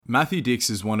Matthew Dix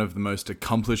is one of the most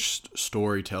accomplished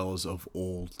storytellers of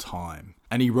all time,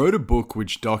 and he wrote a book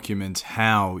which documents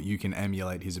how you can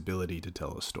emulate his ability to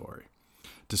tell a story.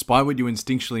 Despite what you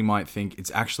instinctually might think,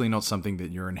 it's actually not something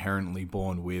that you're inherently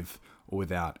born with or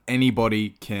without. Anybody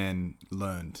can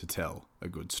learn to tell a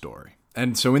good story.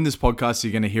 And so in this podcast,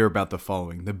 you're going to hear about the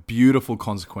following: the beautiful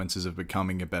consequences of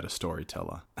becoming a better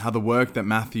storyteller, how the work that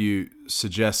Matthew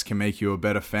suggests can make you a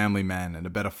better family man and a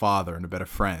better father and a better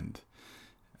friend.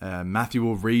 Matthew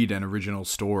will read an original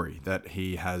story that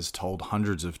he has told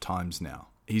hundreds of times now.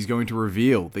 He's going to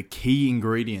reveal the key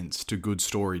ingredients to good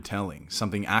storytelling,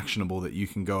 something actionable that you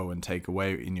can go and take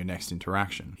away in your next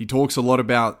interaction. He talks a lot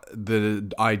about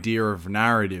the idea of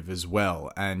narrative as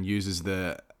well, and uses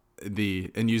the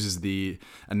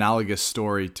analogous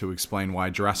story to explain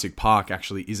why Jurassic Park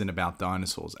actually isn't about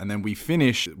dinosaurs. And then we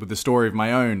finish with a story of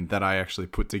my own that I actually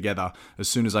put together as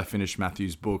soon as I finished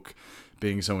Matthew's book,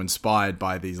 being so inspired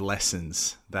by these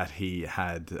lessons that he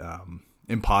had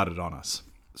imparted on us.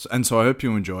 And so I hope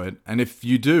you enjoy it. And if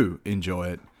you do enjoy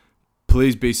it,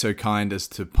 please be so kind as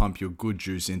to pump your good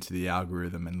juice into the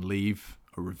algorithm and leave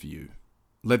a review.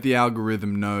 Let the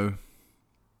algorithm know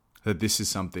that this is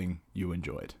something you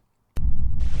enjoyed.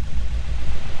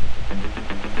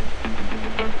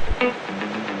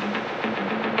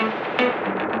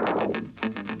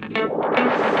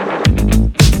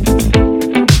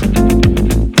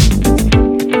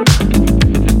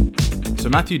 So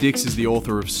Matthew Dix is the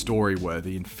author of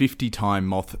Storyworthy and 50-time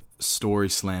Moth Story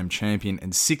Slam champion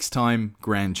and 6-time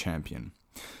Grand Champion.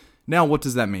 Now, what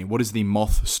does that mean? What is the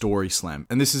Moth Story Slam?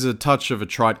 And this is a touch of a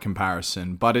trite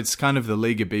comparison, but it's kind of the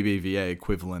Liga BBVA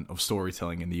equivalent of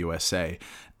storytelling in the USA.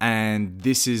 And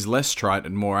this is less trite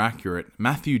and more accurate.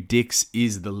 Matthew Dix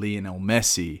is the Lionel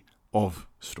Messi of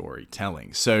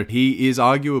storytelling. So he is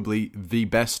arguably the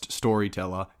best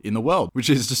storyteller in the world, which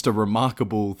is just a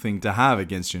remarkable thing to have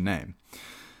against your name.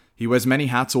 He wears many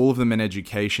hats, all of them in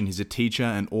education. He's a teacher,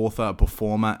 an author, a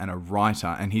performer, and a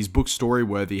writer. And his book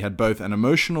Storyworthy had both an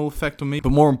emotional effect on me,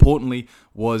 but more importantly,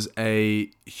 was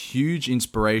a huge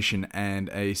inspiration and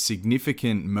a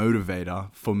significant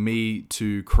motivator for me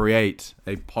to create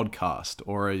a podcast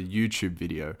or a YouTube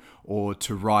video or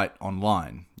to write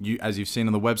online. As you've seen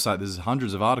on the website, there's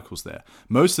hundreds of articles there.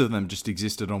 Most of them just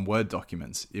existed on Word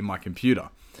documents in my computer.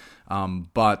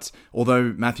 But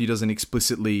although Matthew doesn't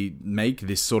explicitly make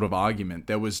this sort of argument,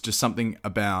 there was just something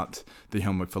about the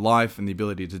Homework for Life and the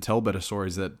ability to tell better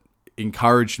stories that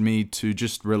encouraged me to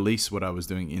just release what I was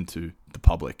doing into the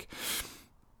public.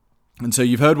 And so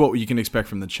you've heard what you can expect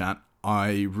from the chat.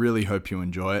 I really hope you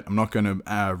enjoy it. I'm not going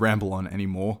to ramble on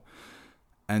anymore.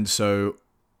 And so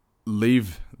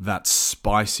leave that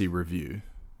spicy review.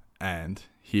 And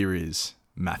here is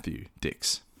Matthew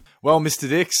Dix. Well, Mr.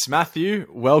 Dix, Matthew,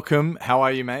 welcome. How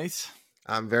are you, mate?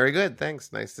 I'm very good,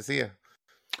 thanks. Nice to see you.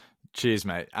 Cheers,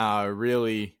 mate.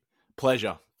 Really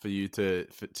pleasure for you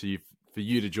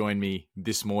to join me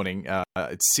this morning.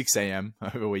 It's 6 a.m.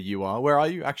 over where you are. Where are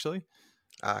you, actually?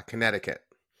 Connecticut.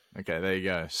 Okay, there you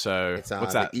go. So it's on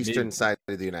what's that? The eastern side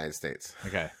of the United States.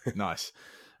 Okay, nice.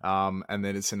 And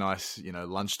then it's a nice,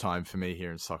 lunchtime for me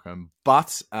here in Stockholm.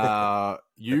 But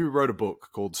you wrote a book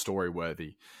called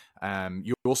Storyworthy.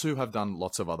 You also have done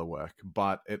lots of other work,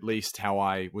 but at least how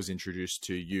I was introduced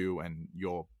to you and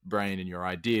your brain and your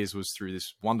ideas was through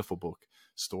this wonderful book,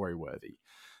 Storyworthy,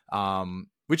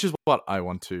 which is what I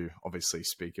want to obviously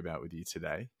speak about with you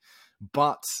today.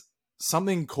 But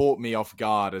something caught me off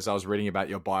guard as I was reading about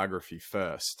your biography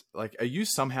first. Like, are you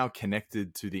somehow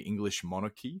connected to the English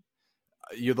monarchy?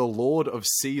 You're the Lord of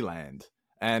Sealand.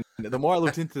 And the more I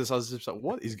looked into this, I was just like,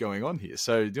 what is going on here?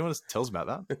 So do you want to tell us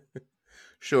about that?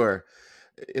 Sure.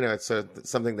 It's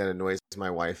something that annoys my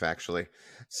wife, actually.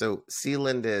 So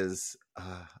Sealand is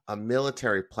a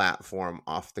military platform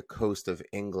off the coast of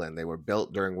England. They were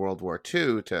built during World War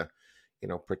II to,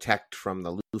 protect from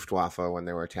the Luftwaffe when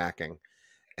they were attacking.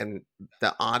 And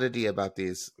the oddity about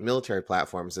these military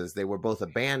platforms is they were both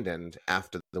abandoned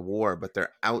after the war, but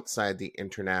they're outside the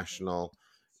international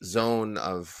zone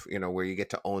of, where you get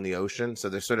to own the ocean. So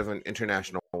they're sort of in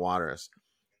international waters.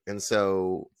 And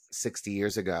so 60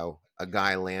 years ago, a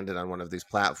guy landed on one of these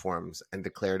platforms and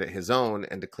declared it his own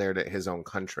and declared it his own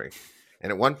country. And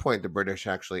at one point, the British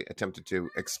actually attempted to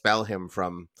expel him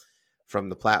from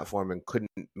the platform and couldn't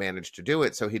manage to do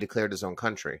it. So he declared his own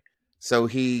country. So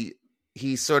he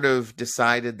sort of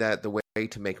decided that the way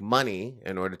to make money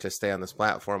in order to stay on this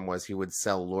platform was he would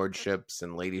sell lordships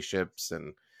and ladyships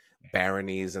and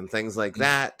baronies and things like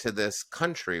that to this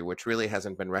country, which really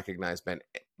hasn't been recognized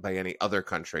by any other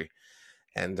country.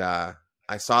 And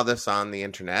I saw this on the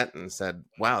internet and said,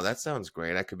 wow, that sounds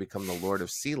great. I could become the Lord of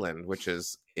Sealand, which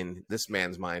is, in this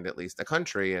man's mind at least, a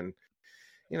country and,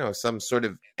 some sort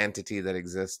of entity that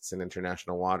exists in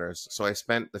international waters. So I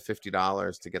spent the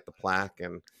 $50 to get the plaque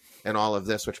and all of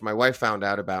this, which my wife found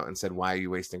out about and said, why are you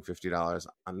wasting $50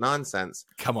 on nonsense?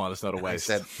 Come on, it's not a And waste.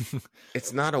 I said,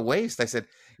 it's not a waste. I said,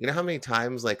 you know how many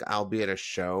times like I'll be at a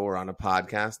show or on a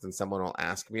podcast and someone will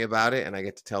ask me about it and I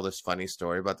get to tell this funny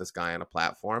story about this guy on a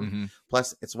platform. Mm-hmm.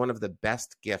 Plus, it's one of the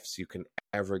best gifts you can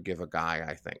ever give a guy,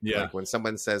 I think. Yeah. Like when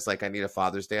someone says like I need a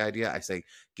Father's Day idea, I say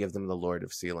give them the Lord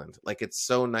of Sealand. Like it's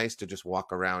so nice to just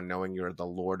walk around knowing you're the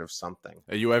Lord of something.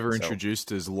 Are you ever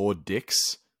introduced as Lord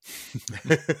Dix?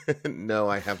 No,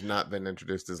 I have not been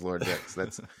introduced as Lord Dix.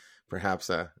 That's perhaps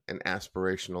an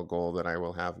aspirational goal that I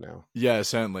will have now. Yeah,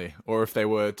 certainly. Or if they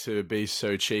were to be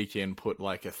so cheeky and put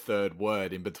like a third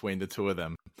word in between the two of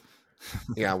them.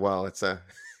 Yeah, well, it's a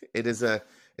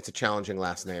challenging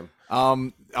last name.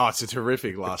 It's a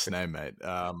terrific last name, mate.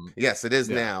 Yes, it is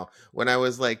now. When I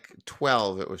was like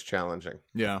 12, it was challenging.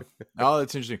 Yeah. Oh,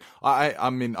 that's interesting. I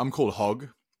mean, I'm called Hog,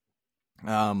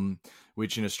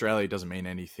 which in Australia doesn't mean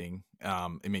anything.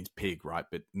 It means pig, right?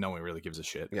 But no one really gives a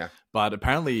shit. Yeah. But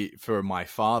apparently for my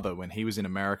father, when he was in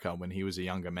America, when he was a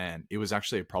younger man, it was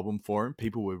actually a problem for him.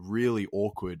 People were really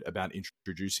awkward about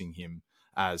introducing him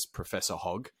as Professor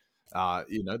Hog.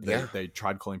 They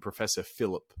tried calling Professor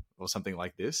Philip or something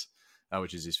like this,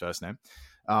 which is his first name.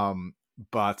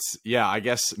 But yeah, I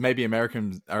guess maybe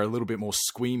Americans are a little bit more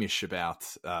squeamish about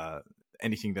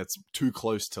anything that's too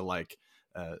close to like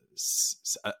a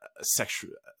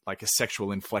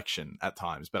sexual inflection at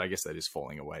times. But I guess that is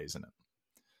falling away, isn't it?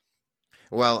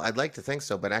 Well, I'd like to think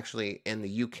so, but actually in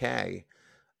the UK,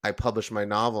 I published my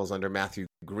novels under Matthew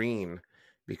Green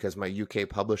because my UK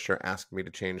publisher asked me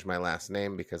to change my last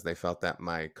name because they felt that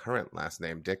my current last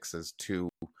name, Dix, is too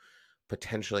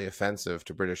potentially offensive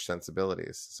to British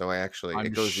sensibilities. So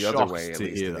it goes the other way, at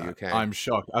least in the UK. I'm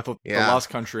shocked. I thought the last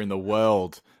country in the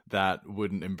world that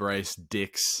wouldn't embrace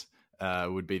Dix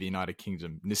would be the United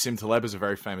Kingdom. Nassim Taleb has a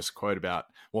very famous quote about,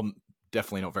 well,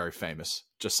 definitely not very famous,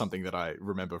 just something that I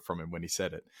remember from him when he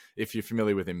said it. If you're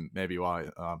familiar with him, maybe you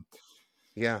are.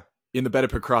 Yeah. In the Better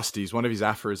Procrustes, one of his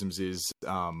aphorisms is,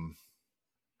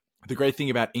 the great thing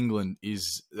about England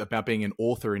is, about being an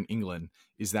author in England,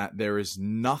 is that there is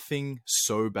nothing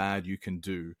so bad you can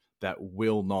do that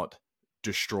will not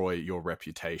destroy your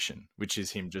reputation, which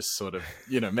is him just sort of,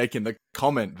 making the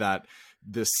comment that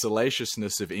the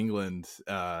salaciousness of England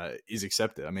is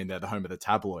accepted. I mean, they're the home of the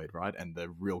tabloid, right? And the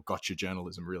real gotcha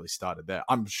journalism really started there.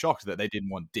 I'm shocked that they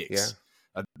didn't want Dix.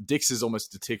 Yeah. Dix is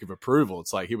almost a tick of approval.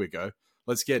 It's like, here we go.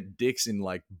 Let's get Dix in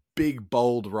like big,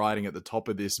 bold writing at the top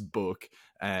of this book,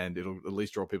 and it'll at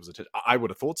least draw people's attention. I would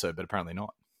have thought so, but apparently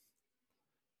not.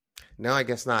 No, I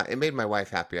guess not. It made my wife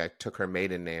happy. I took her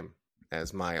maiden name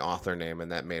as my author name,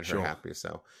 and that made her happy. So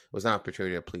it was an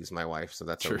opportunity to please my wife. So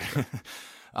that's true.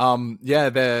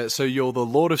 So you're the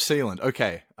Lord of Sealand.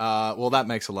 Okay. Well, that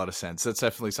makes a lot of sense. That's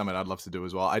definitely something I'd love to do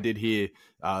as well. I did hear,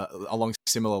 along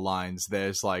similar lines,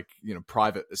 there's like,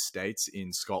 private estates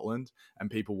in Scotland,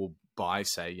 and people will buy,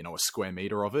 say, a square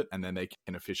meter of it, and then they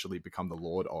can officially become the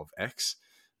Lord of X,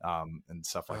 and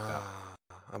stuff like that.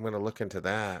 I'm going to look into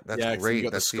that. That's great. You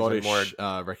got that's the Scottish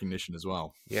more recognition as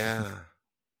well. Yeah.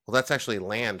 Well, that's actually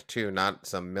land too, not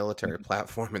some military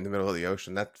platform in the middle of the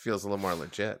ocean. That feels a little more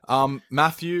legit.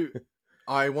 Matthew,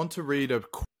 I want to read a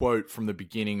quote from the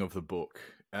beginning of the book.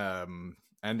 And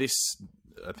this,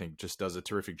 I think, just does a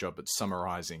terrific job at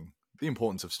summarizing the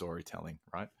importance of storytelling,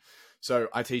 right? So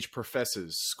I teach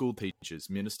professors, school teachers,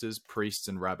 ministers, priests,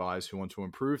 and rabbis who want to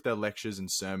improve their lectures and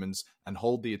sermons and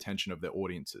hold the attention of their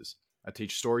audiences. I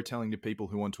teach storytelling to people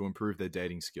who want to improve their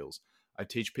dating skills. I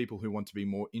teach people who want to be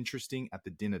more interesting at the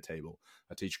dinner table.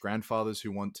 I teach grandfathers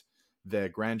who want their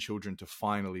grandchildren to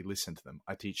finally listen to them.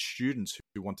 I teach students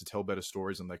who want to tell better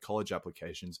stories on their college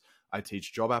applications. I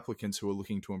teach job applicants who are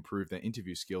looking to improve their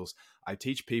interview skills. I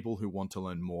teach people who want to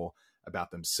learn more about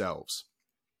themselves.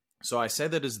 So I say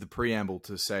that as the preamble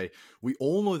to say, we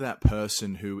all know that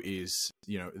person who is,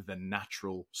 the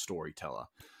natural storyteller.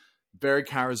 Very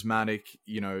charismatic,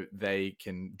 they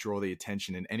can draw the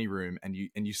attention in any room, and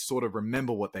you sort of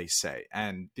remember what they say.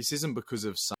 And this isn't because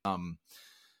of some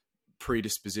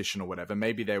predisposition or whatever.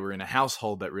 Maybe they were in a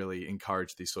household that really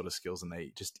encouraged these sort of skills and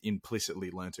they just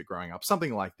implicitly learned it growing up,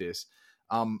 something like this.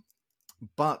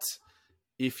 But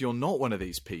if you're not one of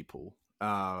these people,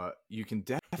 you can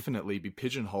definitely be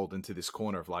pigeonholed into this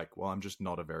corner of like, well, I'm just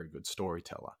not a very good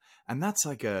storyteller. And that's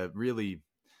like a really...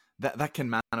 That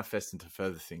can manifest into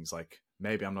further things like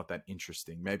maybe I'm not that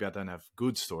interesting. Maybe I don't have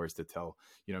good stories to tell.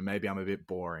 Maybe I'm a bit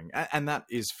boring. And that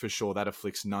is for sure, that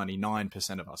afflicts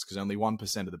 99% of us, because only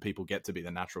 1% of the people get to be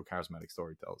the natural charismatic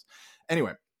storytellers.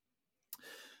 Anyway,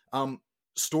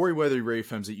 story-worthy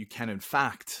reaffirms that you can, in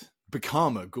fact,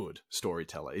 become a good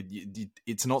storyteller.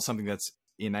 It's not something that's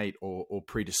innate or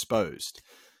predisposed.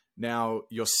 Now,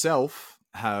 yourself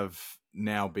have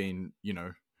now been,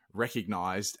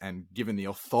 recognized and given the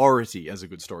authority as a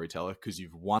good storyteller because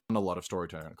you've won a lot of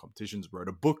storytelling competitions, wrote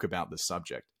a book about this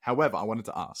subject. However, I wanted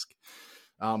to ask,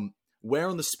 where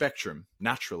on the spectrum,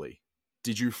 naturally,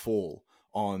 did you fall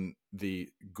on the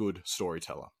good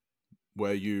storyteller?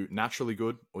 Were you naturally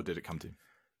good, or did it come to you?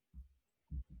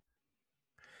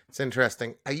 It's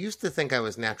interesting. I used to think I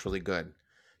was naturally good.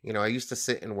 I used to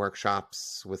sit in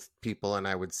workshops with people and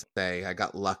I would say I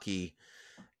got lucky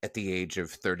at the age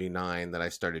of 39 that I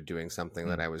started doing something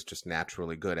that I was just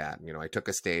naturally good at. I took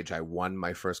a stage, I won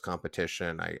my first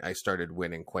competition. I started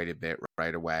winning quite a bit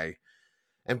right away.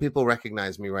 And people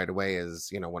recognized me right away as,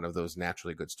 one of those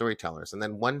naturally good storytellers. And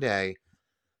then one day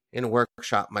in a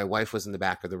workshop, my wife was in the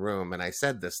back of the room and I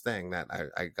said this thing that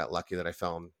I got lucky that I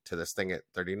fell into this thing at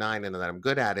 39 and that I'm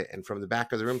good at it. And from the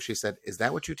back of the room, she said, "Is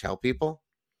that what you tell people?"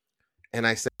 And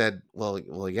I said,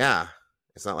 well, yeah.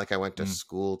 It's not like I went to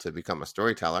school to become a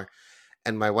storyteller.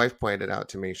 And my wife pointed out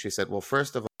to me, she said, "Well,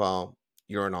 first of all,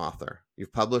 you're an author.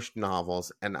 You've published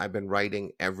novels, and I've been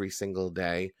writing every single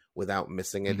day without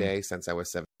missing a day since I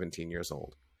was 17 years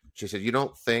old." She said, "You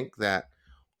don't think that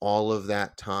all of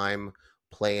that time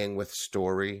playing with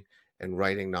story and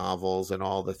writing novels and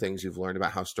all the things you've learned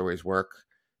about how stories work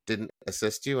didn't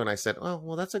assist you?" And I said, "Oh,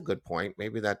 well, that's a good point.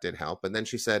 Maybe that did help." And then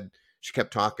she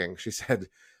kept talking. She said,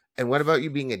 "And what about you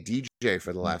being a DJ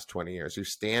for the last 20 years? You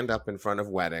stand up in front of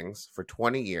weddings for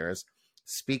 20 years,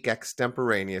 speak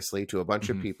extemporaneously to a bunch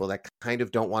of people that kind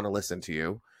of don't want to listen to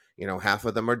you. Half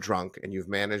of them are drunk, and you've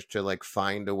managed to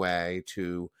find a way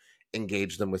to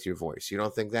engage them with your voice. You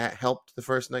don't think that helped the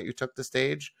first night you took the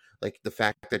stage? The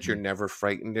fact that you're never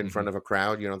frightened in front of a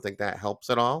crowd, you don't think that helps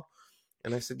at all?"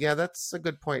 And I said, "Yeah, that's a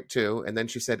good point too." And then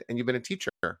she said, "And you've been a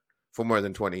teacher for more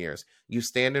than 20 years. You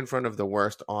stand in front of the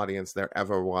worst audience there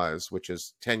ever was, which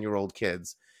is 10-year-old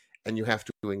kids, and you have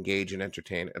to engage and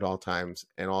entertain at all times.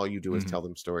 And all you do is tell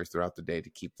them stories throughout the day to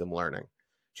keep them learning."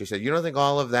 She said, "You don't think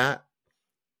all of that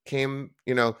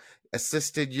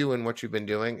assisted you in what you've been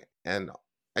doing?" And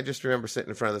I just remember sitting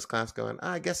in front of this class going,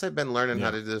 "I guess I've been learning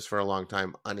how to do this for a long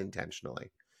time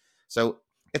unintentionally." So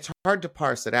it's hard to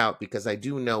parse it out because I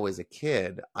do know as a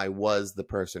kid, I was the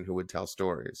person who would tell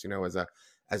stories,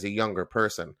 as a younger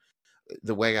person.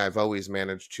 The way I've always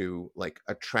managed to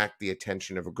attract the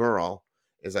attention of a girl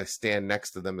is I stand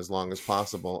next to them as long as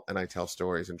possible and I tell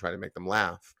stories and try to make them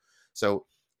laugh. So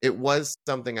it was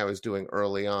something I was doing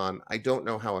early on. I don't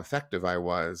know how effective I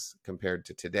was compared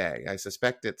to today. I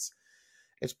suspect it's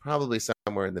probably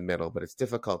somewhere in the middle, but it's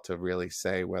difficult to really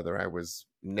say whether I was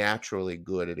naturally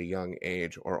good at a young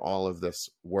age or all of this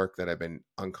work that I've been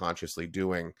unconsciously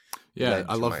doing. Yeah,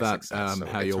 I love that,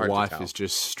 how your wife is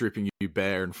just stripping you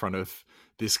bare in front of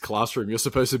this classroom you're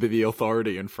supposed to be the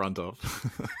authority in front of.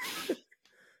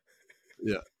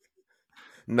 Yeah.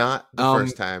 Not the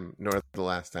first time, nor the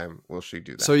last time will she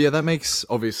do that. So yeah,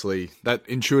 that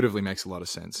intuitively makes a lot of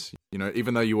sense.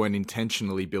 Even though you weren't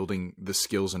intentionally building the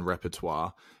skills and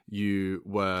repertoire, you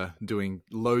were doing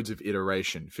loads of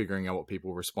iteration, figuring out what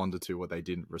people responded to, what they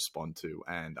didn't respond to.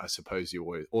 And I suppose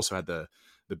you also had the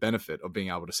benefit of being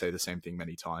able to say the same thing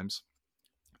many times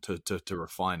to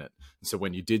refine it. And so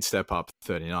when you did step up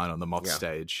 39 on the mock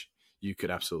stage, you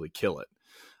could absolutely kill it.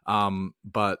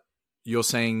 But you're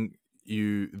saying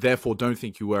you therefore don't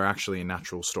think you were actually a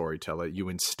natural storyteller. You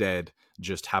instead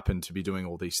just happened to be doing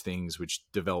all these things which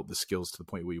developed the skills to the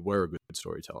point where you were a good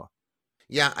storyteller.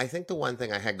 Yeah, I think the one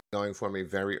thing I had going for me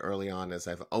very early on is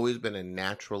I've always been a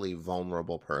naturally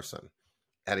vulnerable person.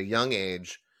 At a young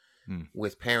age,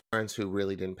 with parents who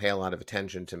really didn't pay a lot of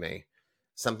attention to me,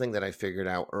 something that I figured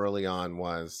out early on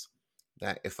was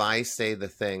that if I say the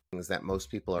things that most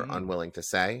people are unwilling to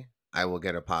say, I will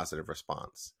get a positive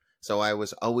response. So I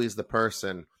was always the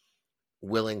person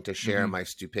willing to share my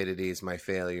stupidities, my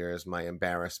failures, my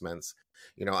embarrassments.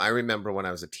 I remember when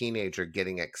I was a teenager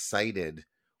getting excited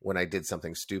when I did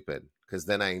something stupid, because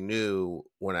then I knew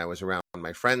when I was around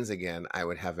my friends again, I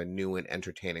would have a new and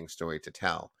entertaining story to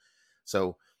tell.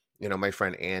 So, my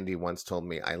friend Andy once told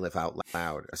me I live out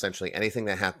loud. Essentially, anything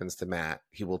that happens to Matt,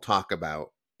 he will talk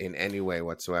about in any way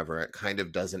whatsoever. It kind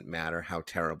of doesn't matter how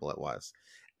terrible it was.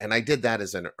 And I did that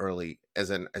as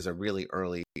a really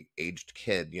early aged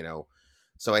kid,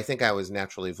 So I think I was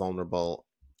naturally vulnerable.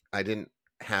 I didn't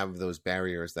have those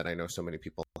barriers that I know so many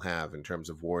people have in terms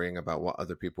of worrying about what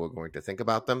other people are going to think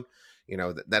about them. You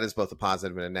know, that is both a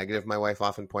positive and a negative. My wife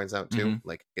often points out too,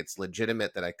 like it's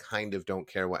legitimate that I kind of don't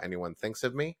care what anyone thinks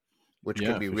of me, which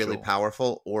can be for really sure.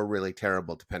 powerful or really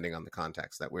terrible depending on the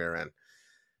context that we're in.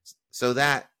 So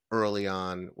that early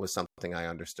on was something I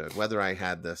understood. Whether I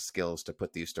had the skills to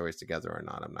put these stories together or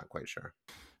not, I'm not quite sure.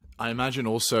 I imagine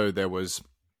also there was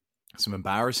some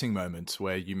embarrassing moments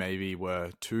where you maybe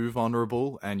were too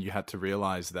vulnerable and you had to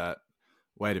realize that,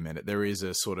 wait a minute, there is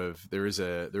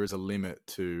a limit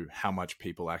to how much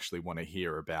people actually want to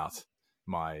hear about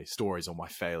my stories or my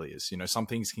failures. You know, some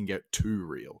things can get too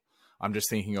real. I'm just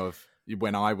thinking of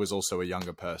when I was also a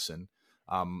younger person.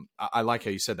 I like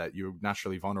how you said that you're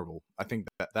naturally vulnerable. I think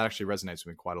that actually resonates with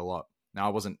me quite a lot. Now, I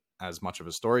wasn't as much of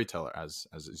a storyteller as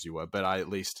you were, but I at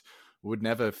least would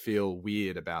never feel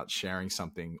weird about sharing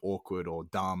something awkward or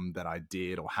dumb that I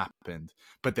did or happened.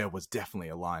 But there was definitely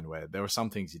a line where there were some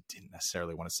things you didn't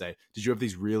necessarily want to say. Did you have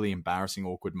these really embarrassing,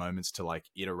 awkward moments to like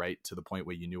iterate to the point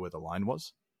where you knew where the line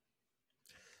was?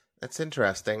 That's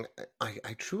interesting.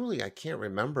 I truly, I can't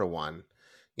remember one.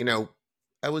 You know,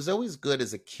 I was always good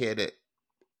as a kid at,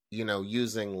 you know,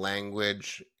 using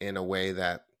language in a way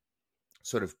that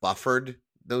sort of buffered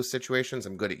those situations.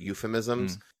 I'm good at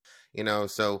euphemisms, you know,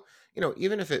 so, you know,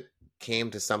 even if it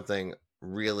came to something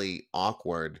really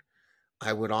awkward,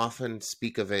 I would often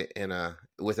speak of it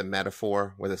with a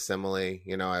metaphor, with a simile.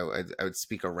 You know, I would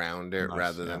speak around it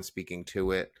rather than speaking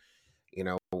to it. You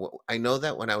know, I know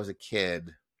that when I was a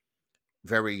kid,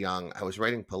 very young, I was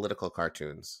writing political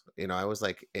cartoons. You know, I was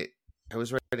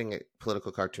writing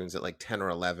political cartoons at like 10 or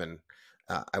 11.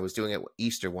 I was doing it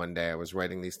Easter one day. I was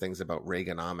writing these things about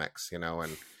Reaganomics, you know,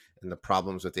 and the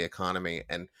problems with the economy.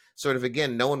 And sort of,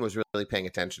 again, no one was really paying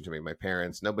attention to me. My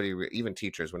parents, nobody, even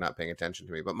teachers were not paying attention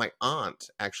to me. But my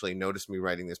aunt actually noticed me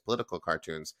writing these political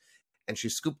cartoons, and she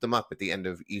scooped them up at the end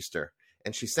of Easter.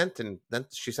 And she sent them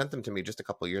to me just a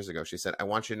couple of years ago. She said, I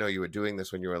want you to know you were doing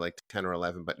this when you were like 10 or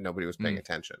 11, but nobody was paying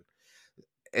attention.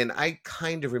 And I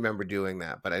kind of remember doing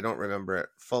that, but I don't remember it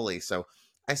fully. So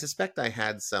I suspect I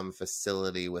had some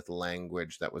facility with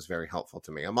language that was very helpful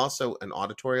to me. I'm also an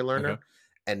auditory learner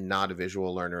and not a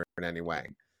visual learner in any way.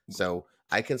 So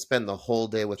I can spend the whole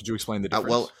day with... Could you explain the difference?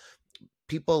 Well,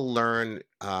 people learn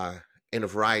in a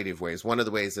variety of ways. One of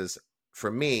the ways is,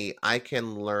 for me, I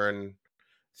can learn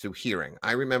through hearing.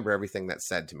 I remember everything that's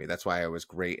said to me. That's why I was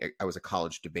great. I was a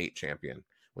college debate champion.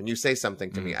 When you say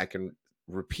something to me, I can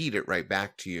repeat it right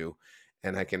back to you,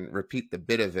 and I can repeat the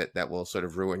bit of it that will sort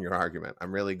of ruin your argument.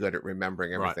 I'm really good at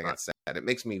remembering everything that's said. It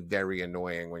makes me very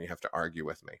annoying when you have to argue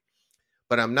with me.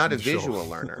 But I'm not a visual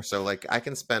learner. So like I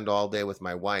can spend all day with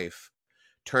my wife,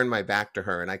 turn my back to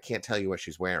her, and I can't tell you what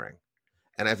she's wearing.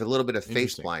 And I have a little bit of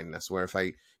face blindness where if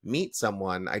I meet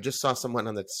someone, I just saw someone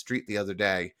on the street the other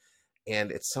day,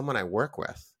 and it's someone I work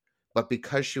with. But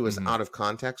because she was out of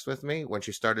context with me, when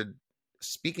she started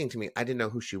speaking to me, I didn't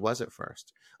know who she was at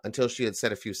first until she had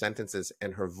said a few sentences,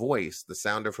 and her voice, the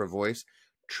sound of her voice,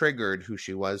 triggered who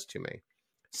she was to me.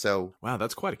 So wow,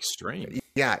 that's quite extreme.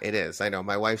 Yeah, it is. I know.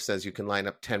 My wife says you can line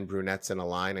up 10 brunettes in a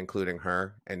line, including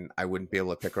her, and I wouldn't be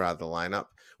able to pick her out of the lineup,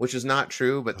 which is not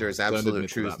true, but there's absolute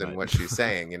truth in what she's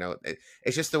saying. You know,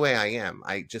 it's just the way I am.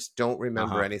 I just don't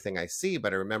remember anything I see,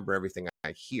 but I remember everything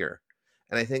I hear.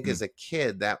 And I think as a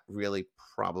kid, that really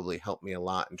probably helped me a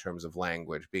lot in terms of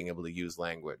language, being able to use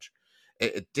language.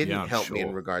 It didn't help me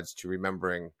in regards to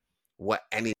remembering what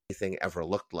anything ever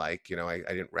looked like. You know, I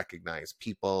didn't recognize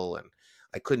people, and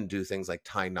I couldn't do things like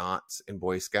tie knots in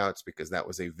Boy Scouts because that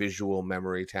was a visual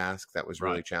memory task that was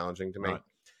really challenging to me.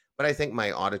 But I think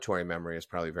my auditory memory is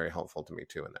probably very helpful to me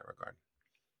too in that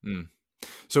regard.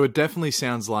 So it definitely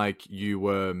sounds like you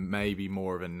were maybe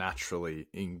more of a naturally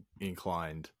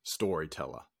inclined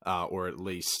storyteller, or at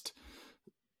least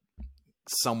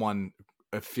someone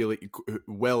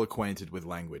well acquainted with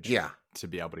language. Yeah. To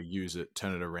be able to use it,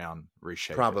 turn it around,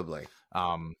 reshape probably.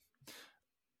 it.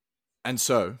 And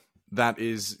so that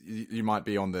is, you might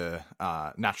be on the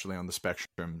naturally on the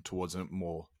spectrum towards a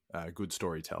more good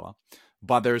storyteller,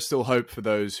 but there is still hope for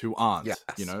those who aren't. Yes.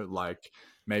 You know, like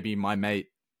maybe my mate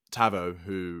Tavo,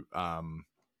 who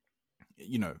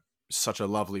you know, such a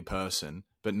lovely person,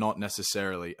 but not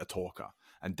necessarily a talker,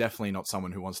 and definitely not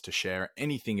someone who wants to share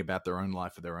anything about their own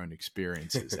life or their own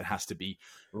experiences. It has to be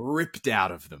ripped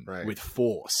out of them with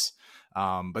force.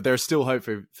 But there's still hope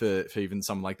for even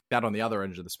someone like that on the other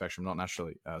end of the spectrum, not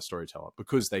naturally a storyteller,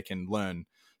 because they can learn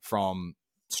from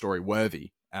story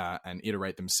worthy and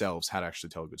iterate themselves how to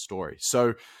actually tell a good story.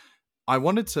 So I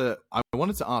wanted to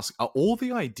ask, are all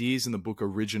the ideas in the book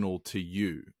original to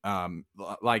you?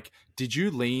 Like, did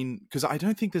you lean, because I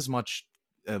don't think there's much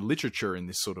literature in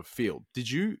this sort of field. Did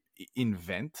you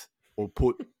invent or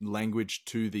put language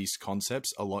to these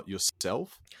concepts a lot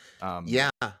yourself? Yeah.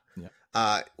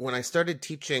 Yeah. When I started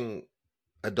teaching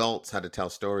adults how to tell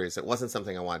stories, it wasn't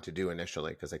something I wanted to do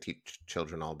initially because I teach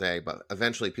children all day, but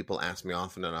eventually people asked me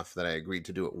often enough that I agreed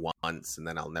to do it once, and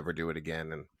then I'll never do it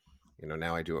again. And,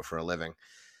 now I do it for a living.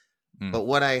 But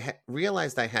what I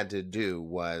realized I had to do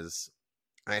was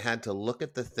I had to look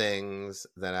at the things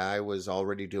that I was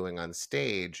already doing on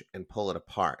stage and pull it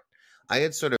apart. I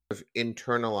had sort of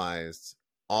internalized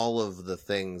all of the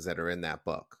things that are in that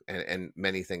book and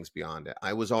many things beyond it.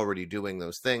 I was already doing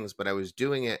those things, but I was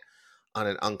doing it on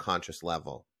an unconscious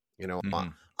level.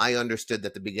 I understood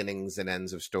that the beginnings and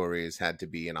ends of stories had to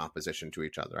be in opposition to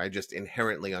each other. I just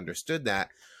inherently understood that,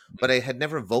 but I had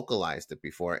never vocalized it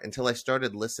before until I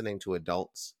started listening to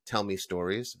adults tell me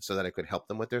stories so that I could help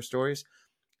them with their stories.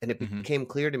 And it became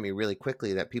clear to me really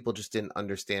quickly that people just didn't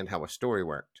understand how a story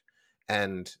worked.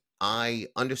 And I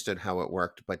understood how it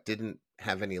worked, but didn't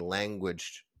have any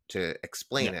language to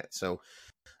explain it. So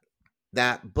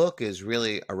that book is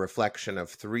really a reflection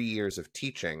of 3 years of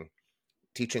teaching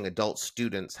adult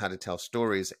students how to tell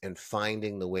stories and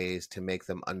finding the ways to make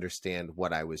them understand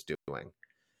what I was doing.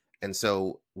 And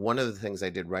so one of the things I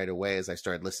did right away is I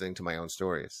started listening to my own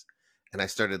stories, and I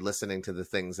started listening to the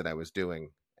things that I was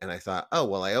doing. And I thought, oh,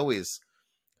 well, I always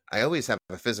have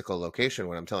a physical location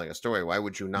when I'm telling a story. Why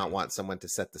would you not want someone to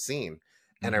set the scene?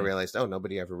 And I realized, oh,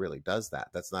 nobody ever really does that.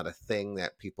 That's not a thing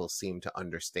that people seem to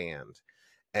understand.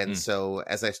 And so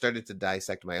as I started to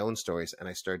dissect my own stories and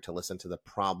I started to listen to the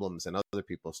problems in other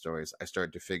people's stories, I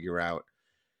started to figure out,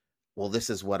 well, this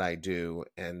is what I do,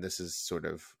 and this is sort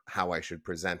of how I should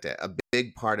present it. A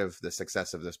big part of the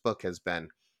success of this book has been,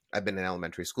 I've been an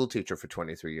elementary school teacher for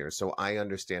 23 years, so I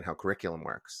understand how curriculum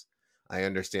works. I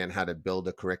understand how to build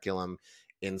a curriculum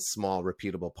in small,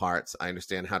 repeatable parts. I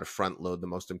understand how to front load the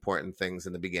most important things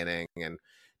in the beginning and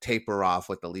taper off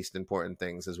with the least important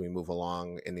things as we move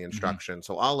along in the instruction.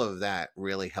 So all of that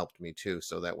really helped me too,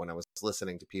 so that when I was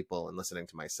listening to people and listening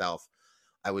to myself,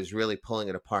 I was really pulling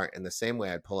it apart in the same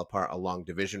way I'd pull apart a long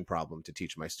division problem to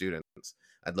teach my students.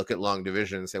 I'd look at long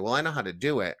division and say, well, I know how to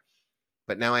do it,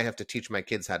 but now I have to teach my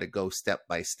kids how to go step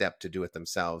by step to do it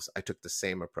themselves. I took the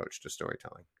same approach to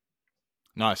storytelling.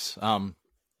 Nice.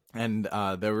 And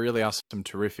there really are some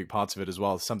terrific parts of it as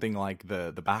well. Something like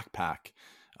the backpack,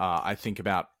 I think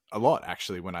about a lot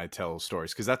actually when I tell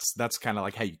stories, because that's kind of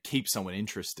like how you keep someone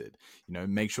interested.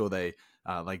 Make sure they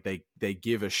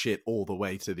give a shit all the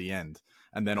way to the end,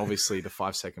 and then obviously the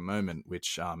 5-second moment,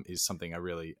 which is something I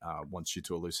really want you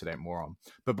to elucidate more on.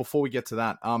 But before we get to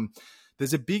that,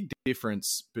 there's a big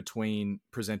difference between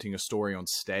presenting a story on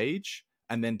stage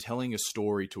and then telling a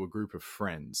story to a group of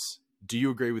friends. Do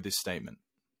you agree with this statement?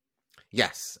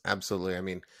 Yes, absolutely. I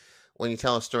mean, when you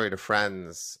tell a story to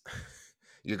friends,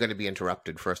 you're going to be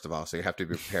interrupted, first of all, so you have to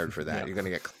be prepared for that. You're going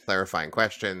to get clarifying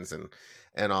questions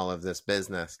and all of this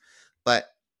business. But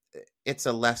it's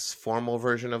a less formal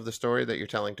version of the story that you're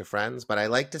telling to friends. But I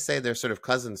like to say they're sort of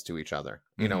cousins to each other.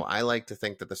 I like to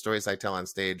think that the stories I tell on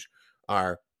stage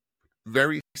are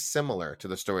very similar to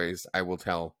the stories I will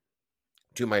tell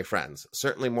to my friends.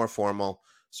 Certainly more formal,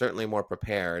 certainly more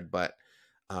prepared, but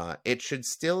it should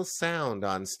still sound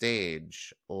on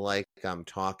stage like I'm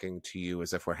talking to you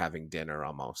as if we're having dinner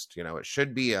almost. It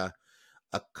should be a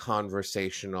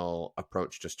conversational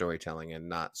approach to storytelling and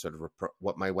not sort of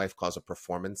what my wife calls a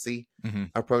performance-y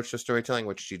approach to storytelling,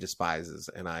 which she despises.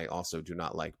 And I also do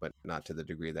not like, but not to the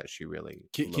degree that she really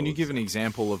Can you give an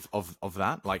example of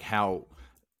that? Like how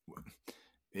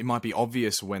it might be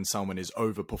obvious when someone is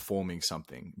overperforming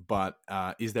something, but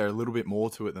is there a little bit more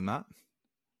to it than that?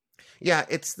 Yeah,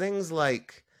 it's things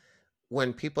like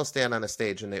when people stand on a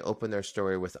stage and they open their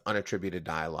story with unattributed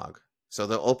dialogue. So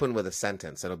they'll open with a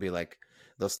sentence. It'll be like,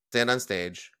 they'll stand on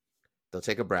stage, they'll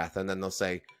take a breath, and then they'll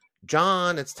say,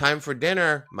 "John, it's time for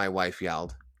dinner," my wife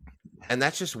yelled. And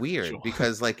that's just weird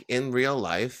because like in real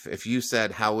life, if you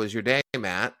said, "How was your day,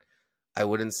 Matt?" I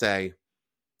wouldn't say,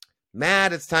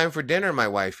 "Matt, it's time for dinner," my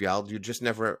wife yelled. You'd just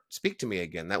never speak to me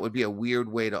again. That would be a weird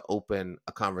way to open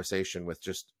a conversation with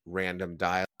just random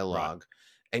dialogue. Right.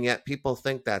 And yet people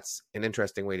think that's an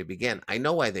interesting way to begin. I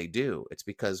know why they do. It's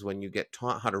because when you get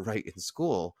taught how to write in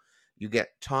school, you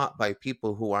get taught by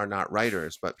people who are not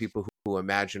writers, but people who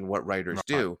imagine what writers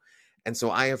do. And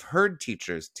so I have heard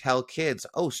teachers tell kids,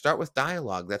 "Oh, start with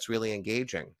dialogue. That's really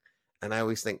engaging." And I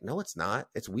always think, no, it's not.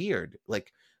 It's weird.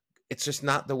 Like, it's just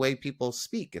not the way people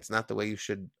speak. It's not the way you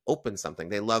should open something.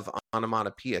 They love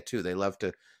onomatopoeia too. They love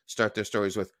to start their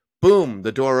stories with, "Boom,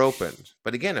 the door opened."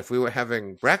 But again, if we were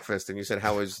having breakfast and you said,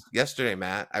 "How was yesterday,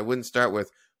 Matt?" I wouldn't start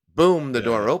with, "Boom, the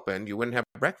door opened." You wouldn't have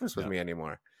breakfast with me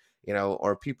anymore.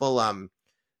 Or people,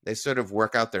 they sort of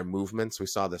work out their movements. We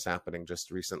saw this happening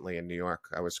just recently in New York.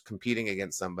 I was competing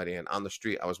against somebody, and on the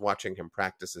street, I was watching him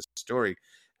practice his story,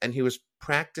 and he was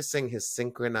practicing his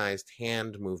synchronized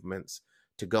hand movements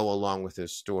to go along with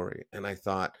his story. And I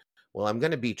thought, well, I'm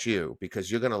going to beat you because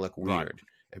you're going to look weird. Right.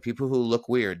 And people who look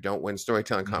weird don't win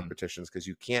storytelling competitions, because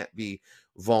you can't be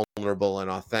vulnerable and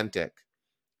authentic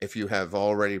if you have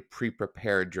already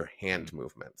pre-prepared your hand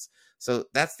movements. So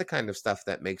that's the kind of stuff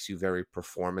that makes you very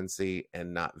performancy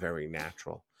and not very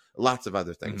natural. Lots of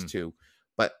other things too,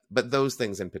 but those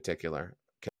things in particular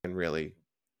can really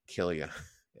kill you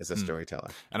as a storyteller.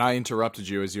 And I interrupted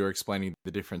you as you were explaining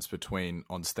the difference between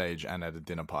on stage and at a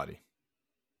dinner party.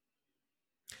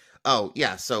 Oh,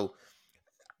 yeah. So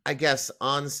I guess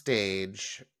on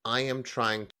stage, I am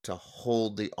trying to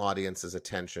hold the audience's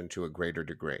attention to a greater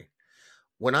degree.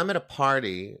 When I'm at a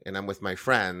party and I'm with my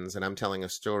friends and I'm telling a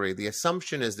story, the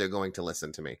assumption is they're going to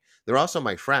listen to me. They're also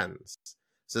my friends.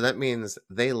 So that means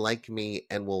they like me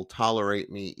and will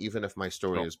tolerate me even if my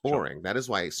story is boring. Sure. That is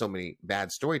why so many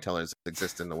bad storytellers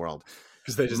exist in the world.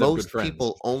 Because they just most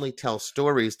people only tell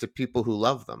stories to people who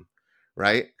love them,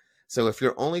 right? So if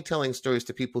you're only telling stories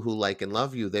to people who like and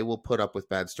love you, they will put up with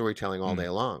bad storytelling all day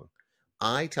long.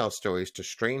 I tell stories to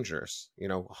strangers,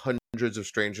 hundreds of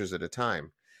strangers at a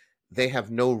time. They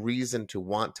have no reason to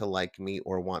want to like me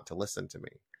or want to listen to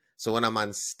me. So when I'm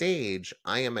on stage,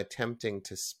 I am attempting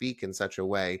to speak in such a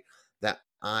way that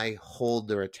I hold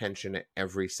their attention at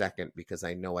every second, because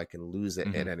I know I can lose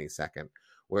it at any second.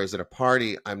 Whereas at a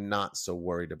party, I'm not so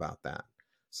worried about that.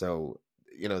 So,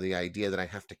 the idea that I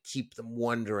have to keep them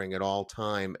wondering at all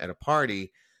time at a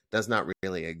party does not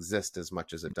really exist as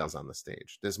much as it does on the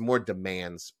stage. There's more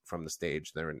demands from the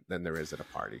stage than there is at a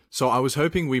party. So I was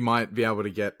hoping we might be able to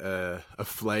get a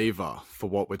flavor for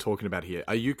what we're talking about here.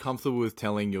 Are you comfortable with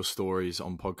telling your stories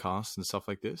on podcasts and stuff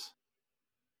like this?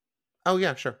 Oh,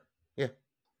 yeah, sure. Yeah.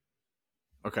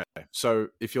 Okay. So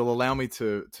if you'll allow me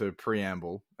to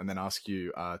preamble and then ask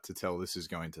you to tell This Is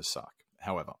Going to Suck.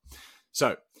 However,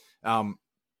 so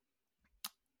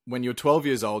when you're 12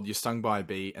 years old, you're stung by a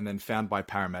bee and then found by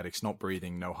paramedics, not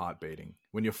breathing, no heart beating.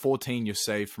 When you're 14, you're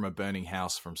saved from a burning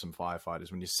house from some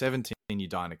firefighters. When you're 17, you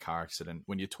die in a car accident.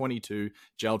 When you're 22,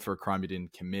 jailed for a crime you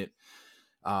didn't commit.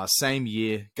 Same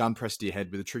year, gun pressed to your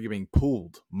head with the trigger being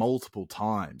pulled multiple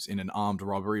times in an armed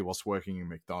robbery whilst working in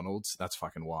McDonald's. That's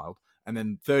fucking wild. And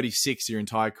then 36, your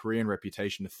entire career and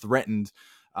reputation threatened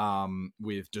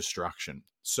with destruction.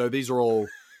 So these are all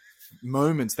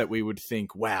moments that we would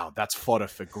think, wow, that's fodder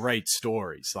for great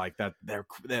stories. Like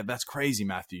that's crazy,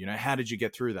 Matthew. How did you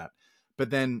get through that?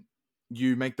 But then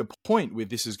you make the point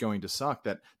with This Is Going to Suck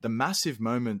that the massive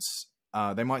moments,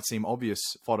 they might seem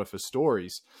obvious fodder for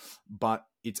stories, but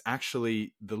it's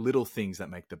actually the little things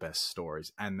that make the best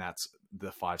stories. And that's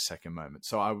the 5-second moment.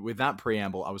 So with that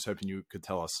preamble, I was hoping you could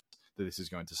tell us that This Is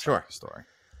Going to Suck story.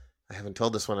 I haven't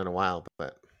told this one in a while,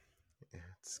 but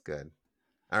it's good.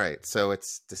 All right, so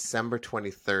it's December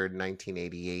 23rd,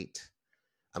 1988.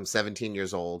 I'm 17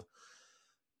 years old.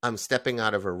 I'm stepping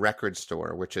out of a record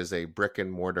store, which is a brick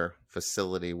and mortar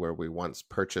facility where we once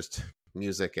purchased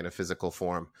music in a physical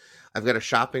form. I've got a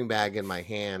shopping bag in my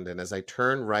hand, and as I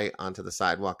turn right onto the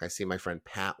sidewalk, I see my friend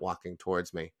Pat walking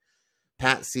towards me.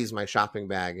 Pat sees my shopping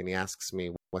bag, and he asks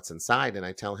me what's inside, and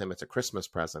I tell him it's a Christmas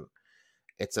present.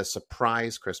 It's a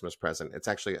surprise Christmas present. It's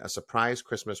actually a surprise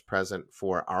Christmas present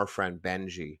for our friend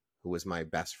Benji, who is my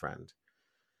best friend.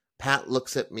 Pat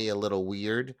looks at me a little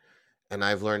weird, and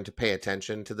I've learned to pay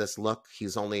attention to this look.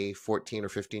 He's only 14 or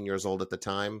 15 years old at the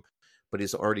time, but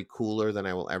he's already cooler than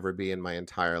I will ever be in my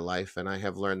entire life. And I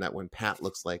have learned that when Pat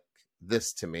looks like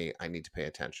this to me, I need to pay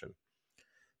attention.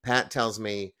 Pat tells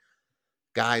me,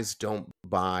 guys don't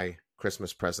buy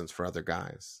Christmas presents for other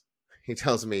guys. He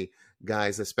tells me,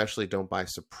 guys especially don't buy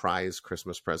surprise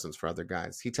Christmas presents for other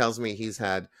guys. He tells me he's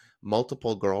had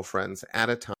multiple girlfriends at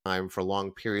a time for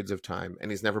long periods of time,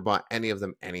 and he's never bought any of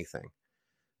them anything.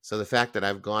 So the fact that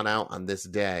I've gone out on this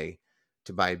day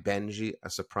to buy Benji a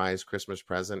surprise Christmas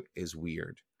present is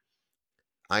weird.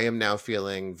 I am now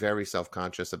feeling very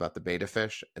self-conscious about the betta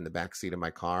fish in the backseat of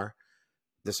my car.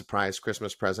 The surprise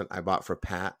Christmas present I bought for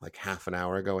Pat like half an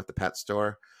hour ago at the pet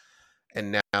store.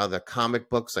 And now the comic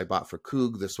books I bought for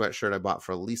Coog, the sweatshirt I bought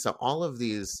for Lisa, all of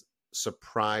these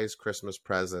surprise Christmas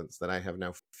presents that I have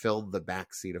now filled the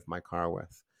backseat of my car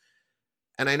with.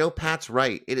 And I know Pat's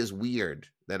right. It is weird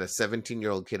that a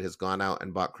 17-year-old kid has gone out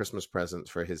and bought Christmas presents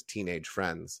for his teenage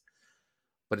friends.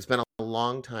 But it's been a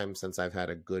long time since I've had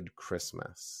a good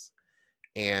Christmas.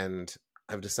 And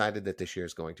I've decided that this year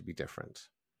is going to be different.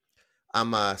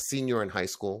 I'm a senior in high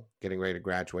school, getting ready to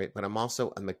graduate, but I'm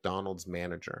also a McDonald's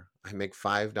manager. I make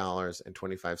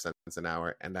 $5.25 an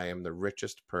hour, and I am the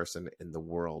richest person in the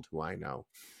world who I know.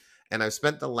 And I've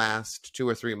spent the last 2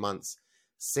 or 3 months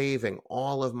saving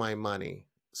all of my money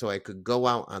so I could go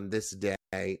out on this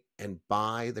day and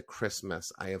buy the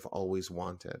Christmas I have always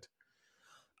wanted.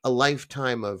 A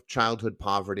lifetime of childhood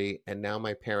poverty and now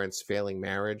my parents' failing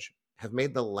marriage have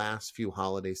made the last few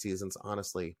holiday seasons,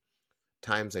 honestly,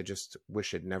 times I just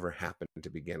wish had never happened to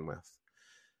begin with.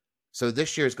 So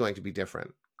this year is going to be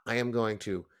different. I am going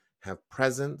to have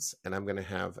presents and I'm going to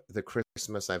have the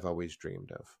Christmas I've always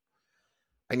dreamed of.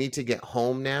 I need to get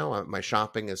home now. My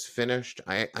shopping is finished.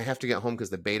 I have to get home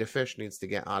because the beta fish needs to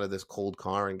get out of this cold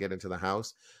car and get into the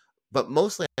house. But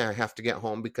mostly I have to get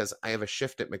home because I have a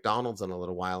shift at McDonald's in a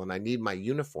little while and I need my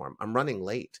uniform. I'm running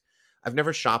late. I've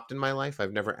never shopped in my life.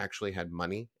 I've never actually had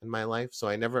money in my life. So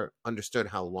I never understood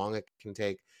how long it can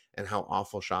take and how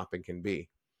awful shopping can be.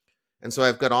 And so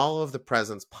I've got all of the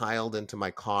presents piled into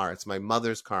my car. It's my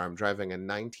mother's car. I'm driving a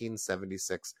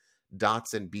 1976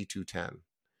 Datsun B210.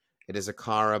 It is a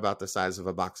car about the size of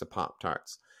a box of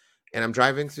Pop-Tarts. And I'm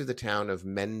driving through the town of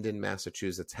Mendon,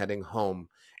 Massachusetts, heading home.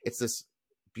 It's this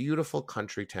beautiful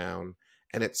country town,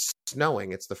 and it's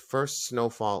snowing. It's the first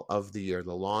snowfall of the year.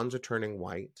 The lawns are turning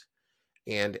white,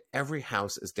 and every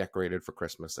house is decorated for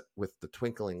Christmas with the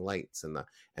twinkling lights and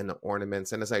the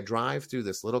ornaments. And as I drive through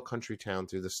this little country town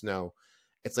through the snow,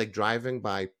 it's like driving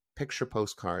by picture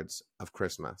postcards of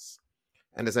Christmas.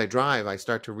 And as I drive, I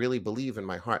start to really believe in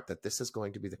my heart that this is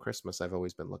going to be the Christmas I've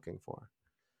always been looking for.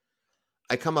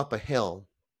 I come up a hill,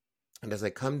 and as I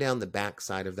come down the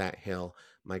backside of that hill,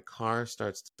 my car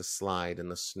starts to slide in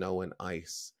the snow and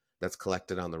ice that's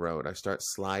collected on the road. I start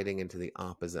sliding into the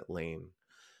opposite lane.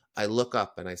 I look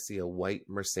up and I see a white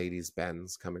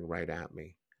Mercedes-Benz coming right at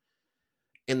me.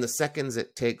 In the seconds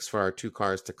it takes for our two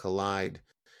cars to collide,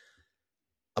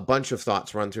 a bunch of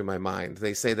thoughts run through my mind.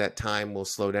 They say that time will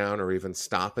slow down or even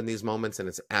stop in these moments, and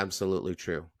it's absolutely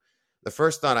true. The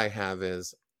first thought I have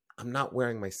is, I'm not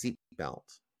wearing my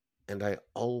seatbelt, and I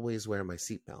always wear my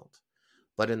seatbelt.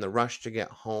 But in the rush to get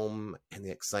home and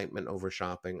the excitement over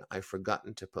shopping, I've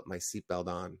forgotten to put my seatbelt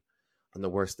on the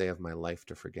worst day of my life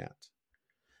to forget.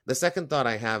 The second thought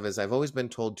I have is I've always been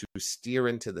told to steer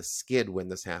into the skid when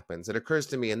this happens. It occurs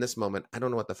to me in this moment, I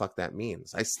don't know what the fuck that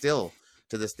means. I still,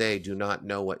 to this day, do not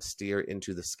know what steer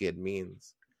into the skid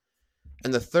means.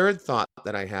 And the third thought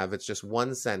that I have, it's just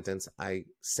one sentence. I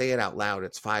say it out loud.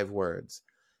 It's 5 words.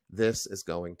 This is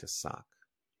going to suck.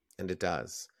 And it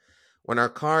does. When our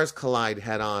cars collide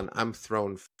head on, I'm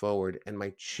thrown forward and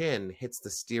my chin hits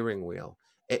the steering wheel.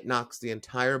 It knocks the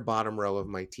entire bottom row of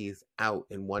my teeth out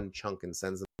in one chunk and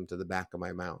sends them to the back of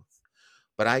my mouth.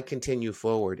 But I continue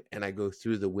forward and I go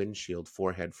through the windshield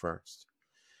forehead first.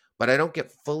 But I don't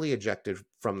get fully ejected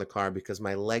from the car because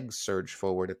my legs surge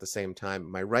forward at the same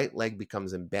time. My right leg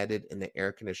becomes embedded in the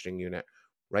air conditioning unit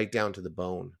right down to the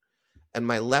bone. And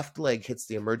my left leg hits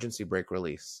the emergency brake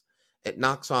release. It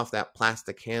knocks off that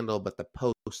plastic handle, but the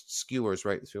post skewers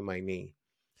right through my knee.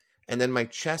 And then my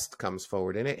chest comes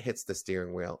forward and it hits the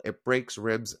steering wheel. It breaks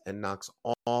ribs and knocks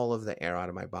all of the air out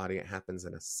of my body. It happens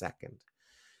in a second.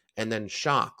 And then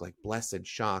shock, like blessed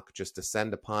shock, just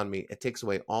descend upon me. It takes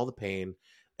away all the pain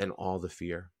and all the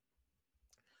fear.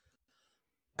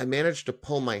 I managed to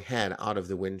pull my head out of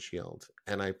the windshield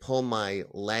and I pull my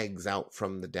legs out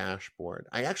from the dashboard.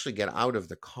 I actually get out of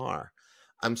the car.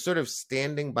 I'm sort of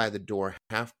standing by the door,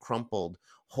 half crumpled,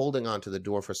 holding onto the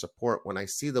door for support when I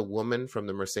see the woman from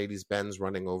the Mercedes-Benz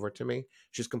running over to me.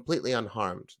 She's completely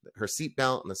unharmed. Her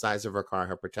seatbelt and the size of her car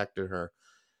have protected her.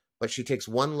 But she takes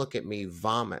one look at me,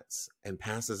 vomits, and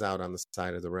passes out on the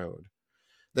side of the road.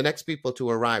 The next people to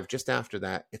arrive just after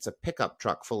that, it's a pickup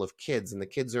truck full of kids, and the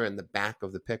kids are in the back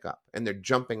of the pickup, and they're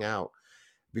jumping out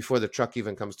before the truck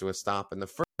even comes to a stop. And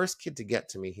the first kid to get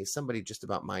to me, he's somebody just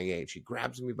about my age. He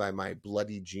grabs me by my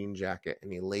bloody jean jacket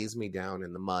and he lays me down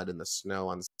in the mud and the snow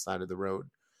on the side of the road.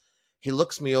 He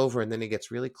looks me over and then he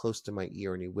gets really close to my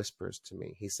ear and he whispers to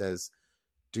me. He says,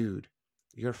 "Dude,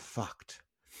 you're fucked."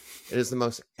 It is the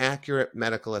most accurate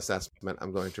medical assessment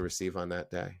I'm going to receive on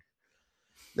that day.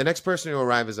 The next person to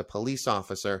arrive is a police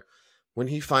officer. When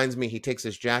he finds me, he takes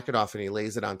his jacket off and he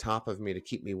lays it on top of me to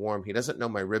keep me warm. He doesn't know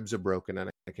my ribs are broken and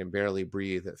I can barely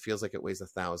breathe. It feels like it weighs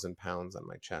 1,000 pounds on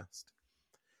my chest.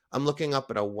 I'm looking up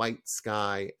at a white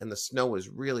sky and the snow is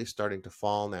really starting to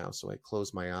fall now, so I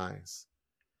close my eyes.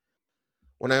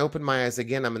 When I open my eyes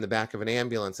again, I'm in the back of an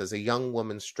ambulance as a young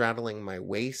woman straddling my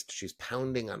waist. She's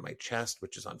pounding on my chest,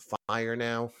 which is on fire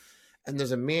now. And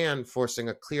there's a man forcing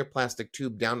a clear plastic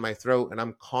tube down my throat and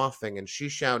I'm coughing and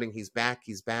she's shouting, "He's back,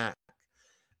 he's back."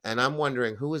 And I'm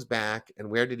wondering who is back and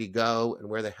where did he go and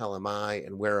where the hell am I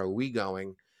and where are we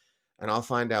going? And I'll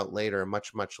find out later,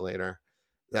 much, much later,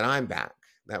 that I'm back.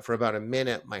 That for about a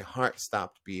minute, my heart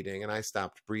stopped beating and I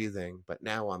stopped breathing, but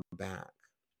now I'm back.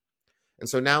 And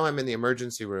so now I'm in the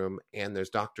emergency room and there's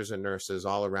doctors and nurses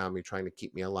all around me trying to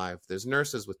keep me alive. There's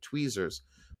nurses with tweezers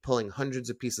pulling hundreds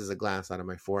of pieces of glass out of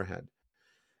my forehead.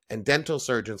 And dental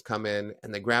surgeons come in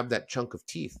and they grab that chunk of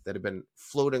teeth that had been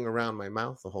floating around my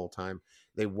mouth the whole time.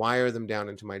 They wire them down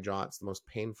into my jaw. It's the most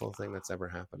painful thing that's ever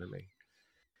happened to me.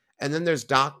 And then there's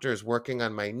doctors working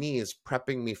on my knees,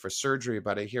 prepping me for surgery.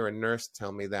 But I hear a nurse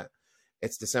tell me that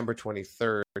it's December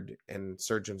 23rd and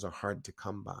surgeons are hard to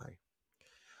come by.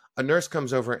 A nurse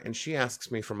comes over and she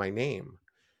asks me for my name.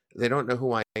 They don't know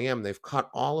who I am. They've cut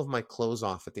all of my clothes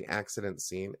off at the accident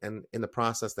scene. And in the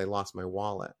process, they lost my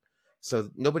wallet.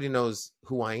 So nobody knows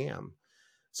who I am.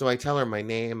 So I tell her my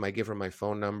name, I give her my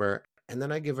phone number, and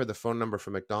then I give her the phone number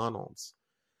for McDonald's.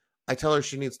 I tell her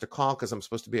she needs to call because I'm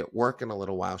supposed to be at work in a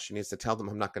little while. She needs to tell them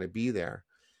I'm not going to be there.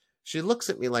 She looks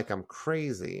at me like I'm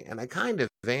crazy, and I kind of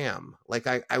am. Like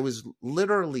I was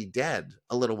literally dead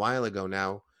a little while ago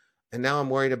now, and now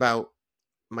I'm worried about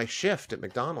my shift at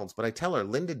McDonald's. But I tell her,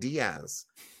 Linda Diaz,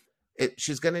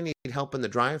 she's going to need help in the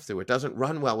drive-thru. It doesn't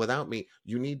run well without me.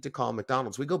 You need to call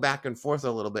McDonald's. We go back and forth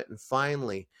a little bit, and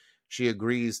finally she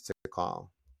agrees to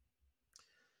call.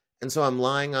 And so I'm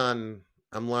lying on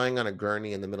a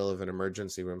gurney in the middle of an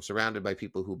emergency room, surrounded by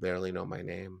people who barely know my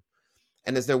name.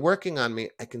 And as they're working on me,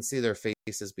 I can see their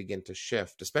faces begin to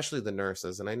shift, especially the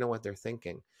nurses, and I know what they're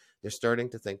thinking. They're starting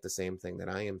to think the same thing that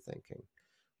I am thinking.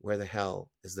 Where the hell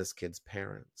is this kid's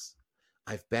parents?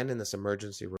 I've been in this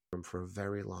emergency room for a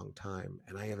very long time,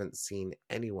 and I haven't seen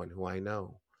anyone who I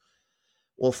know.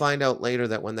 We'll find out later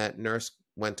that when that nurse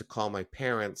went to call my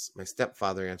parents, my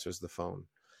stepfather answers the phone.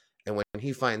 And when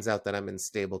he finds out that I'm in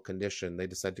stable condition, they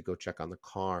decide to go check on the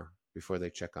car before they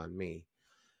check on me.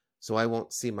 So I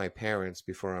won't see my parents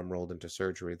before I'm rolled into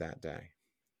surgery that day.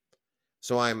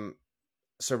 So I'm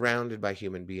surrounded by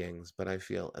human beings, but I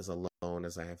feel as alone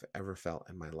as I have ever felt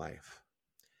in my life.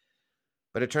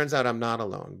 But it turns out I'm not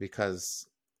alone because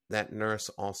that nurse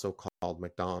also called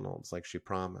McDonald's like she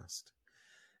promised.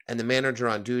 And the manager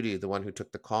on duty, the one who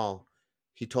took the call,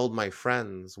 he told my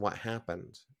friends what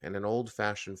happened. And an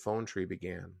old-fashioned phone tree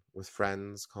began with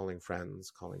friends calling friends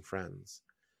calling friends.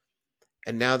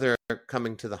 And now they're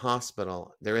coming to the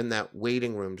hospital. They're in that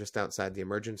waiting room just outside the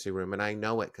emergency room. And I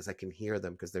know it because I can hear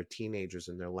them because they're teenagers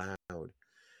and they're loud.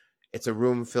 It's a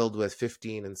room filled with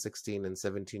 15 and 16 and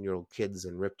 17-year-old kids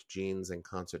in ripped jeans and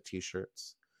concert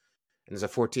t-shirts. And there's a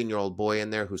 14-year-old boy in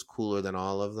there who's cooler than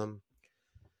all of them.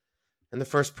 And the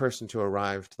first person to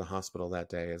arrive to the hospital that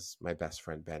day is my best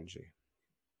friend, Benji.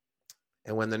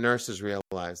 And when the nurses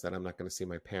realize that I'm not going to see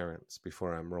my parents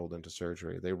before I'm rolled into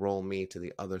surgery, they roll me to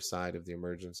the other side of the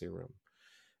emergency room.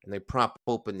 And they prop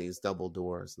open these double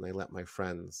doors and they let my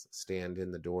friends stand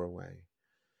in the doorway.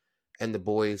 And the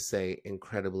boys say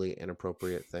incredibly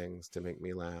inappropriate things to make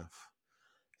me laugh.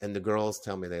 And the girls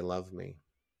tell me they love me.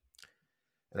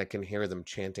 And I can hear them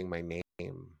chanting my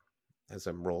name as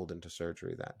I'm rolled into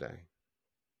surgery that day.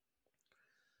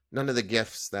 None of the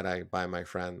gifts that I buy my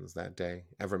friends that day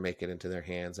ever make it into their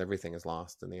hands. Everything is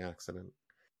lost in the accident.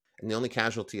 And the only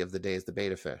casualty of the day is the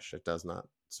betta fish. It does not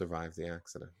survive the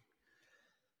accident.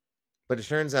 But it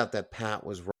turns out that Pat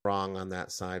was wrong on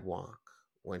that sidewalk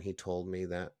when he told me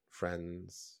that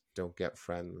friends don't get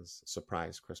friends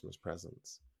surprise Christmas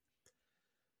presents.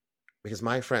 Because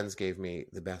my friends gave me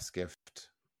the best gift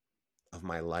of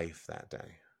my life that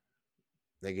day.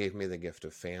 They gave me the gift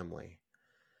of family.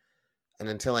 And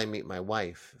until I meet my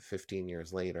wife 15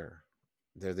 years later,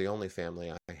 they're the only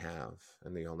family I have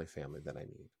and the only family that I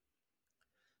need.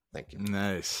 Thank you.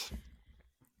 Nice.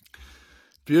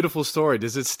 Beautiful story.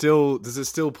 Does it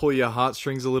still pull your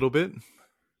heartstrings a little bit?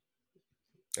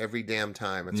 Every damn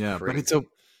time. It's yeah, crazy. But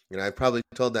it's I've probably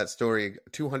told that story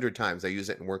 200 times. I use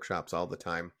it in workshops all the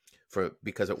time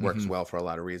because it works well for a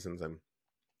lot of reasons. And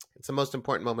it's the most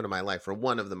important moment of my life, or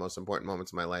one of the most important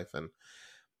moments of my life. And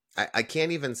I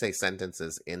can't even say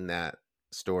sentences in that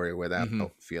story without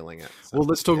feeling it. So, well,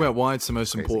 let's talk about why it's the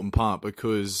most important part,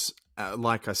 because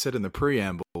like I said in the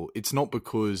preamble, it's not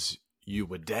because you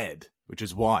were dead, which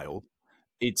is wild.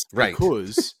 It's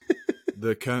because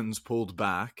the curtains pulled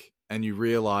back and you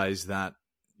realize that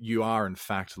you are in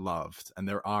fact loved and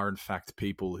there are in fact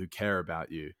people who care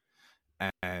about you.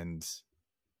 And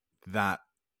that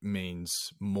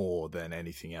means more than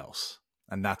anything else.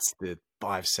 And that's the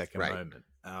 5-second moment.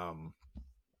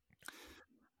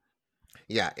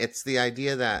 Yeah, it's the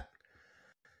idea that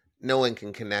no one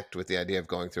can connect with the idea of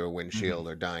going through a windshield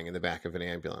or dying in the back of an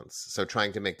ambulance. So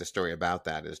trying to make the story about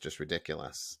that is just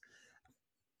ridiculous.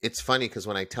 It's funny because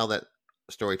when I tell that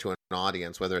story to an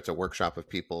audience, whether it's a workshop of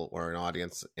people or an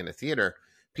audience in a theater,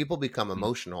 people become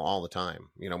emotional all the time,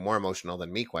 more emotional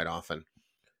than me quite often,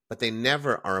 but they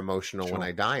never are emotional when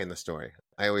I die in the story.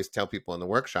 I always tell people in the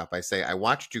workshop, I say, I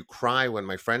watched you cry when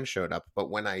my friend showed up, but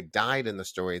when I died in the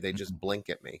story, they just blink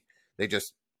at me. They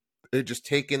just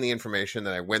take in the information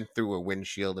that I went through a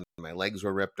windshield and my legs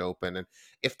were ripped open. And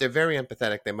if they're very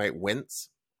empathetic, they might wince.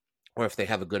 Or if they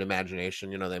have a good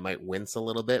imagination, they might wince a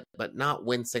little bit, but not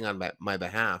wincing on my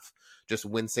behalf, just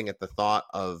wincing at the thought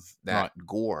of that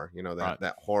gore,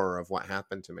 that horror of what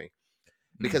happened to me.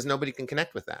 Because nobody can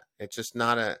connect with that. It's just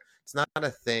not a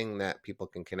thing that people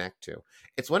can connect to.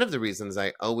 It's one of the reasons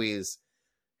I always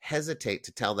hesitate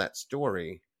to tell that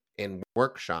story in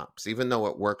workshops, even though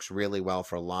it works really well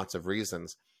for lots of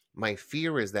reasons. My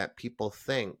fear is that people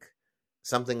think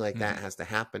something like that has to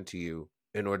happen to you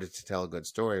in order to tell a good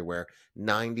story, where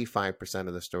 95%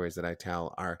 of the stories that I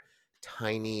tell are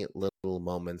tiny little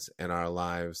moments in our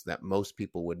lives that most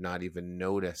people would not even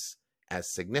notice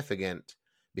as significant,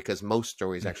 because most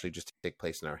stories actually just take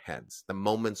place in our heads. The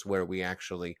moments where we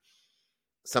actually,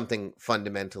 something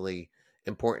fundamentally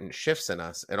important shifts in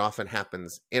us, it often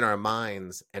happens in our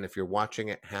minds. And if you're watching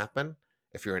it happen,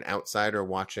 if you're an outsider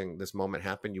watching this moment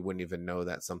happen, you wouldn't even know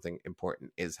that something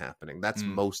important is happening. That's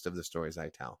most of the stories I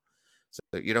tell.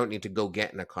 So you don't need to go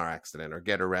get in a car accident or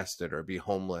get arrested or be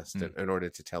homeless in order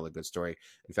to tell a good story.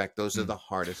 In fact, those are the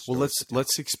hardest. Well,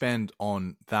 let's expand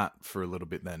on that for a little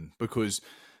bit then, because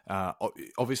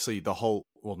obviously not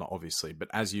obviously, but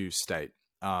as you state,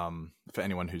 for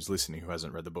anyone who's listening who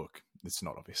hasn't read the book, it's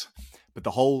not obvious, but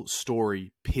the whole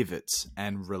story pivots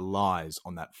and relies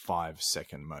on that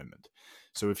 5-second moment.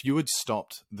 So if you had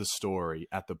stopped the story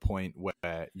at the point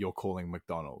where you're calling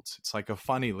McDonald's, it's like a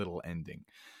funny little ending.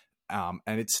 And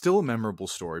it's still a memorable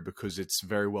story because it's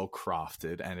very well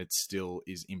crafted and it still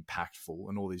is impactful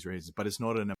and all these reasons, but it's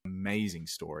not an amazing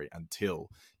story until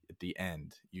at the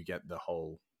end you get the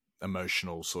whole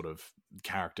emotional sort of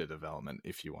character development,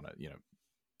 if you want to,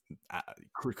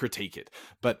 critique it.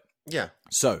 But yeah,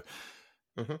 so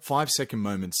 5-second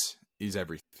moments is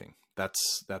everything.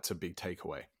 That's a big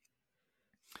takeaway.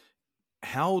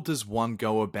 How does one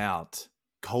go about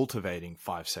cultivating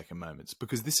 5-second moments?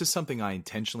 Because this is something I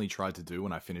intentionally tried to do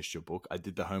when I finished your book. I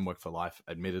did the homework for life.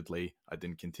 Admittedly, I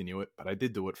didn't continue it, but I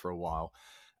did do it for a while.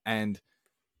 And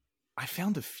I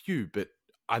found a few, but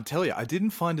I tell you, I didn't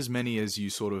find as many as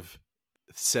you sort of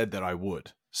said that I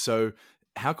would. So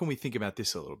how can we think about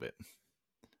this a little bit?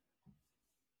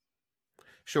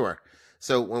 Sure.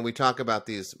 So when we talk about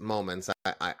these moments,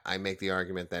 I make the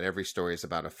argument that every story is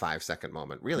about a 5-second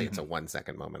moment. Really, it's a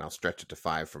 1-second moment. I'll stretch it to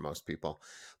 5 for most people.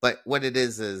 But what it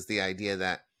is the idea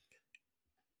that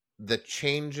the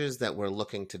changes that we're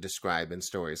looking to describe in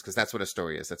stories, because that's what a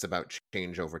story is. It's about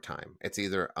change over time. It's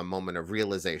either a moment of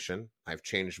realization, I've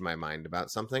changed my mind about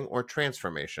something, or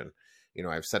transformation.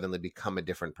 I've suddenly become a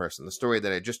different person. The story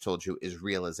that I just told you is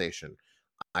realization.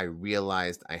 I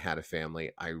realized I had a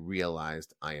family. I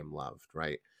realized I am loved,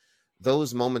 right?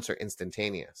 Those moments are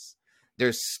instantaneous.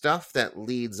 There's stuff that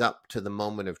leads up to the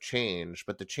moment of change,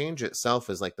 but the change itself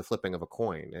is like the flipping of a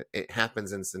coin. It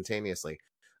happens instantaneously.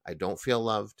 I don't feel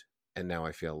loved, and now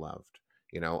I feel loved.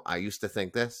 I used to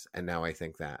think this, and now I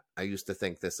think that. I used to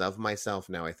think this of myself,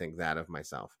 now I think that of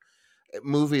myself.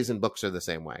 Movies and books are the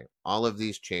same way. All of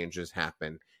these changes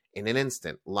happen in an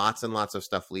instant. Lots and lots of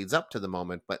stuff leads up to the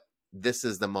moment, but this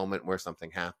is the moment where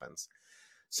something happens.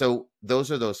 So those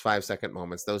are those 5-second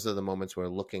moments. Those are the moments we're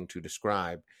looking to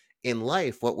describe. In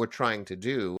life, what we're trying to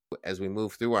do as we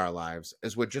move through our lives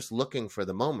is we're just looking for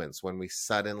the moments when we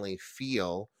suddenly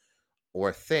feel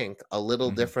or think a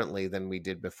little differently than we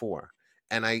did before.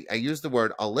 And I use the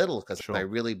word a little because I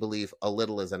really believe a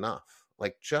little is enough.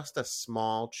 Like just a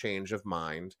small change of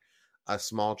mind, a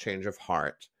small change of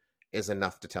heart is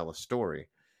enough to tell a story.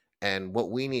 And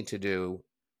what we need to do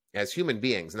as human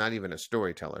beings, not even as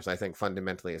storytellers, I think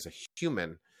fundamentally as a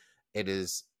human, it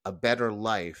is a better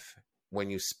life when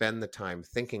you spend the time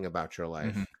thinking about your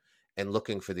life and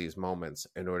looking for these moments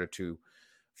in order to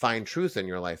find truth in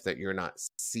your life that you're not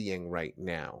seeing right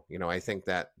now. I think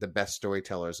that the best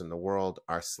storytellers in the world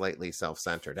are slightly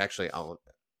self-centered, actually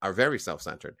are very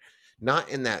self-centered, not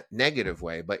in that negative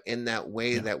way, but in that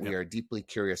way that we are deeply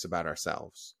curious about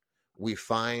ourselves. We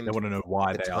find they want to know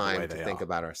why the they time are the way to they think are.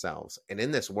 about ourselves. And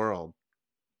in this world,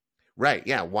 right,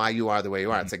 yeah, why you are the way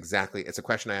you are. It's a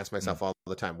question I ask myself all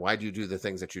the time. Why do you do the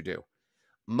things that you do?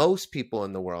 most people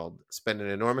in the world spend an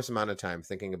enormous amount of time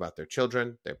thinking about their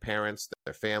children, their parents,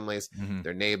 their families,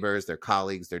 their neighbors, their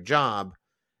colleagues, their job.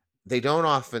 They don't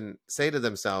often say to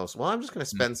themselves, well, I'm just going to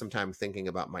spend some time thinking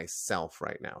about myself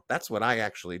right now. That's what I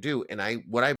actually do. And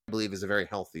what I believe is a very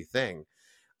healthy thing.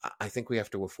 I think we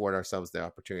have to afford ourselves the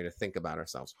opportunity to think about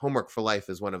ourselves. Homework for Life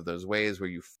is one of those ways where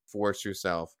you force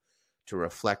yourself to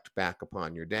reflect back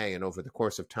upon your day. And over the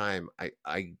course of time,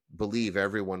 I believe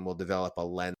everyone will develop a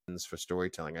lens for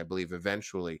storytelling. I believe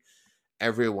eventually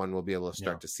everyone will be able to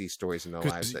start to see stories in their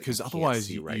lives that because otherwise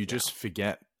you just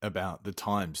forget about the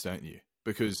times, don't you?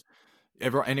 Because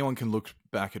anyone can look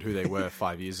back at who they were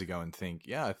 5 years ago and think,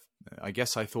 yeah, I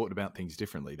guess I thought about things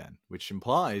differently then, which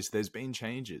implies there's been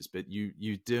changes, but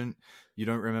you don't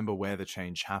remember where the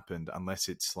change happened unless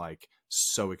it's like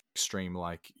so extreme,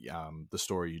 like the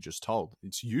story you just told.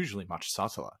 It's usually much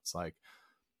subtler. It's like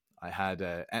I had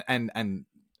and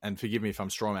forgive me if I'm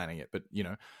strawmanning it, but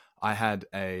I had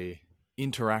a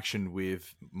interaction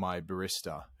with my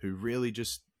barista who really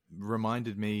just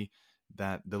reminded me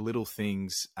that the little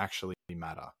things actually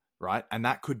matter, right? And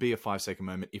that could be a 5-second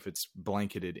moment if it's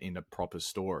blanketed in a proper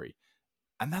story.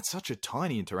 And that's such a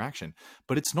tiny interaction,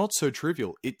 but it's not so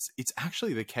trivial. It's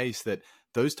actually the case that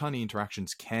those tiny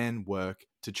interactions can work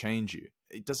to change you.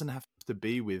 It doesn't have to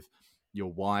be with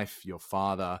your wife, your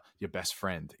father, your best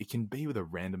friend. It can be with a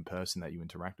random person that you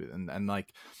interact with. And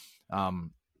like, I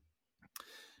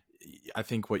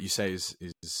think what you say is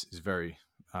very,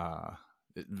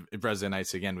 it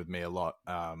resonates again with me a lot.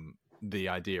 The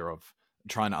idea of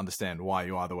trying to understand why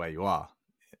you are the way you are.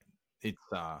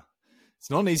 It's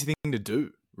not an easy thing to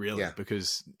do, really,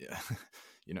 because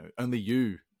only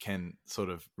you can sort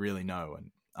of really know, and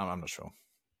I'm not sure.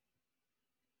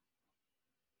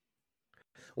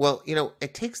 Well,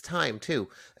 it takes time too.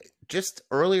 Just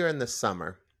earlier in the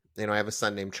summer, I have a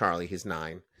son named Charlie. He's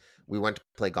 9. We went to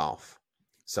play golf.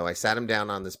 So I sat him down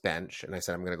on this bench and I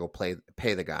said, I'm going to go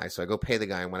pay the guy. So I go pay the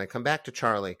guy. And when I come back to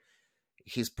Charlie,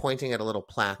 he's pointing at a little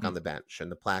plaque on the bench. And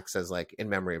the plaque says, like, in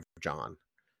memory of John,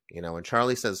 and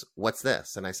Charlie says, what's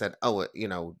this? And I said, oh,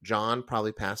 John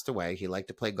probably passed away. He liked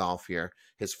to play golf here.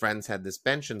 His friends had this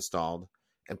bench installed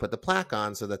and put the plaque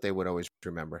on so that they would always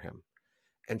remember him.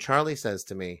 And Charlie says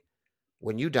to me,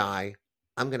 when you die,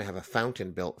 I'm going to have a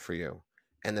fountain built for you.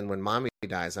 And then when mommy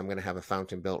dies, I'm going to have a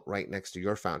fountain built right next to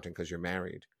your fountain because you're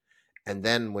married. And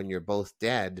then when you're both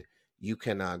dead, you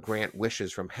can grant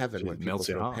wishes from heaven when people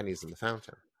throw pennies in the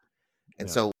fountain. And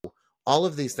so all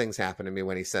of these things happen to me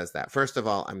when he says that. First of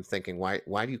all, I'm thinking,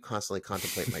 why do you constantly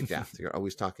contemplate my death? You're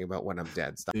always talking about when I'm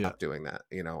dead. Stop doing that.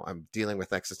 I'm dealing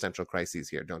with existential crises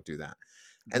here. Don't do that.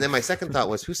 And then my second thought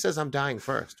was, who says I'm dying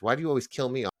first? Why do you always kill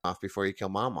me off before you kill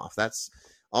mom off? That's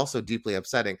also deeply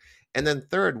upsetting. And then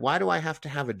third, why do I have to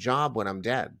have a job when I'm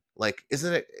dead? Like,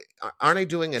 aren't I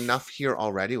doing enough here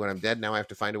already when I'm dead? Now I have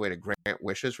to find a way to grant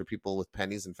wishes for people with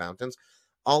pennies and fountains.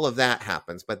 All of that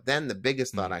happens. But then the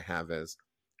biggest thought I have is,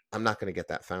 I'm not going to get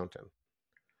that fountain.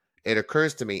 It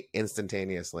occurs to me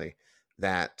instantaneously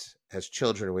that as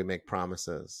children, we make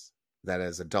promises that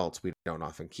as adults, we don't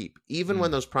often keep, even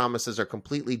when those promises are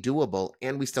completely doable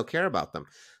and we still care about them.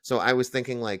 So I was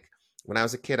thinking, like, when I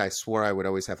was a kid, I swore I would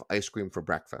always have ice cream for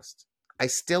breakfast. I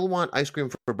still want ice cream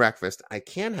for breakfast. I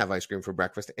can have ice cream for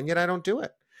breakfast, and yet I don't do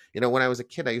it. When I was a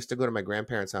kid, I used to go to my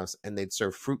grandparents' house, and they'd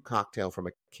serve fruit cocktail from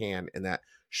a can in that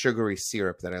sugary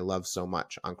syrup that I love so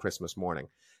much on Christmas morning.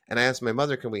 And I asked my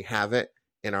mother, can we have it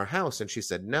in our house? And she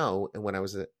said no. And when I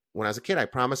was a kid, I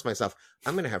promised myself,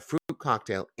 I'm going to have fruit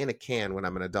cocktail in a can when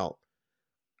I'm an adult.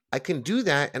 I can do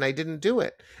that, and I didn't do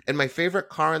it. And my favorite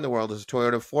car in the world is a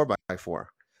Toyota 4x4.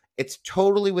 It's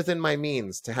totally within my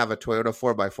means to have a Toyota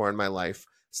 4x4 in my life,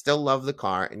 still love the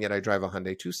car, and yet I drive a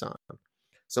Hyundai Tucson.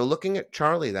 So looking at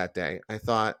Charlie that day, I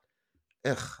thought,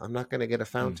 I'm not going to get a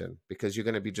fountain because you're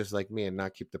going to be just like me and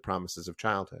not keep the promises of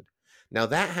childhood. Now,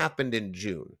 that happened in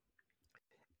June,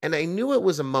 and I knew it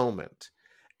was a moment,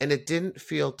 and it didn't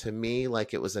feel to me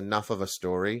like it was enough of a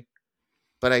story,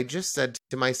 but I just said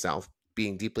to myself,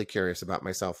 being deeply curious about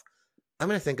myself, I'm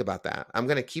going to think about that. I'm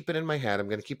going to keep it in my head. I'm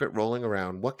going to keep it rolling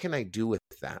around. What can I do with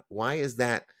that? Why is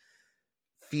that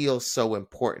feel so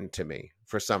important to me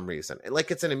for some reason?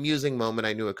 Like, it's an amusing moment.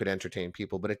 I knew it could entertain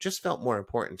people, but it just felt more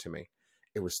important to me.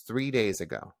 It was 3 days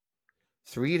ago.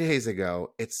 3 days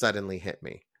ago, it suddenly hit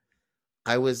me.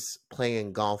 I was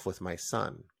playing golf with my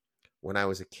son. When I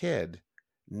was a kid,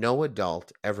 no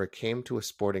adult ever came to a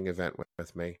sporting event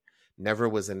with me, never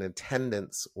was in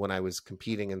attendance when I was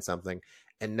competing in something,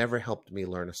 and never helped me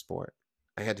learn a sport.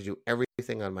 I had to do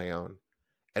everything on my own.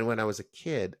 And when I was a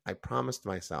kid, I promised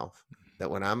myself that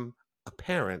when I'm a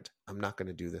parent, I'm not going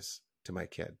to do this to my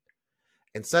kid.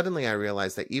 And suddenly I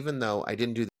realized that even though I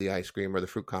didn't do the ice cream or the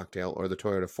fruit cocktail or the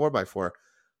Toyota 4x4,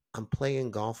 I'm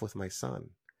playing golf with my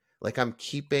son. Like I'm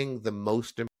keeping the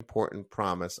most important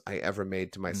promise I ever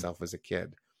made to myself as a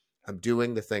kid. I'm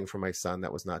doing the thing for my son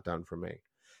that was not done for me.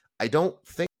 I don't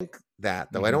think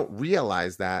that, though. I don't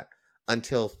realize that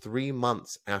until 3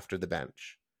 months after the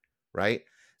bench, right?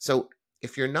 So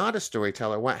if you're not a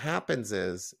storyteller, what happens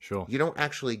is you don't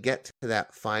actually get to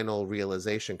that final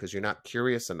realization because you're not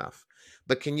curious enough.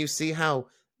 But can you see how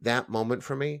that moment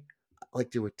for me,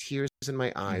 like there were tears in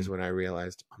my eyes when I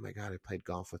realized, oh my God, I played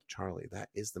golf with Charlie. That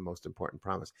is the most important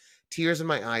promise. Tears in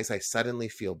my eyes. I suddenly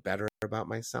feel better about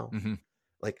myself.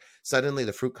 Like suddenly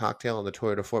the fruit cocktail and the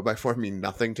Toyota 4x4 mean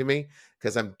nothing to me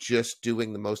because I'm just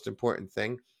doing the most important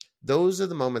thing. Those are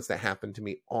the moments that happen to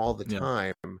me all the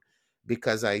time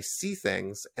because I see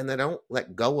things and I don't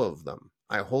let go of them.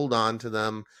 I hold on to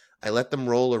them. I let them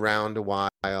roll around a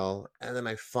while, and then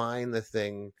I find the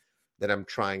thing that I'm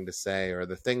trying to say, or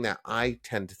the thing that I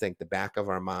tend to think the back of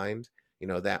our mind, you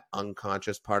know, that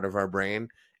unconscious part of our brain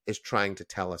is trying to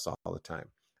tell us all the time.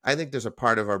 I think there's a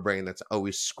part of our brain that's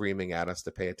always screaming at us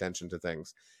to pay attention to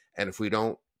things. And if we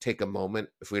don't take a moment,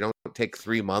 if we don't take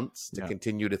 3 months to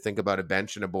continue to think about a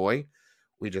bench and a boy,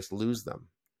 we just lose them.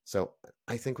 So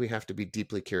I think we have to be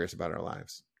deeply curious about our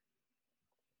lives.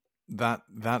 That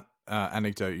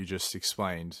anecdote you just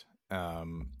explained,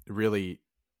 really,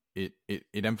 it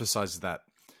emphasizes that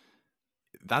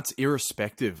that's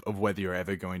irrespective of whether you're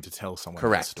ever going to tell someone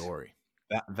that story.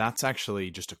 That's actually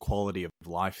just a quality of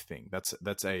life thing.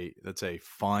 That's a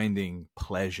finding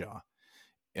pleasure,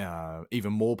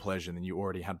 even more pleasure than you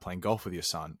already had playing golf with your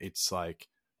son. It's like,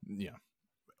 you know,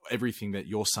 everything that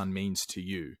your son means to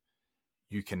you,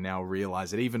 you can now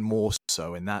realize it even more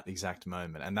so in that exact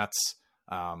moment. And that's,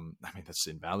 I mean, that's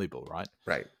invaluable, right?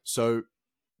 Right. So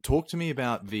talk to me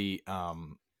about the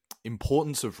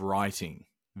importance of writing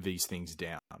these things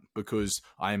down, because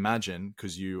I imagine,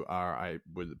 because you are, I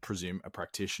would presume, a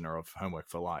practitioner of Homework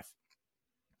for Life.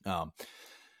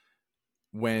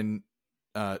 When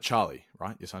Charlie,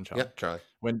 right, your son Charlie, Charlie.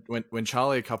 When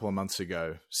Charlie a couple of months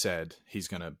ago said he's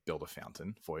going to build a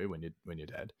fountain for you when you're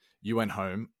dead, you went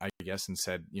home, I guess, and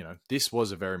said, you know, this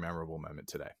was a very memorable moment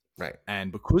today, right?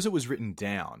 And because it was written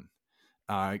down,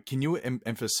 can you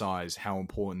emphasize how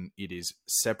important it is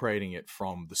separating it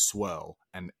from the swirl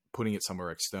and putting it somewhere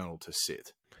external to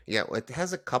sit? Yeah, well, it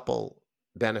has a couple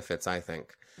benefits, I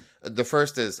think. The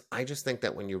first is I just think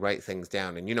that when you write things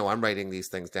down, and, you know, I'm writing these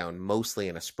things down mostly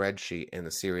in a spreadsheet in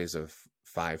a series of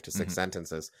 5 to 6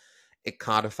 sentences, it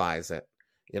codifies it.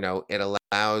 You know, it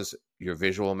allows your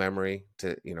visual memory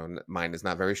to, you know, mine is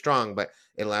not very strong, but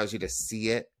it allows you to see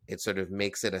it. It sort of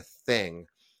makes it a thing.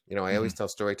 You know, I always tell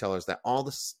storytellers that all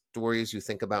the stories you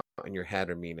think about in your head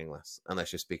are meaningless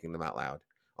unless you're speaking them out loud.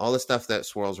 All the stuff that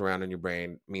swirls around in your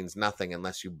brain means nothing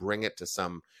unless you bring it to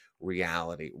some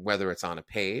reality, whether it's on a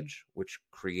page, which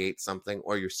creates something,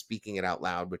 or you're speaking it out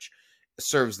loud, which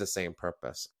serves the same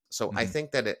purpose. So I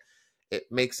think that it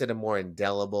makes it a more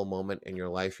indelible moment in your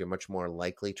life. You're much more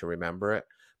likely to remember it.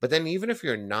 But then even if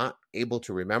you're not able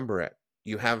to remember it,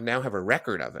 you now have a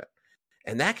record of it.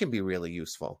 And that can be really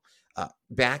useful.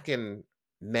 Back in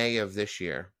May of this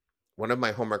year, one of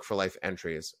my Homework for Life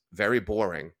entries, very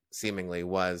boring, seemingly,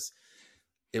 was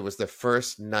the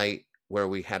first night where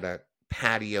we had a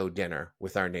patio dinner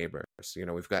with our neighbors. You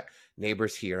know, we've got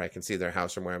neighbors here. I can see their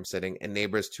house from where I'm sitting, and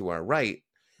neighbors to our right.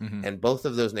 And both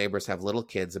of those neighbors have little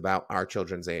kids about our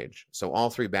children's age. So all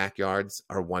 3 backyards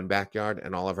are one backyard,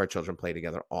 and all of our children play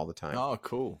together all the time. Oh,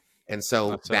 cool. And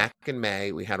so back in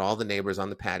May, we had all the neighbors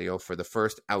on the patio for the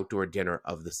first outdoor dinner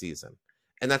of the season.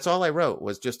 And that's all I wrote,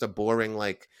 was just a boring,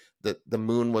 like the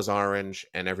moon was orange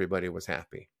and everybody was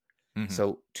happy.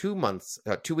 So 2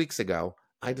 weeks ago,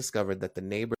 I discovered that the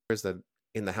neighbors that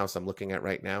in the house I'm looking at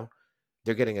right now,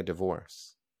 they're getting a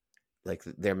divorce. Like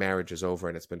their marriage is over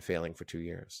and it's been failing for 2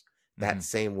 years. That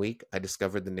same week, I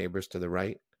discovered the neighbors to the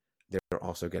right, they're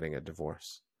also getting a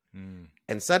divorce.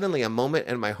 And suddenly a moment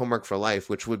in my Homework for Life,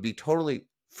 which would be totally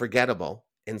forgettable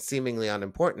and seemingly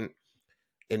unimportant,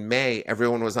 in May,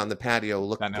 everyone was on the patio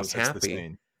looking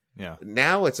happy. Yeah.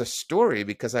 Now it's a story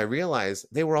because I realized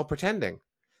they were all pretending.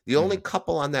 The only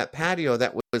couple on that patio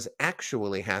that was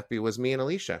actually happy was me and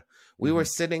Alicia. We were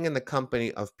sitting in the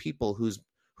company of people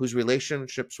whose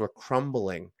relationships were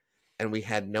crumbling, and we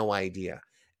had no idea.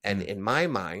 And in my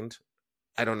mind,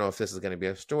 I don't know if this is going to be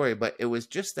a story, but it was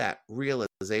just that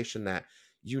realization that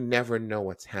you never know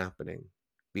what's happening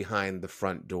behind the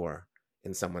front door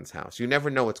in someone's house. You never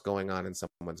know what's going on in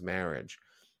someone's marriage.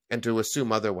 And to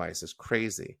assume otherwise is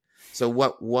crazy. So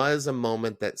what was a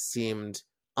moment that seemed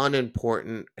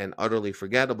unimportant and utterly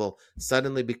forgettable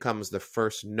suddenly becomes the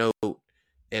first note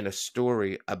in a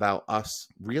story about us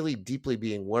really deeply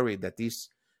being worried that these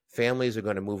families are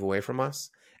going to move away from us,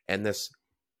 and this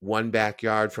one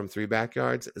backyard from three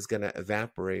backyards is going to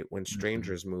evaporate when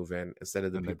strangers move in instead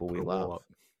of the And they people put we a wall love. up.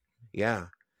 Yeah.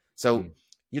 So Mm.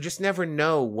 you just never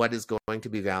know what is going to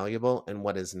be valuable and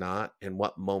what is not, and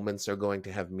what moments are going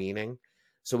to have meaning.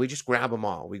 So we just grab them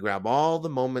all. We grab all the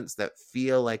moments that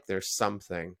feel like there's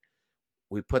something.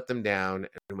 We put them down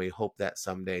and we hope that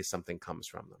someday something comes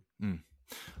from them.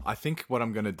 I think what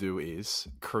I'm going to do is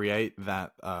create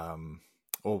that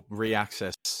or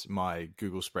re-access my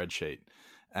Google spreadsheet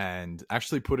and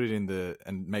actually put it in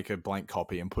and make a blank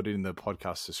copy and put it in the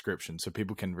podcast description so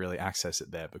people can really access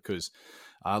it there. Because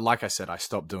like I said, I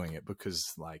stopped doing it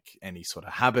because, like any sort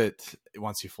of habit,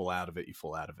 once you fall out of it, you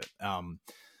fall out of it.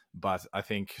 But I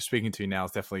think speaking to you now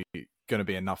is definitely going to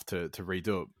be enough to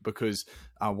redo it, because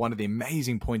one of the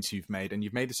amazing points you've made, and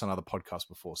you've made this on other podcasts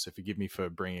before, so forgive me for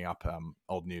bringing up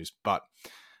old news, but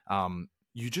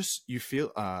you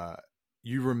feel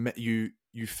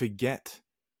you forget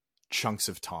chunks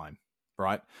of time,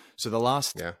 right? So the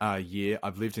last year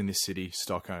I've lived in this city,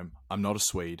 Stockholm. I'm not a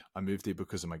Swede. I moved here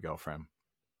because of my girlfriend.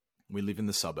 We live in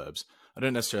the suburbs. I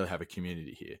don't necessarily have a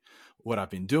community here. What I've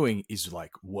been doing is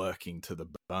like working to the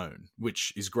bone,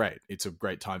 which is great. It's a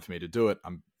great time for me to do it.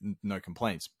 I'm no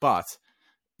complaints. But,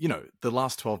 you know, the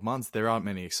last 12 months, there aren't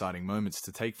many exciting moments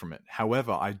to take from it.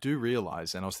 However, I do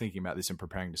realize, and I was thinking about this in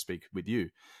preparing to speak with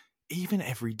you, even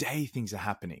every day things are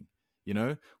happening. You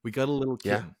know, we got a little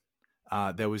kitten.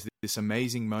 There was this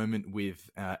amazing moment with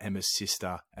Emma's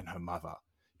sister and her mother,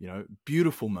 you know,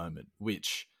 beautiful moment,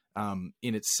 which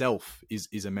in itself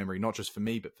is a memory, not just for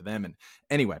me, but for them. And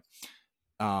anyway,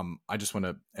 I just want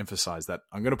to emphasize that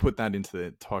I'm going to put that into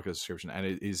the podcast description, and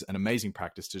it is an amazing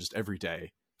practice to just every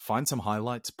day find some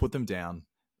highlights, put them down,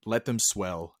 let them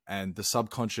swell. And the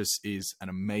subconscious is an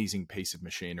amazing piece of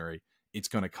machinery. It's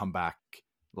going to come back,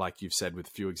 like you've said, with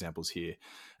a few examples here,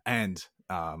 and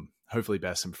hopefully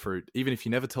bear some fruit. Even if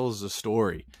you never tell us a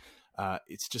story,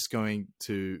 it's just going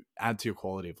to add to your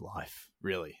quality of life,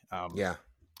 really.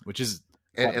 Which is,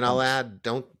 and I'll add,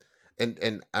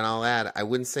 I'll add, I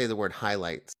wouldn't say the word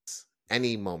highlights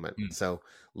any moment. So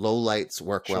low lights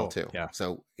work well too. Yeah.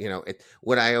 So, you know,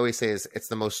 what I always say is it's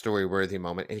the most story worthy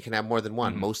moment, and you can have more than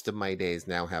one. Most of my days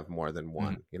now have more than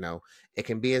one. You know, it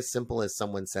can be as simple as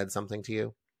someone said something to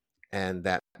you and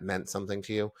that meant something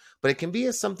to you, but it can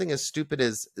be something as stupid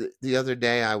as the other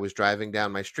day I was driving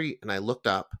down my street and I looked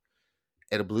up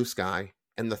at a blue sky,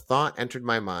 and the thought entered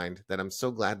my mind that I'm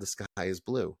so glad the sky is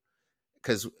blue,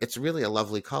 because it's really a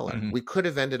lovely color. We could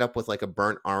have ended up with like a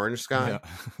burnt orange sky,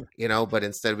 you know, but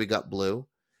instead we got blue.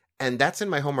 And that's in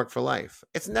my homework for life.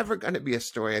 It's never going to be a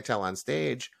story I tell on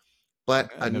stage, but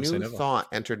a new thought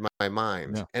entered my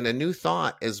mind. And a new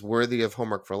thought is worthy of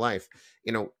homework for life.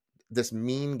 You know, this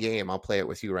mean game, I'll play it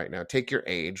with you right now. Take your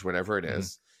age, whatever it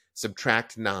is,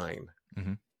 subtract 9,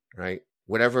 right?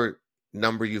 Whatever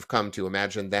number you've come to,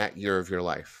 imagine that year of your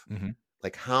life.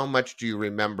 Like, how much do you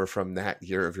remember from that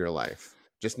year of your life?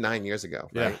 Just 9 years ago,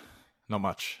 right? Not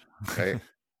much. Right?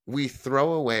 We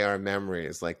throw away our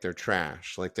memories like they're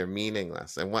trash, like they're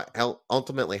meaningless. And what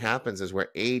ultimately happens is we're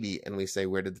 80 and we say,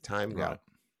 where did the time go? Right.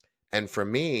 And for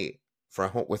me,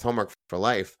 with homework for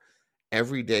life,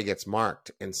 every day gets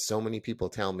marked. And so many people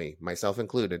tell me, myself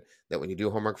included, that when you do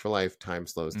homework for life, time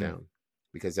slows down,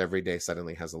 because every day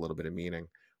suddenly has a little bit of meaning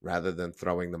rather than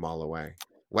throwing them all away.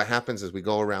 What happens is we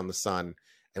go around the sun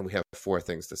and we have 4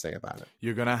 things to say about it.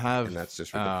 You're going to have, and that's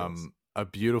just ridiculous, a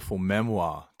beautiful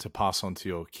memoir to pass on to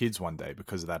your kids one day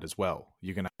because of that as well.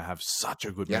 You're going to have such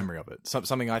a good memory of it.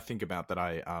 Something I think about that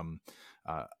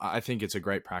I think it's a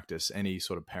great practice. Any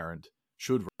sort of parent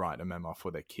should write a memoir for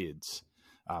their kids.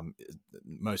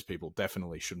 Most people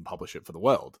definitely shouldn't publish it for the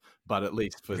world, but at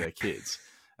least for their kids.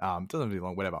 Doesn't have to be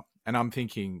long, whatever. And I'm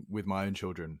thinking with my own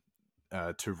children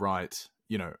to write,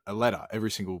 you know, a letter every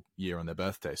single year on their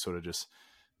birthday, sort of just,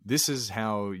 this is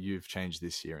how you've changed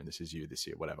this year, and this is you this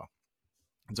year, whatever.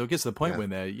 And so it gets to the point when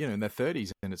they're, you know, in their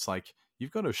 30s, and it's like,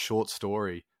 you've got a short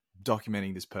story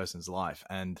documenting this person's life.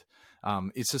 And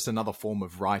it's just another form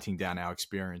of writing down our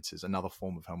experiences, another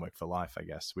form of homework for life, I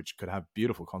guess, which could have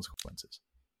beautiful consequences.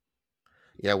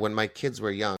 Yeah, when my kids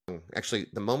were young, actually,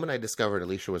 the moment I discovered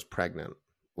Alicia was pregnant,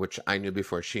 which I knew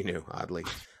before she knew, oddly,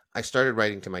 I started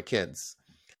writing to my kids.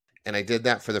 And I did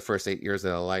that for the first 8 years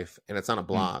of their life. And it's on a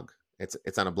blog.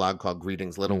 It's on a blog called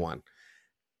Greetings, Little One.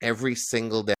 Every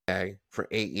single day for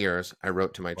 8 years, I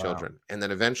wrote to my children. And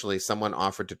then eventually someone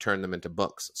offered to turn them into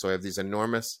books. So I have these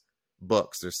enormous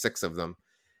books. There's 6 of them.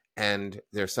 And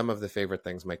they're some of the favorite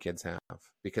things my kids have,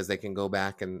 because they can go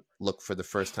back and look for the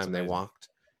first That's time they amazing. walked.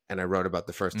 And I wrote about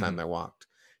the first time they walked,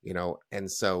 and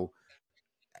so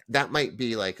that might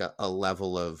be like a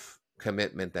level of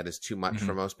commitment that is too much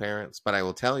for most parents. But I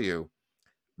will tell you,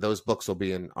 those books will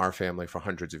be in our family for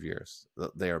hundreds of years.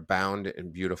 They are bound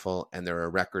and beautiful, and they're a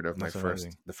record of That's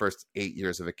amazing. the first 8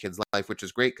 years of a kid's life, which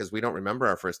is great because we don't remember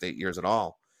our first 8 years at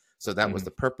all. So that was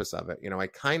the purpose of it. I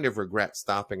kind of regret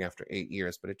stopping after 8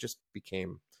 years, but it just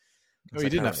became. Oh,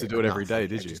 you didn't have to do it every day,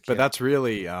 did you? But that's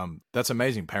really that's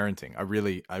amazing parenting. I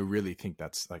really think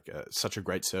that's like such a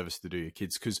great service to do your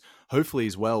kids, because hopefully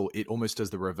as well it almost does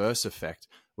the reverse effect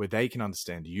where they can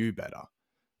understand you better.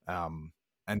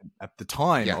 And at the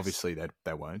time, obviously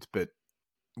they won't, but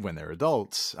when they're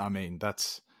adults, I mean,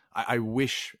 I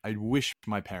wish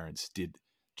my parents did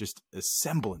just a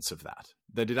semblance of that.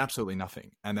 They did absolutely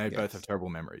nothing, and they both have terrible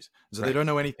memories. So they don't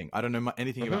know anything. I don't know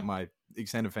anything about my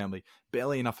extended family,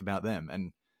 barely enough about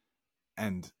them,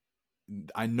 and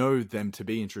I know them to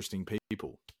be interesting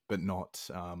people, but not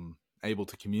able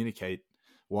to communicate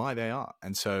why they are.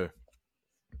 And so,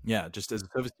 yeah, just as a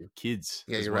service to your kids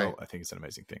as well, right. I think it's an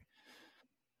amazing thing.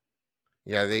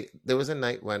 Yeah, there was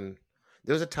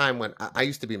a time when I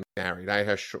used to be married. I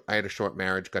had a short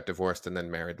marriage, got divorced, and then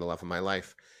married the love of my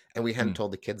life. And we hadn't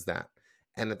told the kids that.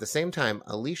 And at the same time,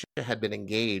 Alicia had been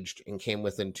engaged and came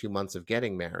within 2 months of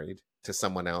getting married to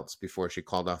someone else before she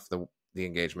called off the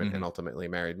engagement and ultimately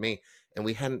married me. And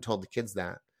we hadn't told the kids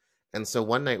that. And so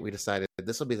one night we decided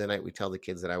this will be the night we tell the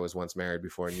kids that I was once married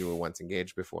before and you were once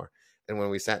engaged before. And when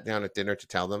we sat down at dinner to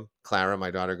tell them, Clara,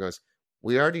 my daughter, goes,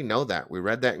 "We already know that. We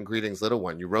read that in Greetings, Little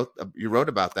One. You wrote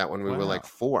about that when we were like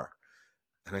 4."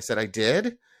 And I said, "I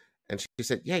did?" And she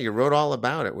said, "Yeah, you wrote all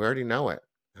about it. We already know it."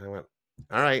 And I went,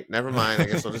 "All right, never mind. I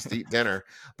guess I'll just eat dinner."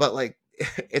 But like,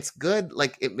 it's good.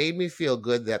 Like, it made me feel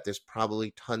good that there's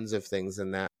probably tons of things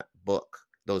in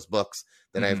those books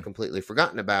that I've completely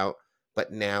forgotten about,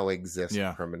 but now exist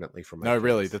permanently for my kids.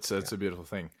 Really, that's a beautiful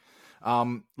thing.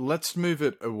 Let's move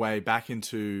it away back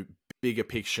into bigger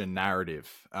picture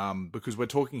narrative, because we're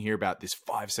talking here about this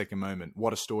 5-second moment,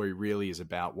 what a story really is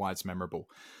about, why it's memorable.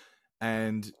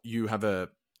 And you have a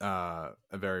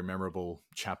very memorable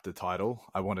chapter title.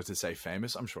 I wanted to say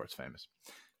famous. I'm sure it's famous.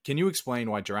 Can you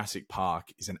explain why Jurassic Park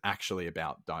isn't actually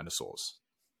about dinosaurs?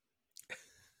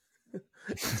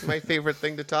 It's my favorite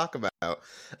thing to talk about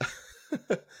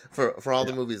for all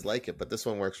the movies like it, but this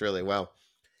one works really well.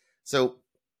 So,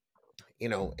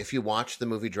 if you watch the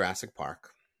movie Jurassic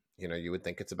Park, you would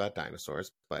think it's about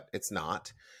dinosaurs, but it's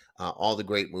not. All the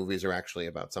great movies are actually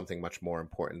about something much more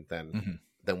important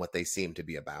than what they seem to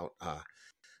be about.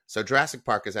 So Jurassic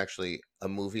Park is actually a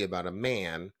movie about a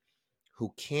man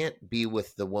who can't be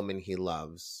with the woman he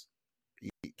loves.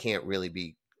 He can't really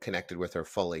be connected with her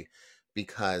fully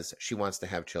because she wants to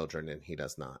have children and he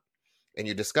does not. And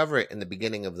you discover it in the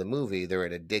beginning of the movie. They're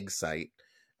at a dig site.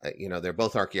 They're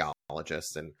both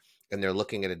archaeologists and they're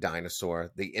looking at a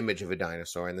dinosaur, the image of a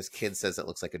dinosaur. And this kid says it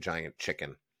looks like a giant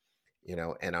chicken,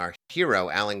 and our hero,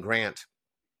 Alan Grant,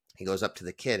 he goes up to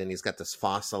the kid and he's got this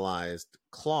fossilized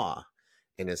claw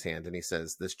in his hand. And he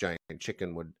says, this giant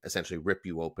chicken would essentially rip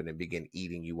you open and begin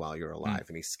eating you while you're alive.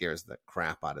 And he scares the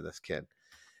crap out of this kid.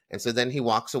 And so then he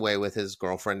walks away with his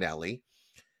girlfriend, Ellie.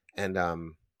 And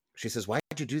she says, "Why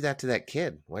did you do that to that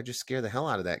kid? Why'd you scare the hell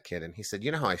out of that kid?" And he said,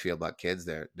 "You know how I feel about kids.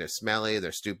 They're smelly,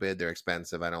 they're stupid, they're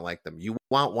expensive. I don't like them. You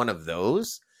want one of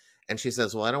those?" And she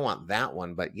says, "Well, I don't want that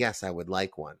one, but yes, I would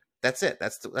like one." That's it.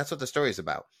 That's what the story is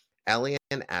about. Ellie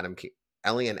and Alan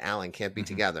can't be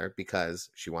together because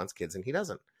she wants kids and he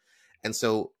doesn't. And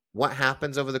so what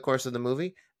happens over the course of the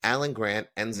movie? Alan Grant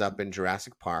ends up in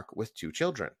Jurassic Park with 2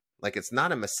 children. Like, it's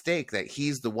not a mistake that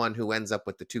he's the one who ends up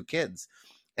with the 2 kids.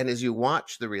 And as you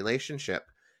watch the relationship,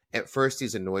 at first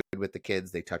he's annoyed with the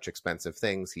kids. They touch expensive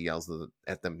things. He yells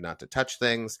at them not to touch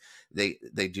things. They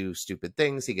do stupid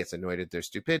things. He gets annoyed at their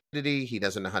stupidity. He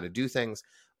doesn't know how to do things.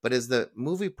 But as the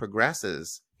movie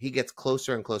progresses, he gets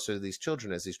closer and closer to these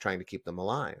children as he's trying to keep them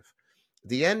alive.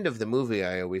 The end of the movie,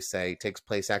 I always say, takes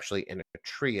place actually in a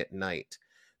tree at night.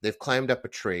 They've climbed up a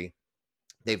tree.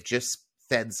 They've just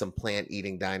fed some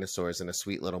plant-eating dinosaurs in a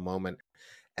sweet little moment.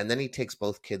 And then he takes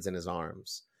both kids in his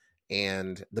arms.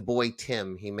 And the boy,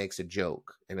 Tim, he makes a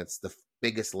joke. And it's the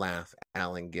biggest laugh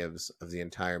Alan gives of the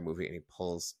entire movie. And he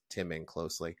pulls Tim in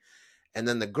closely. And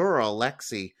then the girl,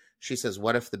 Lexi, she says,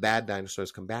 "What if the bad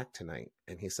dinosaurs come back tonight?"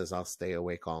 And he says, "I'll stay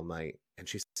awake all night." And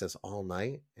she says, "All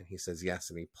night?" And he says, "Yes."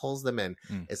 And he pulls them in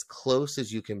as close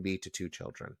as you can be to 2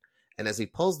 children. And as he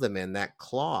pulls them in, that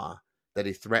claw that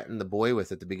he threatened the boy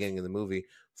with at the beginning of the movie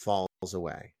falls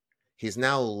away. He's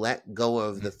now let go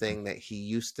of the thing that he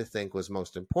used to think was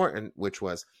most important, which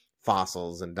was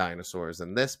fossils and dinosaurs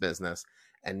and this business.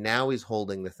 And now he's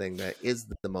holding the thing that is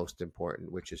the most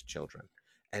important, which is children.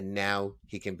 And now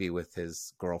he can be with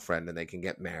his girlfriend and they can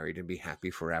get married and be happy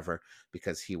forever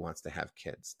because he wants to have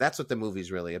kids. That's what the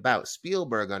movie's really about.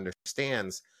 Spielberg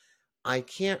understands, I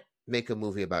can't make a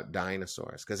movie about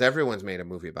dinosaurs because everyone's made a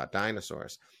movie about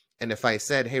dinosaurs. And if I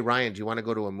said, hey, Ryan, do you want to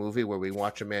go to a movie where we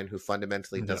watch a man who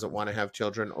fundamentally doesn't want to have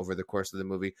children? Over the course of the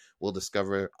movie, we'll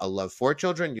discover a love for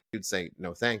children. You'd say,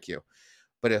 no, thank you.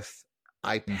 But if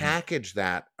I package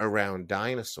that around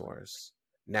dinosaurs,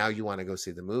 now you want to go see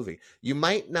the movie. You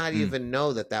might not even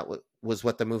know that that was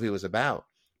what the movie was about.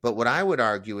 But what I would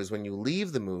argue is when you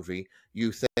leave the movie,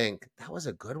 you think, that was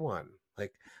a good one.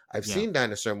 Like, I've seen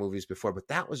dinosaur movies before, but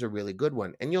that was a really good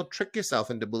one. And you'll trick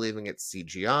yourself into believing it's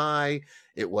CGI.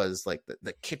 It was like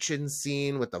the kitchen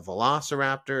scene with the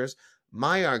velociraptors.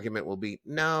 My argument will be,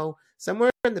 no, somewhere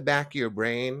in the back of your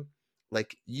brain,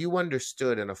 like you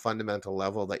understood in a fundamental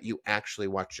level that you actually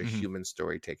watched a human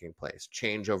story taking place,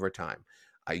 change over time.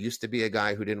 I used to be a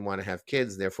guy who didn't want to have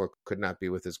kids, therefore could not be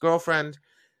with his girlfriend.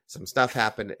 Some stuff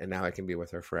happened, and now I can be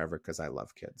with her forever because I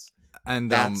love kids.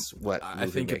 And that's what I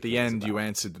think at the end you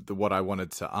answered what I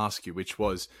wanted to ask you, which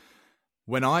was,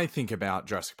 when I think about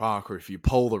Jurassic Park, or if you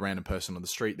poll the random person on the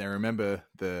street, they remember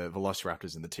the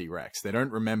Velociraptors and the T-Rex. They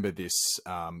don't remember this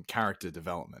character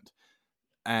development.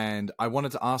 And I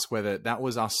wanted to ask whether that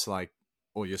was us, like,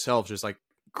 or yourselves, just like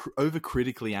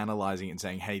over-critically analyzing it and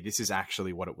saying, hey, this is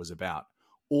actually what it was about.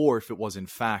 Or if it was, in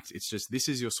fact, it's just, this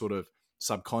is your sort of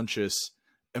subconscious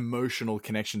emotional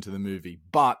connection to the movie,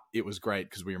 but it was great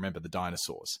because we remember the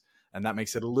dinosaurs. And that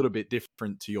makes it a little bit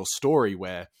different to your story,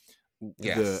 where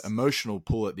the emotional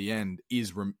pull at the end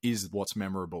is what's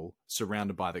memorable,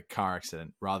 surrounded by the car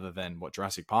accident, rather than what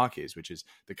Jurassic Park is, which is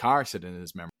the car accident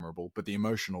is memorable, but the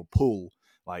emotional pull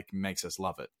like makes us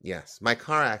love it. Yes. My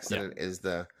car accident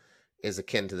is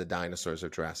akin to the dinosaurs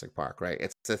of Jurassic Park, right?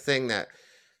 It's a thing that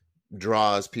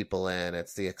draws people in.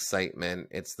 It's the excitement.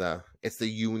 It's the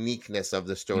uniqueness of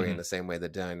the story in the same way the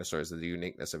dinosaurs are the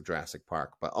uniqueness of Jurassic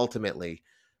Park. But ultimately,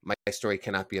 my story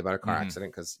cannot be about a car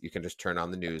accident because you can just turn on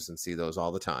the news and see those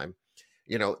all the time.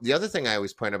 You know, the other thing I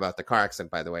always point about the car accident,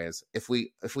 by the way, is if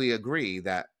we agree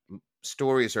that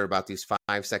stories are about these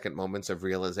 5-second moments of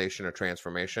realization or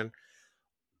transformation,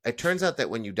 it turns out that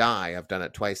when you die, I've done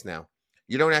it twice now,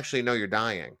 you don't actually know you're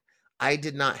dying. I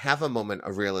did not have a moment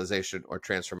of realization or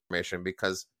transformation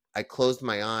because I closed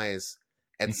my eyes.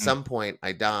 At some point,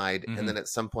 I died, and then at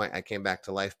some point, I came back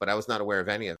to life, but I was not aware of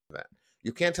any of it.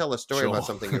 You can't tell a story about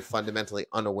something you're fundamentally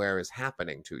unaware is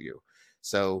happening to you.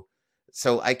 So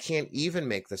I can't even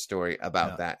make the story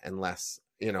about that unless,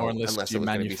 you know, or unless you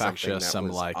manufacture some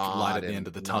like light at the end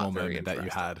of the tunnel moment that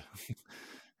you had.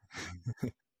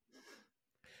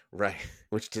 Right,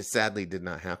 which sadly did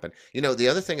not happen. You know, the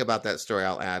other thing about that story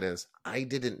I'll add is I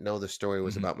didn't know the story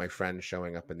was about my friend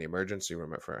showing up in the emergency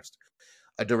room at first.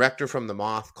 A director from The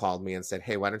Moth called me and said,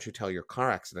 hey, why don't you tell your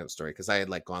car accident story? Because I had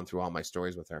like gone through all my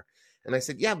stories with her. And I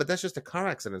said, yeah, but that's just a car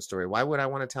accident story. Why would I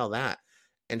want to tell that?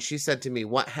 And she said to me,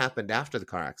 what happened after the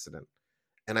car accident?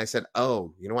 And I said,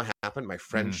 oh, you know what happened? My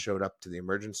friend showed up to the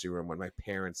emergency room when my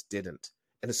parents didn't.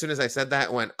 And as soon as I said that,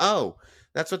 I went, oh,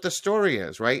 that's what the story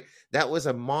is, right? That was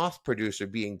a Moth producer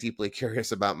being deeply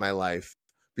curious about my life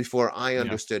before I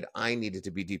understood I needed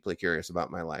to be deeply curious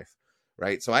about my life,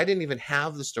 right? So I didn't even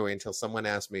have the story until someone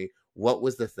asked me, what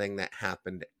was the thing that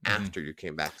happened after you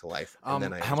came back to life? And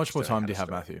then how much more time do you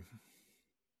have, Matthew?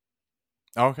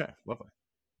 Oh, okay, lovely.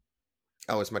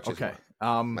 Oh, as much as you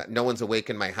want. No one's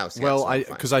awake in my house yet. Well,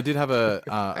 because I did have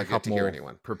a couple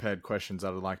more prepared questions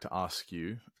I would like to ask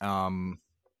you.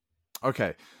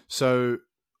 Okay, so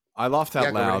I laughed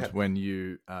out loud when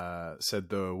you said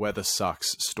the weather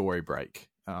sucks story break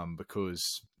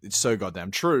because it's so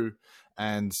goddamn true,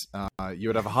 and you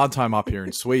would have a hard time up here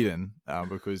in Sweden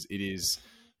because it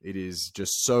is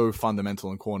just so fundamental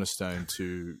and cornerstone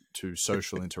to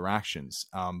social interactions,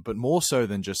 but more so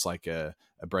than just like a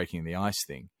breaking the ice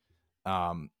thing.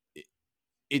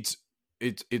 It's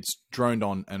droned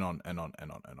on and on and on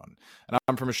and on and on. And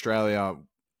I'm from Australia.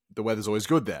 The weather's always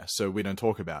good there, so we don't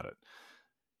talk about it.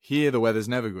 Here, the weather's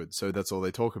never good, so that's all they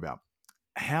talk about.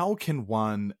 How can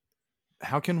one,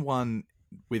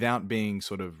 without being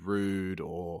sort of rude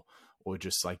or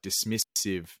just like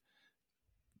dismissive,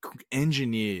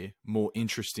 engineer more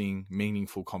interesting,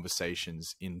 meaningful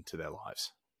conversations into their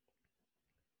lives?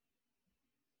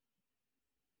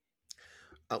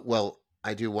 Well,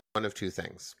 I do one of two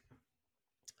things.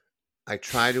 I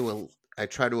try to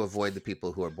avoid the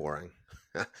people who are boring.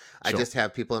 I just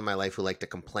have people in my life who like to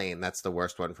complain. That's the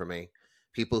worst one for me.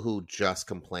 People who just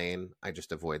complain, I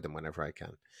just avoid them whenever I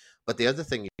can. But the other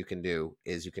thing you can do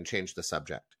is you can change the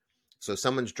subject. So if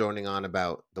someone's droning on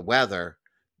about the weather,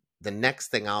 the next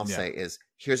thing I'll say is,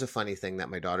 here's a funny thing that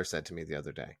my daughter said to me the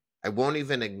other day. I won't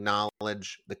even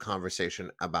acknowledge the conversation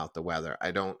about the weather.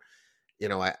 I don't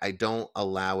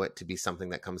allow it to be something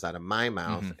that comes out of my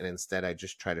mouth. And instead I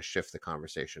just try to shift the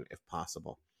conversation if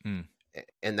possible.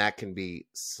 And that can be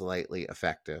slightly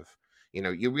effective.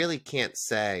 You really can't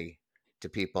say to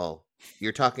people,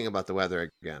 you're talking about the weather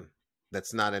again.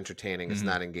 That's not entertaining. It's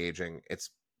not engaging.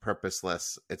 It's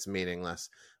purposeless. It's meaningless.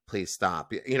 Please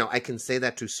stop. I can say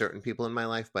that to certain people in my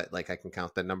life, but like I can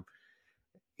count the number.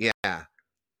 Yeah.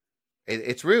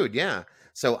 It's rude. Yeah.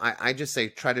 So I just say,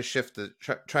 try to shift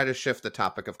the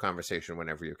topic of conversation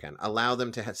whenever you can. Allow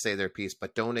them to say their piece,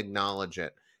 but don't acknowledge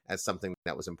it as something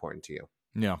that was important to you.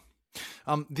 Yeah.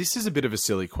 This is a bit of a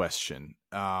silly question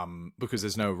because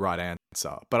there's no right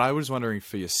answer. But I was wondering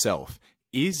for yourself,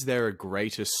 is there a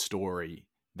greater story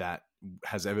that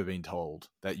has ever been told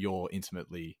that you're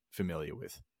intimately familiar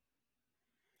with?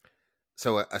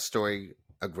 So what do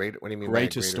you mean?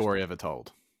 Greatest story ever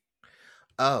told.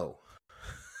 Oh.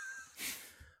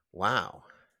 Wow.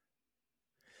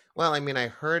 Well, I mean, I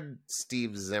heard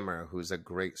Steve Zimmer, who's a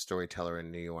great storyteller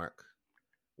in New York,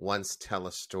 once tell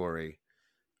a story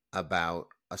about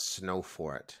a snow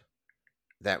fort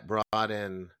that brought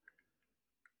in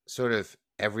sort of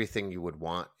everything you would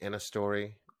want in a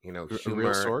story. Humor. A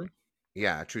real story?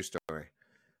 Yeah, a true story.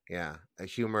 Yeah, a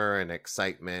humor and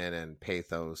excitement and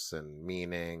pathos and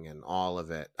meaning and all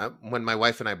of it. When my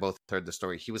wife and I both heard the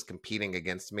story, he was competing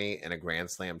against me in a Grand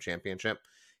Slam championship.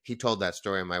 He told that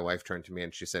story and my wife turned to me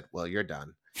and she said, "Well, you're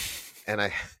done." And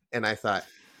I thought,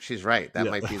 she's right. That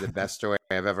might be the best story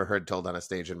I've ever heard told on a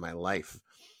stage in my life.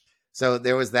 So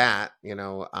there was that,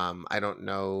 I don't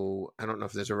know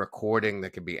if there's a recording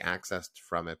that can be accessed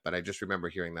from it, but I just remember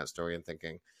hearing that story and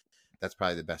thinking that's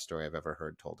probably the best story I've ever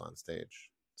heard told on stage.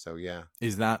 So yeah.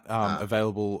 Is that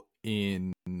available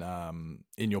in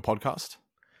your podcast?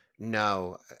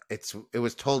 No, it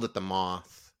was told at the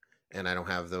Moth, and I don't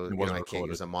have those. I can't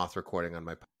use a Moth recording on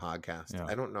my podcast. Yeah.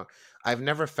 I don't know. I've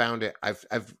never found it.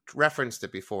 I've referenced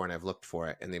it before and I've looked for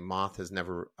it, and the Moth has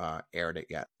never aired it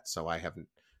yet. So I have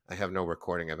no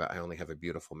recording of it. I only have a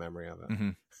beautiful memory of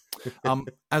it.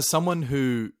 As someone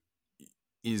who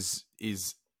is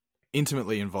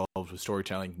intimately involved with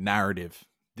storytelling, narrative,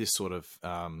 this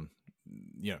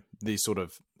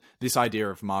idea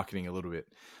of marketing a little bit,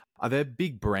 are there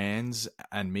big brands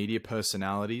and media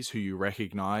personalities who you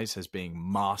recognize as being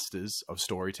masters of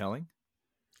storytelling?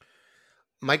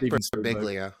 Mike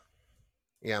Birbiglia.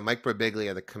 Yeah, Mike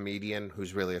Birbiglia, the comedian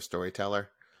who's really a storyteller.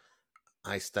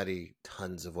 I study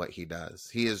tons of what he does.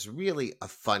 He is really a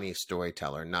funny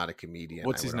storyteller, not a comedian.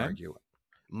 What's his name? Argue.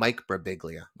 Mike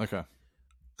Birbiglia. Okay.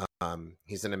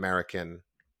 He's an American.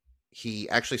 He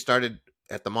actually started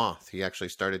at the Moth. He actually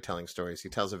started telling stories. He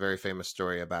tells a very famous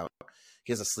story about,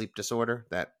 he has a sleep disorder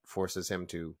that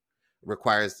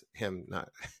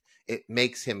it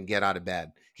makes him get out of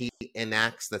bed. He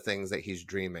enacts the things that he's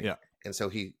dreaming. Yeah. And so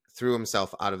he threw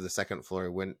himself out of the second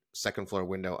floor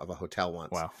window of a hotel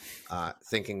once. Wow.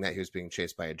 Thinking that he was being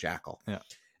chased by a jackal. Yeah.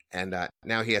 And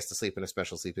now he has to sleep in a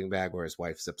special sleeping bag where his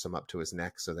wife zips him up to his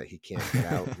neck so that he can't get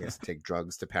out. He has to take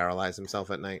drugs to paralyze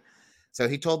himself at night. So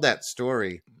he told that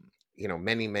story,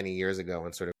 many, many years ago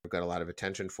and sort of got a lot of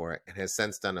attention for it, and has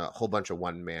since done a whole bunch of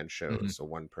one-man shows or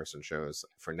one-person shows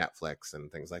for Netflix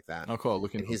and things like that. Oh, cool.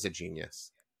 He's a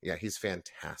genius. Yeah, he's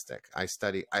fantastic.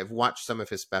 I've watched some of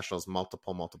his specials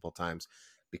multiple times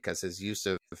because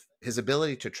his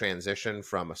ability to transition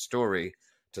from a story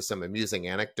to some amusing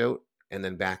anecdote and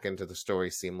then back into the story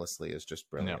seamlessly is just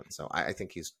brilliant. Yeah. So I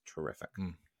think he's terrific.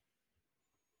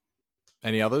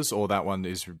 Any others, or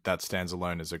that stands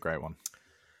alone as a great one?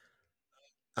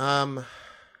 Well,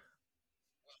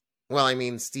 I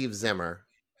mean, Steve Zimmer,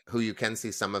 who you can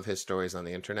see some of his stories on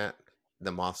the internet,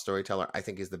 the Moth storyteller, I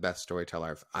think he's the best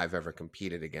storyteller I've ever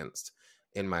competed against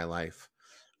in my life.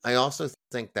 I also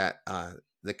think that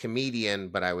the comedian,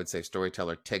 but I would say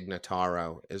storyteller, Tig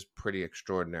Notaro is pretty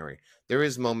extraordinary. There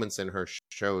is moments in her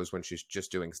shows when she's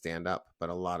just doing stand-up, but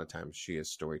a lot of times she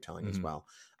is storytelling as well.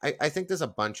 I think there's a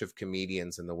bunch of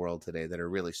comedians in the world today that are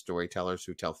really storytellers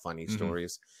who tell funny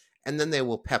stories. And then they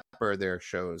will pepper their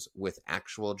shows with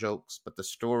actual jokes, but the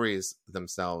stories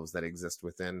themselves that exist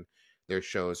within their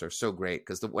shows are so great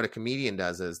because what a comedian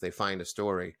does is they find a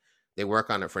story, they work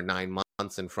on it for 9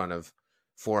 months in front of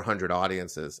 400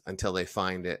 audiences until they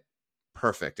find it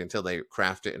perfect, until they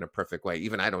craft it in a perfect way.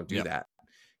 Even I don't do that.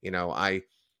 I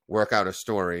work out a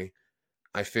story.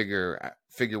 I figure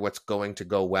what's going to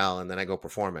go well, and then I go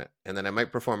perform it, and then I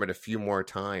might perform it a few more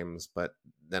times, but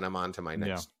then I'm on to my Yeah.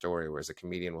 next story. Whereas a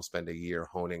comedian will spend a year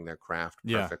honing their craft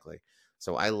Yeah. perfectly.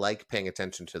 So I like paying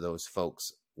attention to those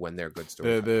folks when they're good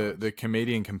The storytellers. the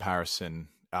comedian comparison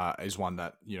is one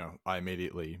that I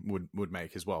immediately would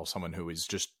make as well. Someone who is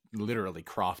just literally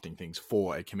crafting things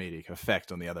for a comedic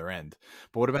effect on the other end.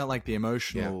 But what about like the Yeah.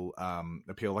 emotional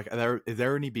appeal? Like, are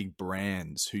there any big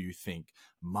brands who you think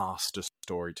master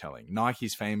storytelling?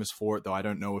 Nike's famous for it, though. I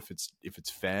don't know if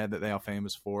it's fair that they are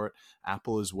famous for it.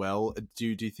 Apple as well. Do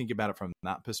you think about it from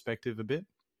that perspective a bit?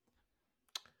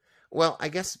 Well, I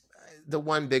guess the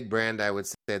one big brand I would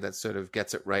say that sort of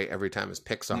gets it right every time is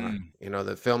Pixar. Mm,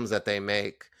 The films that they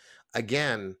make.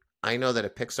 Again, I know that a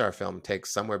Pixar film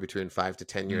takes somewhere between 5 to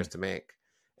 10 years mm. to make,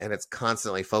 and it's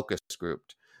constantly focus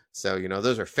grouped. So,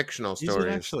 those are fictional Is it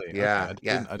stories. actually? Okay, Yeah,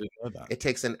 yeah. I didn't know that. It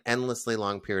takes an endlessly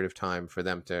long period of time for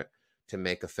them to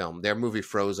make a film. Their movie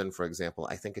Frozen, for example,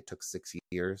 I think it took 6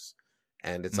 years,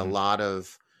 and it's a Hmm. lot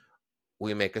of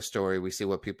we make a story, we see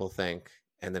what people think,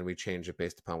 and then we change it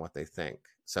based upon what they think.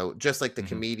 So just like the Hmm.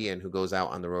 comedian who goes out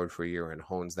on the road for a year and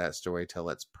hones that story till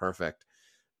it's perfect,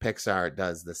 Pixar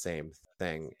does the same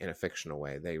thing in a fictional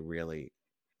way. They really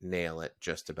nail it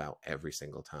just about every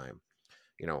single time.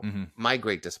 Hmm. My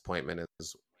great disappointment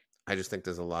is I just think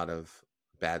there's a lot of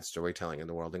bad storytelling in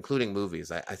the world, including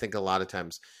movies. I think a lot of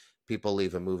times people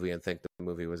leave a movie and think the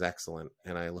movie was excellent.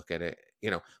 And I look at it,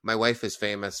 my wife is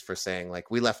famous for saying, like,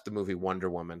 we left the movie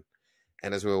Wonder Woman.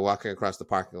 And as we were walking across the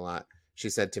parking lot, she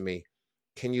said to me,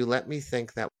 "Can you let me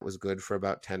think that was good for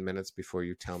about 10 minutes before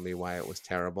you tell me why it was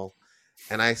terrible?"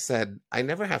 And I said, "I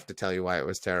never have to tell you why it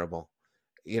was terrible.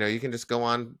 You can just go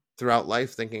on throughout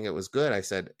life thinking it was good." I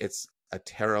said, "It's a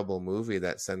terrible movie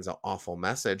that sends an awful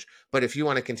message. But if you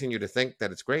want to continue to think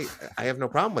that it's great, I have no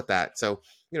problem with that." So,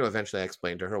 eventually I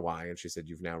explained to her why, and she said,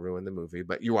 "You've now ruined the movie."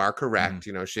 But you are Hmm. correct.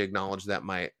 She acknowledged that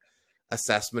my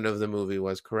assessment of the movie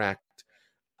was correct.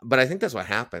 But I think that's what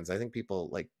happens. I think people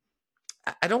like,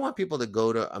 I don't want people to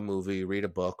go to a movie, read a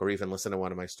book, or even listen to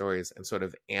one of my stories and sort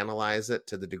of analyze it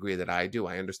to the degree that I do.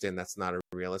 I understand that's not a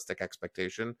realistic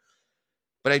expectation,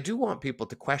 but I do want people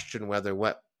to question whether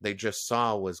what they just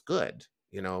saw was good,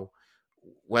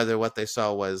 whether what they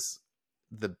saw was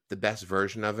the best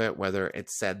version of it, whether it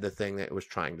said the thing that it was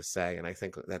trying to say. And I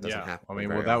think that doesn't Yeah, I happen mean,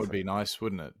 well, very that would often. be nice,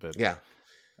 wouldn't it? But Yeah.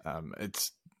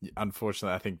 it's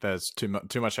unfortunately, I think there's too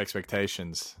much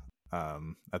expectations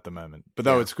at the moment. But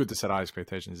though Yeah. it's good to set high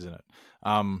expectations, isn't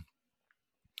it?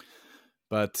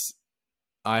 But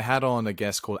I had on a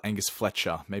guest called Angus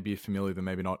Fletcher. Maybe you're familiar with him,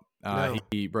 maybe not. No.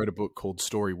 He wrote a book called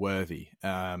Story Worthy,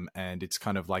 and it's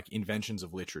kind of like inventions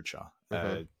of literature. Hmm.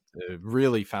 A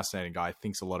really fascinating guy.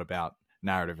 Thinks a lot about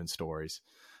narrative and stories.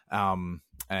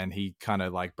 And he kind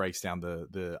of like breaks down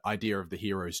the idea of the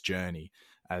hero's journey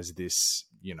as this,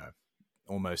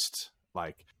 almost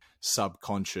like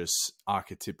subconscious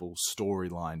archetypal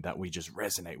storyline that we just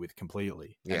resonate with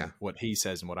completely. Yeah. And what he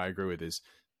says and what I agree with is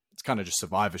it's kind of just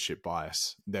survivorship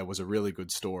bias. There was a really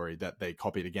good story that they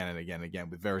copied again and again and again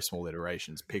with very small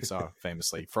iterations. Pixar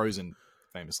famously, Frozen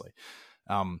famously.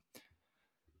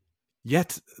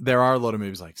 Yet there are a lot of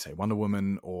movies like, say, Wonder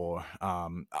Woman, or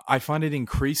I find it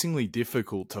increasingly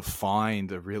difficult to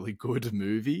find a really good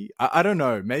movie. I don't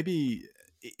know. Maybe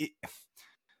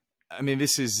I mean,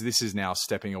 this is now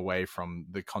stepping away from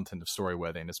the content of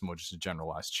Storyworthy, and it's more just a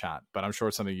generalized chat. But I'm sure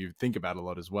it's something you think about a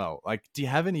lot as well. Like, do you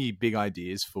have any big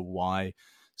ideas for why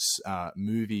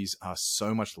movies are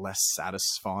so much less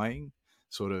satisfying?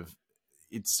 Sort of,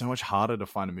 it's so much harder to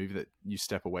find a movie that you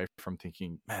step away from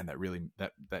thinking, man,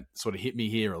 that sort of hit me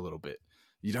here a little bit.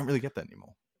 You don't really get that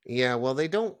anymore. Yeah. Well, they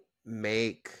don't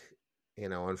make,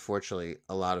 unfortunately,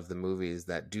 a lot of the movies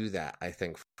that do that, I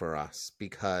think, for us,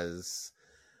 because,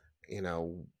 you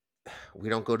know, we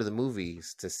don't go to the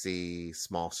movies to see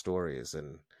small stories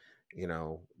and,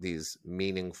 these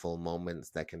meaningful moments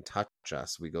that can touch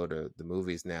us. We go to the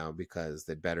movies now because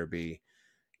they'd better be,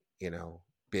 you know,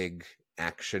 big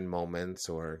action moments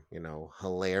or,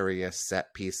 hilarious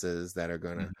set pieces that are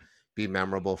going to Mhm. be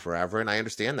memorable forever. And I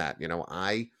understand that.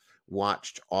 I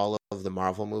watched all of the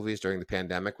Marvel movies during the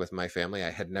pandemic with my family.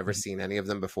 I had never Mhm. seen any of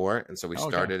them before. And so we Okay.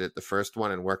 started at the first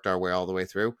one and worked our way all the way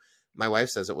through. My wife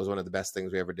says it was one of the best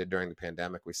things we ever did during the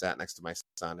pandemic. We sat next to my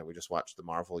son and we just watched the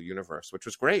Marvel universe, which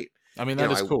was great. I mean, You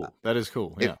that know, is cool. That is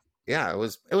cool. Yeah. it yeah, it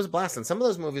was a blast. And some of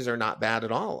those movies are not bad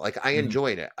at all. Like, I Mhm.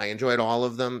 enjoyed it. I enjoyed all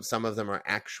of them. Some of them are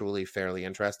actually fairly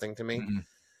interesting to me. Mhm.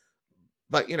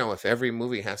 But if every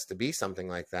movie has to be something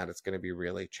like that, it's going to be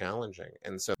really challenging.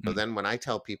 And so Mhm. then when I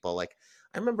tell people, like,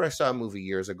 I remember I saw a movie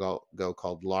years ago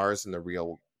called Lars and the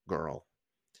Real Girl.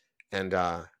 And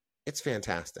it's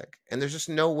fantastic. And there's just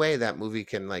no way that movie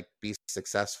can like be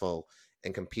successful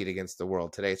and compete against the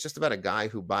world today. It's just about a guy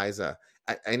who buys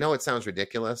I know it sounds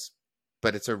ridiculous,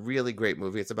 but it's a really great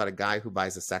movie. It's about a guy who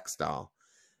buys a sex doll,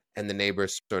 and the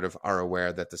neighbors sort of are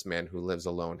aware that this man who lives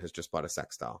alone has just bought a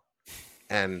sex doll.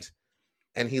 And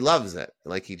he loves it.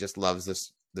 Like, he just loves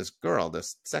this girl,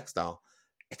 this sex doll.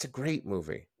 It's a great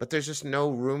movie, but there's just no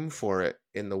room for it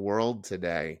in the world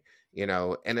today,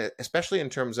 and especially in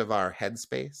terms of our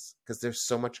headspace, because there's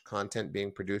so much content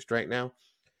being produced right now.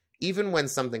 Even when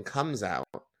something comes out,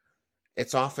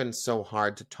 it's often so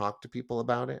hard to talk to people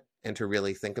about it and to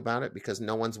really think about it, because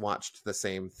no one's watched the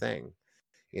same thing.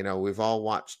 We've all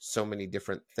watched so many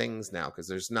different things now, because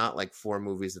there's not like 4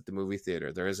 movies at the movie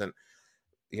theater. There isn't,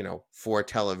 4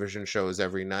 television shows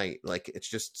every night. Like, it's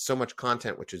just so much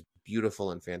content, which is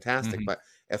beautiful and fantastic. Mm-hmm. But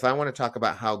if I want to talk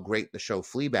about how great the show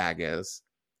Fleabag is,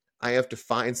 I have to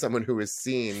find someone who has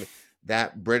seen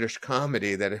that British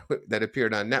comedy that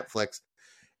appeared on Netflix.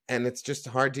 And it's just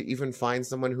hard to even find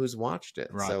someone who's watched it.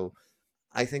 Right. So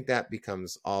I think that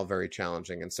becomes all very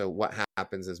challenging. And so what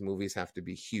happens is movies have to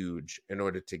be huge in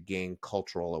order to gain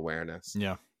cultural awareness.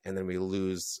 Yeah. And then we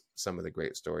lose some of the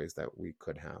great stories that we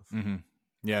could have. Mm-hmm.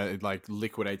 Yeah, it like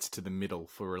liquidates to the middle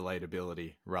for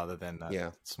relatability rather than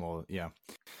that small. Yeah.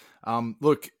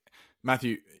 Look,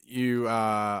 Matthew, you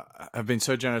have been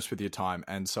so generous with your time,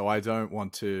 and so I don't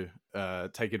want to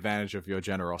take advantage of your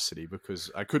generosity,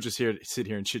 because I could just sit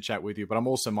here and chit chat with you, but I'm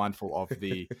also mindful of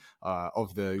the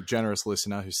generous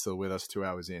listener who's still with us 2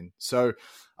 hours in. So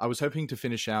I was hoping to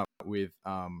finish out with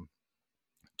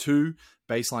 2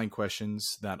 baseline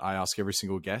questions that I ask every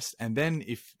single guest, and then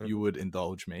if you would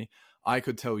indulge me, I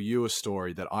could tell you a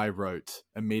story that I wrote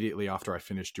immediately after I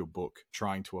finished your book,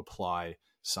 trying to apply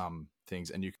some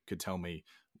things, and you could tell me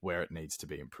where it needs to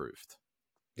be improved.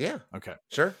 Yeah. Okay.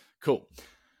 Sure. Cool.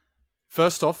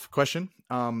 First off, question.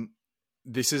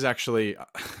 This is actually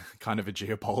kind of a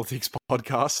geopolitics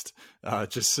podcast,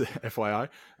 just FYI.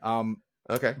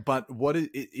 Okay. But what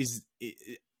is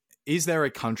there a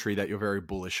country that you're very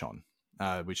bullish on,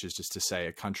 which is just to say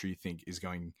a country you think is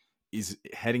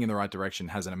heading in the right direction,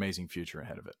 has an amazing future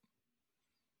ahead of it?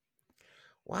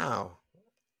 Wow.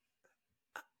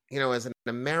 As an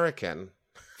American,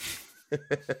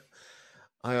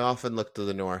 I often look to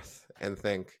the north and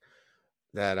think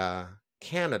that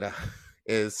Canada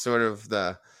is sort of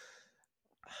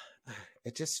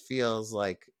it just feels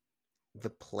like the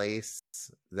place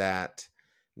that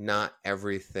not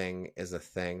everything is a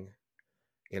thing.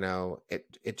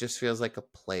 It just feels like a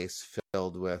place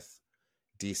filled with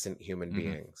decent human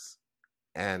beings.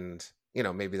 And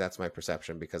maybe that's my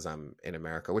perception because I'm in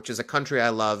America, which is a country I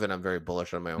love, and I'm very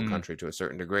bullish on my own country to a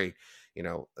certain degree.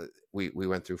 We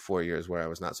went through 4 years where I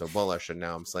was not so bullish, and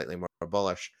now I'm slightly more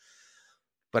bullish.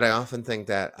 But I often think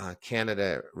that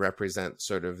Canada represents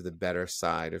sort of the better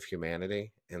side of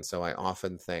humanity. And so I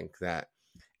often think that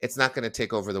it's not going to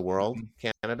take over the world,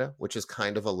 Canada, which is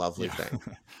kind of a lovely thing.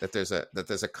 That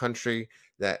there's a country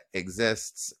that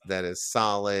exists, that is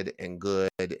solid and good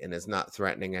and is not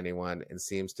threatening anyone, and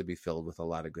seems to be filled with a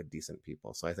lot of good, decent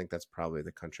people. So I think that's probably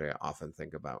the country I often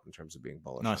think about in terms of being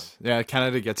bullish. Nice. Yeah,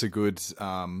 Canada gets a good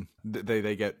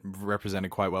they get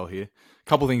represented quite well here. A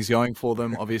couple things going for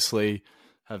them, obviously.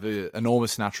 Have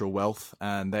enormous natural wealth,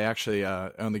 and they actually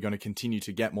are only going to continue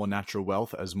to get more natural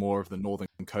wealth as more of the northern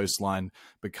coastline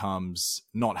becomes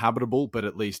not habitable, but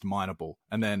at least mineable.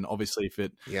 And then obviously if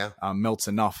it melts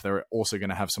enough, they're also going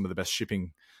to have some of the best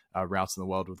shipping routes in the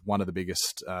world, with one of the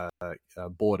biggest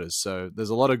borders. So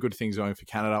there's a lot of good things going for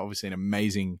Canada. Obviously an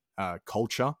amazing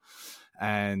culture,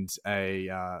 and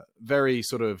a very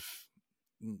sort of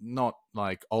not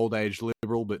like old age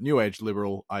liberal, but new age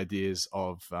liberal ideas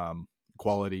of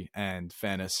quality and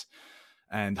fairness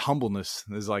and humbleness.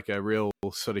 There's like a real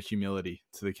sort of humility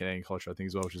to the Canadian culture, I think,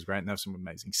 as well, which is great. And they have some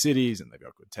amazing cities, and they've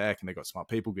got good tech, and they've got smart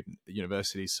people, good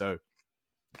universities. So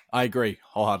I agree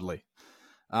wholeheartedly.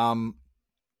 More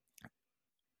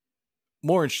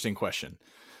interesting question.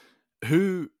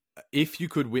 If you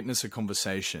could witness a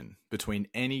conversation between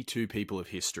any 2 people of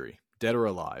history, dead or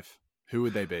alive, who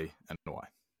would they be and why?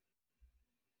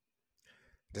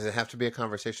 Does it have to be a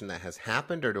conversation that has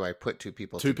happened, or do I put 2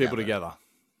 people together? 2 people together.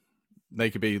 They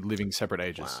could be living separate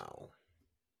ages. Wow.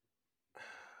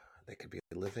 They could be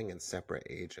living in separate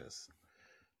ages.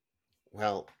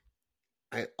 Well,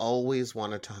 I always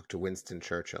want to talk to Winston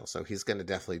Churchill, so he's going to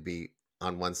definitely be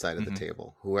on one side of the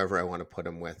table. Whoever I want to put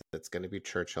him with, it's going to be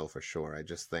Churchill for sure. I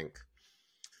think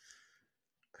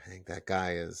that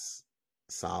guy is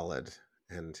solid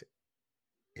and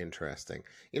interesting.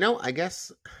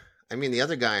 The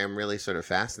other guy I'm really sort of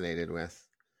fascinated with,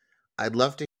 I'd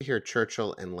love to hear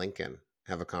Churchill and Lincoln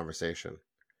have a conversation.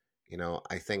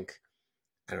 I think,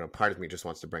 I don't know, part of me just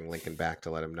wants to bring Lincoln back to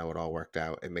let him know it all worked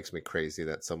out. It makes me crazy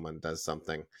that someone does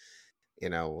something, you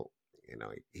know,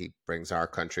 he brings our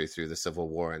country through the Civil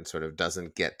War and sort of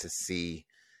doesn't get to see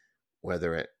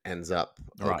whether it ends up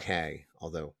Right. okay.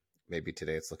 Although maybe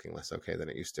today it's looking less okay than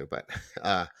it used to. But,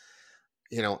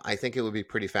 I think it would be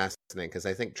pretty fascinating because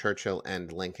I think Churchill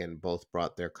and Lincoln both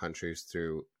brought their countries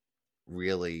through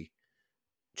really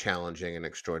challenging and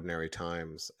extraordinary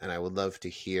times. And I would love to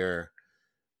hear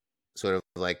sort of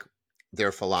like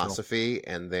their Sure. philosophy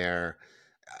and their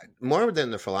more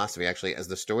than the philosophy, actually, as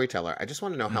the storyteller. I just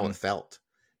want to know how Hmm. it felt.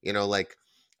 Like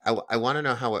I want to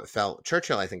know how it felt.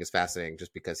 Churchill, I think, is fascinating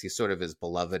just because he sort of is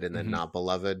beloved and then Hmm. not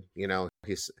beloved.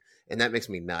 And that makes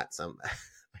me nuts. I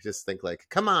just think like,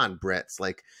 come on, Brits,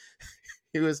 like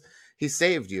he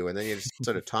saved you, and then you just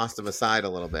sort of tossed him aside a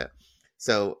little bit.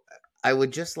 So I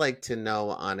would just like to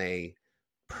know on a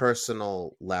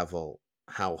personal level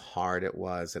how hard it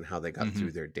was and how they got Hmm.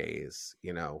 through their days,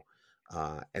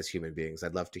 as human beings.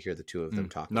 I'd love to hear the two of them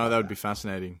talk No, that about would be that.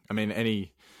 fascinating. I mean,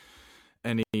 any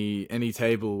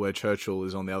table where Churchill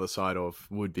is on the other side of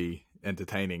would be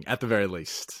entertaining at the very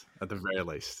least. At the very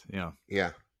least, yeah.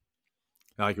 Yeah,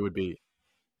 Like it would be.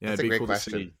 Yeah, that's it'd a be great cool to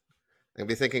question. see. I'm gonna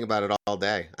be thinking about it all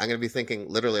day. I'm gonna be thinking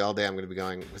literally all day. I'm gonna be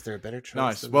going, was there a better choice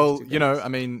Nice. than those Well, two guys? I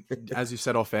mean, as you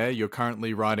said off air, you're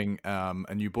currently writing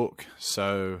a new book.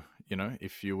 So,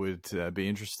 if you would be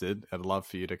interested, I'd love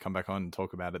for you to come back on and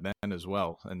talk about it then as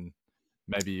well. And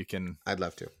maybe you can I'd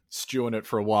love to. stew on it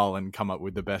for a while and come up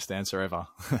with the best answer ever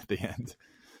at the end.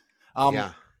 Um,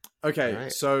 Yeah. All okay,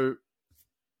 right. so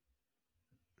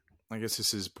I guess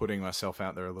this is putting myself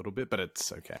out there a little bit, but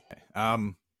it's okay.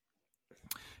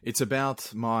 It's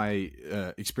about my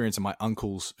experience at my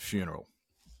uncle's funeral.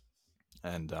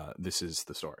 And this is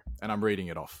the story. And I'm reading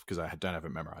it off because I don't have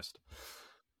it memorized.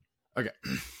 Okay.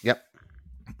 Yep.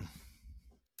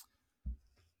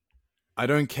 I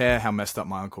don't care how messed up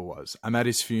my uncle was. I'm at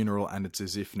his funeral and it's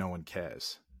as if no one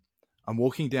cares. I'm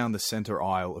walking down the center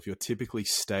aisle of your typically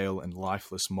stale and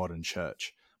lifeless modern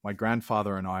church. My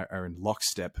grandfather and I are in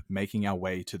lockstep making our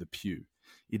way to the pew.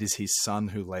 It is his son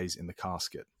who lays in the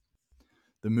casket.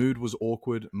 The mood was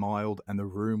awkward, mild, and the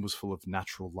room was full of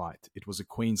natural light. It was a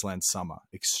Queensland summer,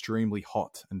 extremely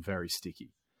hot and very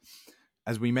sticky.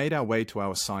 As we made our way to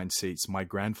our assigned seats, my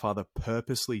grandfather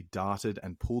purposely darted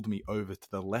and pulled me over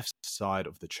to the left side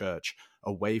of the church,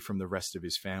 away from the rest of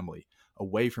his family,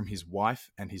 away from his wife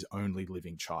and his only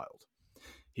living child.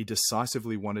 He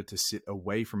decisively wanted to sit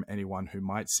away from anyone who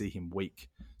might see him weak,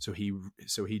 so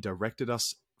he directed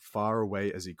us far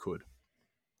away as he could.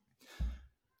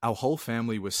 Our whole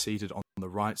family was seated on the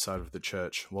right side of the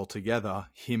church, while together,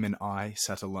 him and I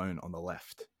sat alone on the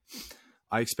left.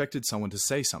 I expected someone to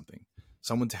say something,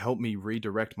 someone to help me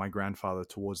redirect my grandfather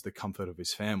towards the comfort of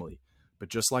his family. But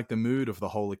just like the mood of the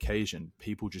whole occasion,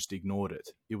 people just ignored it.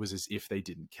 It was as if they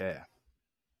didn't care.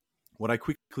 What I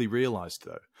quickly realized,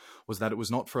 though, was that it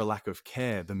was not for a lack of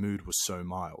care the mood was so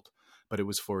mild, but it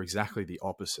was for exactly the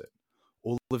opposite.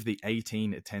 All of the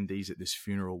 18 attendees at this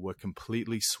funeral were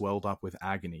completely swelled up with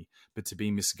agony, but to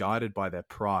be misguided by their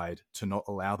pride to not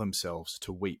allow themselves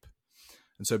to weep.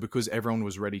 And so, because everyone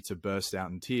was ready to burst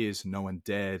out in tears, no one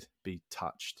dared be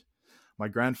touched. My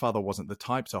grandfather wasn't the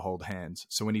type to hold hands,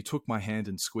 so when he took my hand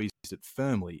and squeezed it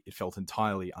firmly, it felt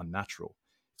entirely unnatural.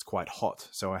 It's quite hot,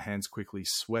 so our hands quickly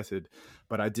sweated,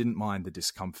 but I didn't mind the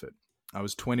discomfort. I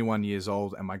was 21 years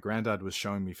old, and my granddad was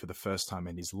showing me for the first time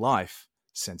in his life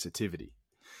sensitivity.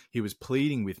 He was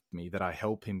pleading with me that I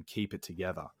help him keep it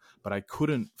together, but I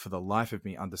couldn't for the life of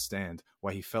me understand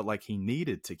why he felt like he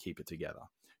needed to keep it together.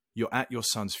 You're at your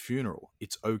son's funeral.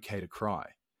 It's okay to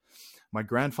cry. My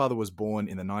grandfather was born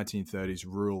in the 1930s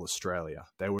rural Australia.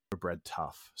 They were bred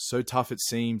tough. So tough it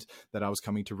seemed that I was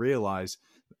coming to realize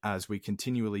as we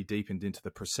continually deepened into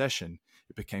the procession,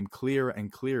 it became clearer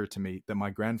and clearer to me that my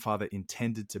grandfather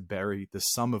intended to bury the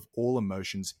sum of all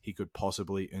emotions he could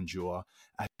possibly endure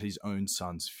at his own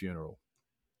son's funeral.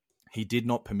 He did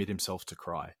not permit himself to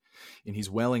cry. In his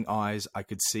welling eyes, I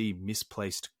could see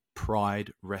misplaced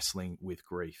pride wrestling with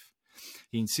grief.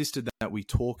 He insisted that we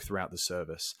talk throughout the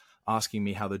service, asking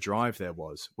me how the drive there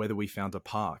was, whether we found a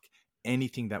park,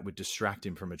 anything that would distract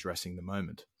him from addressing the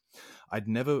moment. I'd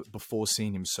never before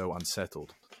seen him so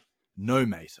unsettled. No,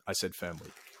 mate, I said firmly.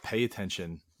 Pay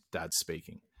attention, Dad's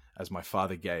speaking, as my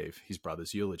father gave his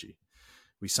brother's eulogy.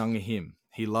 We sung a hymn.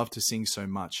 He loved to sing so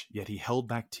much, yet he held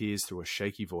back tears through a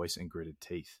shaky voice and gritted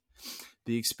teeth.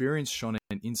 The experience shone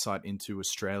an insight into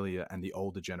Australia and the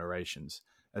older generations.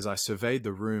 As I surveyed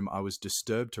the room, I was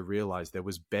disturbed to realize there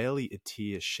was barely a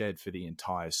tear shed for the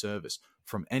entire service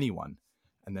from anyone.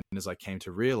 And then as I came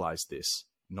to realize this,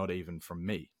 not even from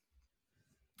me.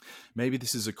 Maybe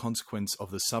this is a consequence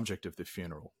of the subject of the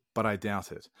funeral, but I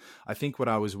doubt it. I think what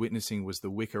I was witnessing was the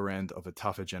wicker end of a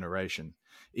tougher generation.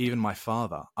 Even my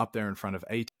father, up there in front of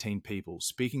 18 people,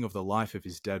 speaking of the life of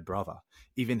his dead brother,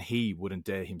 even he wouldn't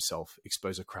dare himself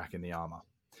expose a crack in the armor.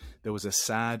 There was a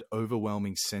sad,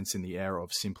 overwhelming sense in the air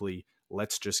of simply,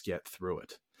 let's just get through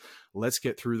it. Let's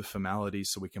get through the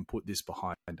formalities so we can put this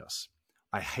behind us.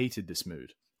 I hated this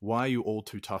mood. Why are you all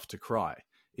too tough to cry?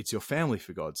 It's your family,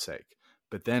 for God's sake.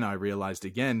 But then I realized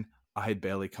again, I had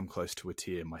barely come close to a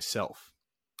tear myself.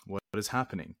 What is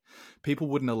happening? People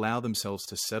wouldn't allow themselves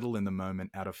to settle in the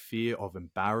moment out of fear of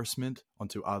embarrassment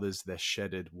onto others their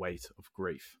shedded weight of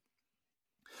grief.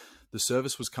 The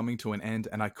service was coming to an end,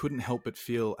 and I couldn't help but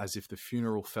feel as if the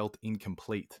funeral felt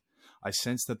incomplete. I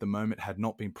sensed that the moment had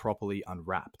not been properly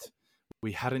unwrapped.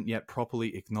 We hadn't yet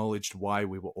properly acknowledged why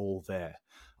we were all there.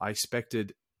 I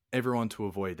expected everyone to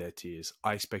avoid their tears.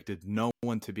 I expected no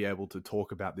one to be able to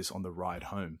talk about this on the ride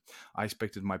home. I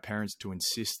expected my parents to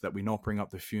insist that we not bring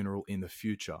up the funeral in the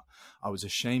future. I was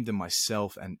ashamed of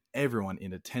myself and everyone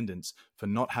in attendance for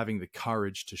not having the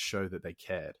courage to show that they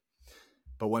cared.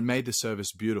 But what made the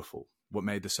service beautiful, what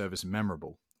made the service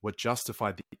memorable, what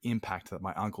justified the impact that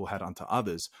my uncle had onto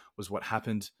others was what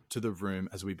happened to the room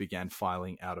as we began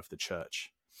filing out of the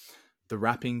church. The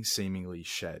wrapping seemingly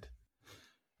shed.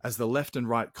 As the left and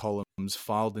right columns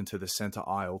filed into the center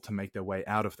aisle to make their way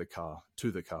out of the car,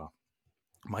 to the car,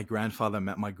 my grandfather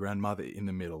met my grandmother in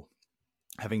the middle,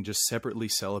 having just separately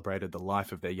celebrated the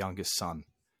life of their youngest son.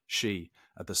 She,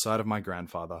 at the side of my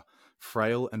grandfather,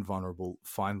 frail and vulnerable,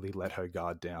 finally let her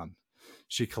guard down.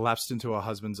 She collapsed into her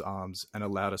husband's arms and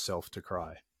allowed herself to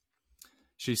cry.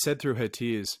 She said through her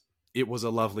tears, "It was a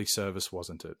lovely service,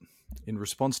 wasn't it?" In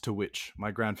response to which,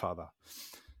 my grandfather,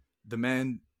 the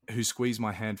man who squeezed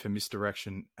my hand for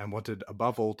misdirection and wanted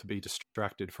above all to be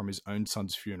distracted from his own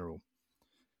son's funeral,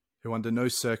 who under no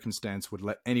circumstance would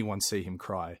let anyone see him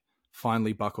cry,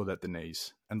 finally buckled at the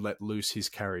knees and let loose his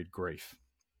carried grief.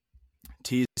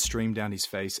 Tears streamed down his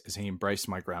face as he embraced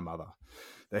my grandmother.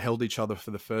 They held each other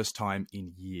for the first time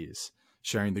in years,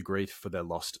 sharing the grief for their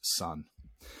lost son.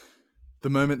 The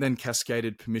moment then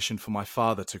cascaded permission for my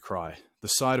father to cry, the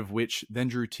sight of which then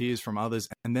drew tears from others,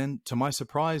 and then, to my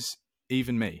surprise,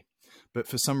 even me. But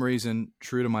for some reason,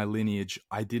 true to my lineage,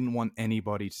 I didn't want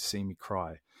anybody to see me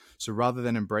cry. So rather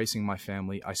than embracing my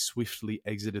family, I swiftly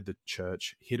exited the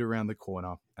church, hid around the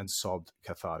corner, and sobbed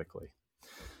cathartically.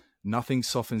 Nothing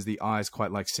softens the eyes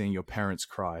quite like seeing your parents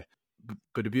cry,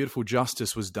 but a beautiful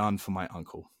justice was done for my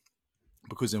uncle.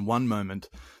 Because in one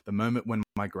moment, the moment when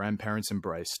my grandparents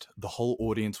embraced, the whole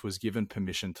audience was given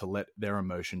permission to let their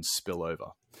emotions spill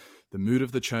over. The mood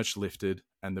of the church lifted,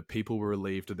 and the people were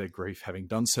relieved of their grief, having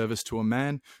done service to a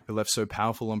man who left so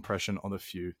powerful impression on the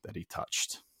few that he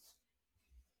touched.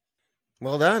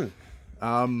 Well done.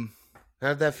 How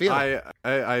did that feel?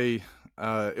 I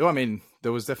mean,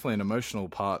 there was definitely an emotional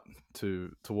part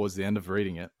towards the end of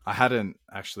reading it. I hadn't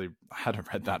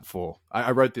read that before.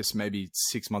 I wrote this maybe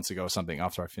 6 months ago or something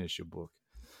after I finished your book.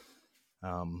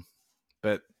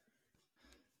 But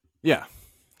yeah,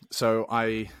 so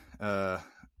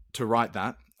to write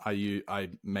that, I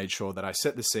made sure that I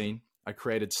set the scene, I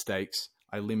created stakes,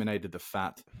 I eliminated the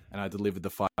fat, and I delivered the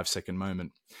 5-second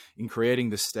moment. In creating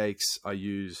the stakes, I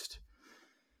used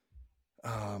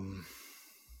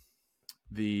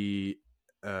the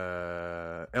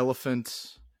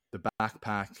elephant, the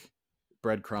backpack,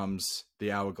 breadcrumbs,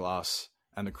 the hourglass,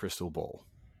 and the crystal ball.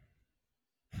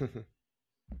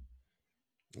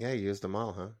 Yeah, you used them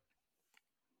all, huh?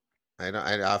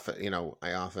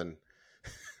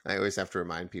 I always have to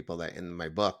remind people that in my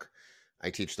book,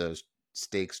 I teach those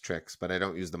stakes tricks, but I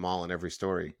don't use them all in every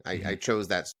story. I chose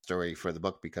that story for the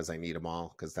book because I need them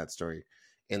all, because that story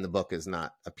in the book is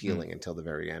not appealing until the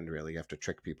very end, really. You have to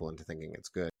trick people into thinking it's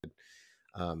good.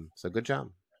 So good job.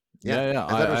 Yeah.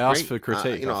 I asked for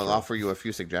critique. I'll offer you a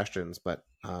few suggestions, but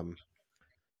the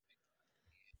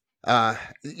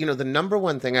number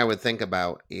one thing I would think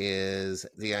about is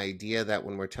the idea that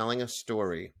when we're telling a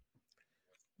story,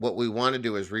 what we want to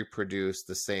do is reproduce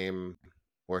the same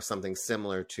or something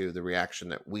similar to the reaction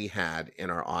that we had in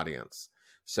our audience.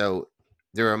 So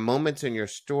there are moments in your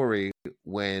story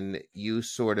when you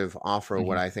sort of offer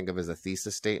what I think of as a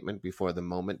thesis statement before the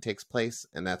moment takes place.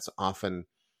 And it's often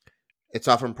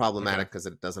problematic because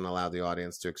it doesn't allow the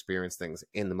audience to experience things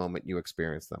in the moment you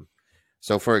experience them.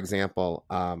 So for example,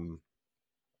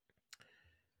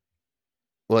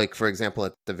 like, for example,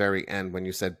 at the very end, when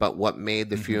you said, but what made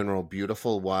the Mhm. funeral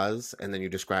beautiful was, and then you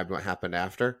described what happened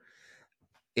after.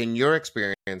 In your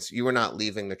experience, you were not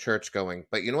leaving the church going,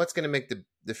 but you know what's going to make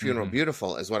the funeral Mhm.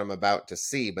 beautiful is what I'm about to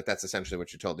see. But that's essentially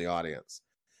what you told the audience.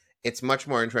 It's much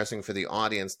more interesting for the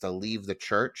audience to leave the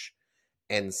church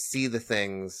and see the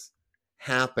things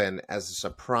happen as a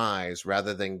surprise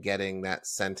rather than getting that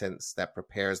sentence that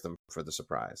prepares them for the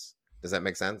surprise. Does that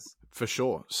make sense? For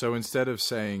sure. So instead of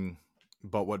saying,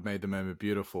 "But what made the moment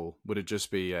beautiful," would it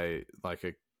just be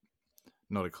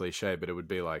not a cliche, but it would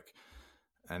be like,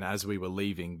 "And as we were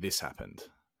leaving, this happened."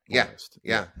 Yeah. Almost.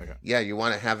 Yeah. Okay. Yeah. You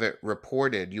want to have it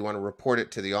reported. You want to report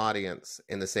it to the audience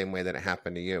in the same way that it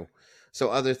happened to you. So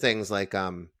other things like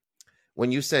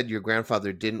when you said your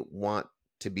grandfather didn't want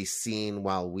to be seen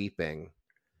while weeping,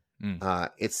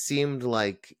 it seemed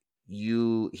like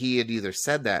he had either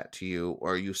said that to you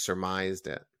or you surmised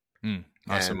it. I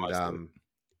And surmised it.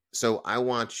 so I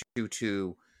want you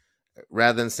to,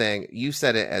 rather than saying, you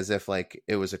said it as if like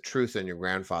it was a truth in your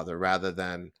grandfather, rather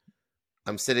than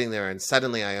I'm sitting there and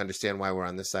suddenly I understand why we're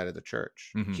on this side of the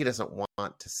church. Mhm. He doesn't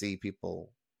want to see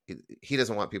people. He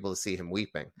doesn't want people to see him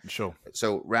weeping. Sure.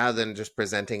 So rather than just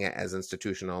presenting it as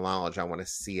institutional knowledge, I want to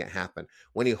see it happen.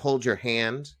 When you hold your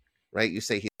hand, right, you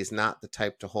say he's not the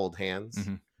type to hold hands,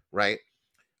 Mhm. right?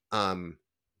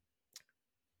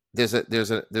 There's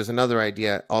another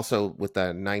idea also with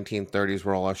the 1930s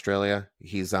Royal Australia.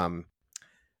 He's the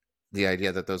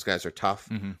idea that those guys are tough.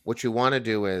 Mhm. What you want to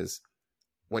do is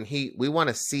we want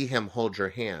to see him hold your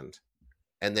hand,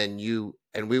 and then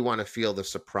we want to feel the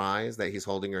surprise that he's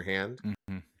holding your hand.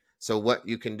 Mhm. So what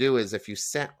you can do is if you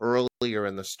set earlier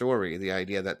in the story the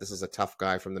idea that this is a tough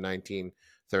guy from the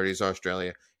 1930s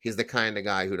Australia, he's the kind of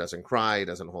guy who doesn't cry, he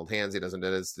doesn't hold hands, he doesn't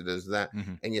do this, does that,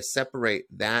 and you separate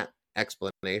that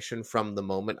explanation from the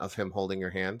moment of him holding your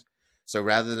hand. So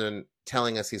rather than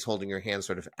telling us he's holding your hand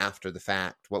sort of after the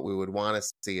fact, what we would want to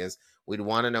see is we'd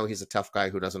want to know he's a tough guy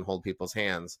who doesn't hold people's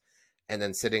hands. And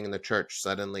then sitting in the church,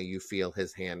 suddenly you feel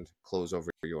his hand close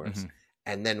over yours.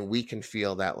 And then we can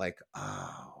feel that like,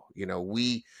 oh,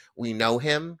 we know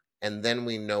him. And then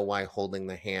we know why holding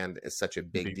the hand is such a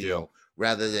big deal,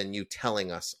 rather than you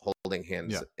telling us holding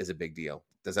hands is a big deal.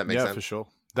 Does that make sense? Yeah, for sure.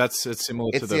 It's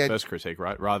similar to the first critique,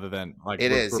 right? Rather than like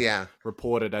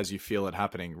report it as you feel it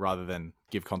happening, rather than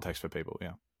give context for people.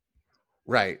 Yeah.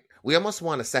 Right. We almost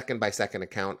want a second by second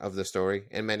account of the story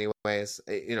in many ways,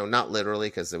 not literally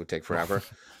because it would take forever,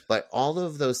 but all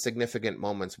of those significant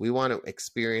moments, we want to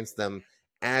experience them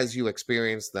as you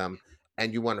experience them.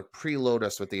 And you want to preload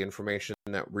us with the information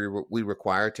that we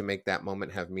require to make that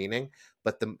moment have meaning.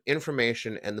 But the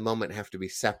information and the moment have to be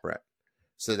separate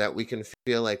so that we can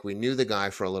feel like we knew the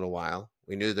guy for a little while.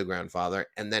 We knew the grandfather,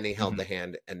 and then he held the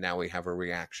hand, and now we have a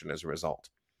reaction as a result.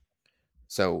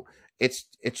 So it's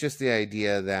just the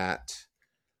idea that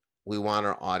we want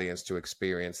our audience to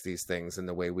experience these things in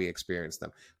the way we experience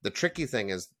them. The tricky thing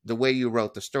is the way you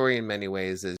wrote the story in many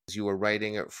ways is you were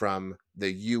writing it from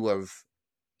the you of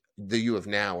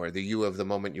now, or the you of the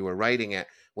moment you were writing it.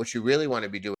 What you really want to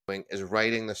be doing is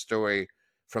writing the story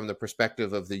from the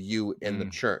perspective of the you in the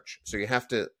church. So you have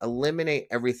to eliminate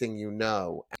everything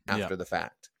after the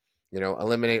fact.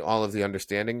 Eliminate all of the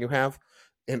understanding you have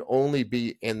and only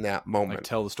be in that moment. Like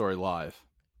tell the story live.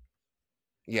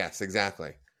 Yes,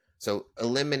 exactly. So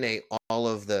eliminate all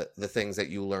of the things that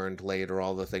you learned later,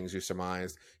 all the things you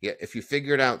surmised. Yeah, if you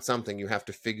figured out something, you have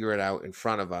to figure it out in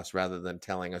front of us rather than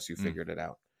telling us you figured it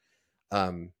out.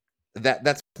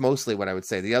 That's mostly what I would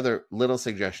say. The other little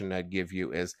suggestion I'd give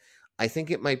you is I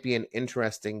think it might be an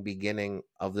interesting beginning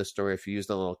of the story if you used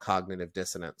a little cognitive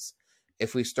dissonance.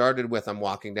 If we started with I'm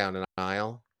walking down an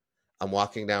aisle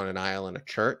in a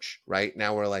church, right?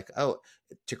 Now we're like, oh,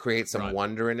 to create some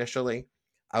wonder initially.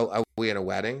 Are we in a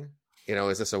wedding?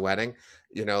 Is this a wedding?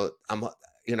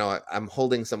 I'm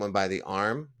holding someone by the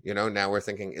arm. Now we're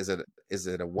thinking, is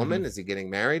it a woman? Is he getting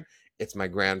married? It's my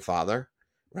grandfather,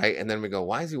 right? And then we go,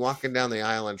 why is he walking down the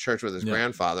aisle in church with his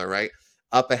grandfather, right?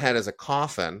 Up ahead is a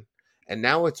coffin. And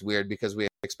now it's weird because we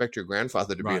expect your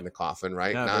grandfather to be in the coffin,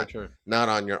 right? Yeah, not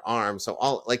on your arm.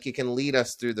 So you can lead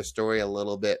us through the story a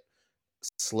little bit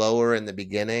slower in the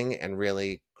beginning and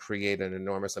really create an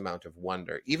enormous amount of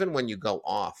wonder. Even when you go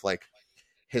off, like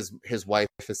his wife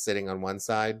is sitting on one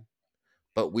side,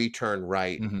 but we turn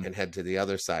right and head to the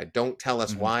other side. Don't tell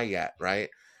us why yet, right?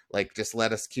 Like just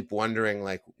let us keep wondering,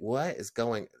 like, what is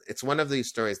going? It's one of these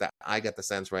stories that I get the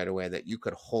sense right away that you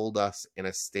could hold us in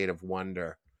a state of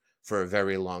wonder for a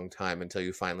very long time until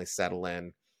you finally settle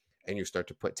in and you start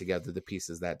to put together the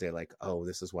pieces that day, like, oh,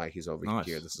 this is why he's over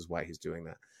here. This is why he's doing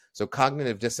that. So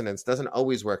cognitive dissonance doesn't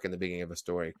always work in the beginning of a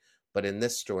story, but in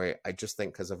this story, I just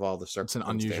think because of all the It's an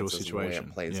unusual circumstances and the way situation.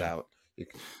 it plays Yeah. out, you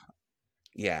can,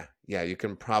 you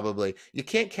can probably, you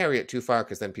can't carry it too far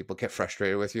because then people get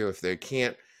frustrated with you if they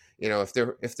can't,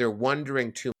 if they're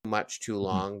wondering too much too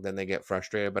long, then they get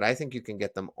frustrated. But I think you can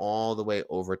get them all the way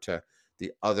over to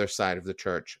the other side of the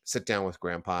church, sit down with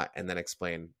grandpa, and then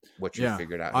explain what you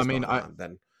figured out has gone on.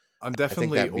 Then I'm I think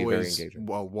definitely that'd be very always engaging.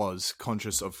 was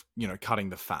conscious of, cutting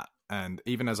the fat. And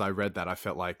even as I read that, I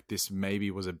felt like this maybe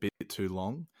was a bit too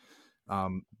long.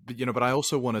 But I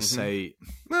also want to say,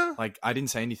 Well, like, I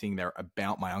didn't say anything there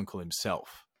about my uncle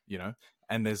himself,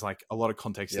 and there's like a lot of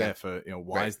context there for,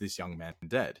 why is this young man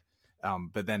dead?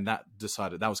 But then that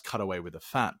was cut away with the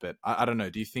fat. But I don't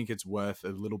know. Do you think it's worth a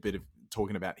little bit of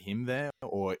talking about him there,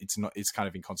 or it's not? It's kind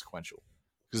of inconsequential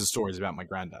because the story is about my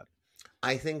granddad.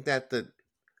 I think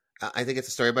it's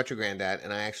a story about your granddad,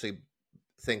 and I actually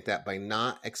think that by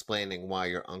not explaining why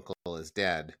your uncle is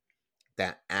dead,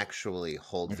 that actually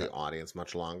holds the audience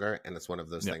much longer. And it's one of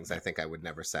those things I think I would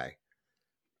never say.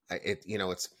 I think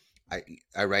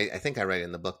I write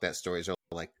in the book that stories are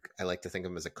like, I like to think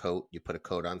of them as a coat. You put a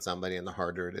coat on somebody, and the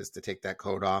harder it is to take that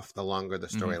coat off, the longer the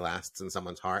story lasts in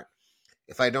someone's heart.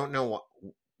 If I don't know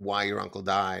why your uncle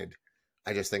died,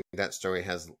 I just think that story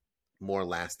has more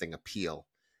lasting appeal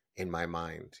in my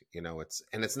mind.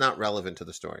 It's not relevant to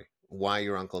the story. Why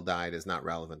your uncle died is not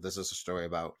relevant. This is a story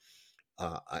about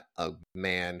a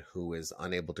man who is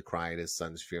unable to cry at his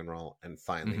son's funeral and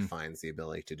finally finds the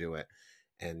ability to do it,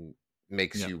 and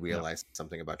makes you realize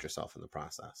something about yourself in the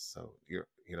process. So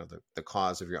the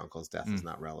cause of your uncle's death is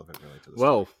not relevant really to the story.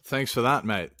 Well, thanks for that,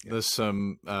 mate. There's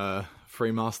some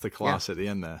free masterclass at the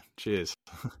end there. Cheers.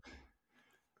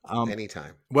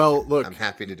 Anytime. Well, look, I'm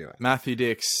happy to do it. Matthew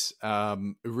Dix,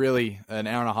 really an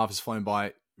hour and a half has flown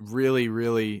by. Really,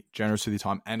 really generous with your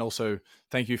time. And also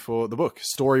thank you for the book.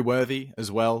 Story worthy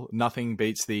as well. Nothing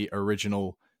beats the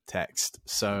original text.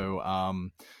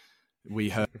 So we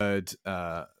heard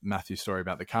Matthew's story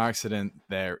about the car accident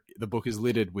there. The book is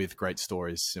littered with great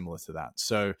stories similar to that.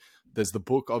 So there's the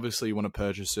book. Obviously, you want to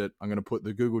purchase it. I'm going to put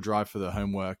the Google Drive for the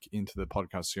homework into the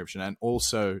podcast description. And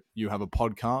also, you have a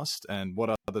podcast. And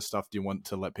what other stuff do you want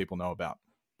to let people know about?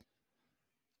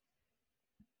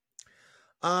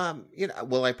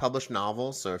 I publish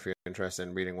novels. So if you're interested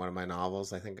in reading one of my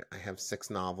novels, I think I have 6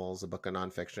 novels, a book of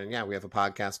nonfiction. Yeah, we have a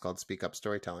podcast called Speak Up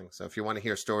Storytelling. So if you want to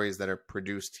hear stories that are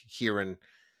produced here in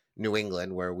New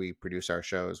England, where we produce our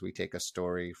shows, we take a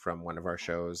story from one of our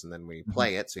shows and then we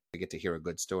play it. So you get to hear a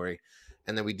good story,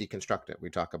 and then we deconstruct it. We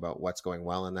talk about what's going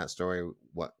well in that story,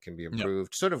 what can be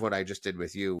improved, sort of what I just did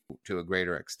with you to a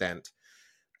greater extent.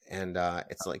 And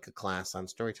it's like a class on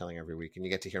storytelling every week. And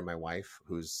you get to hear my wife,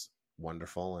 who's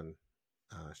wonderful, and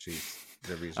she's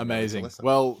the reason. Amazing.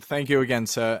 Well, thank you again,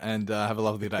 sir, and have a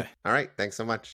lovely day. All right, thanks so much.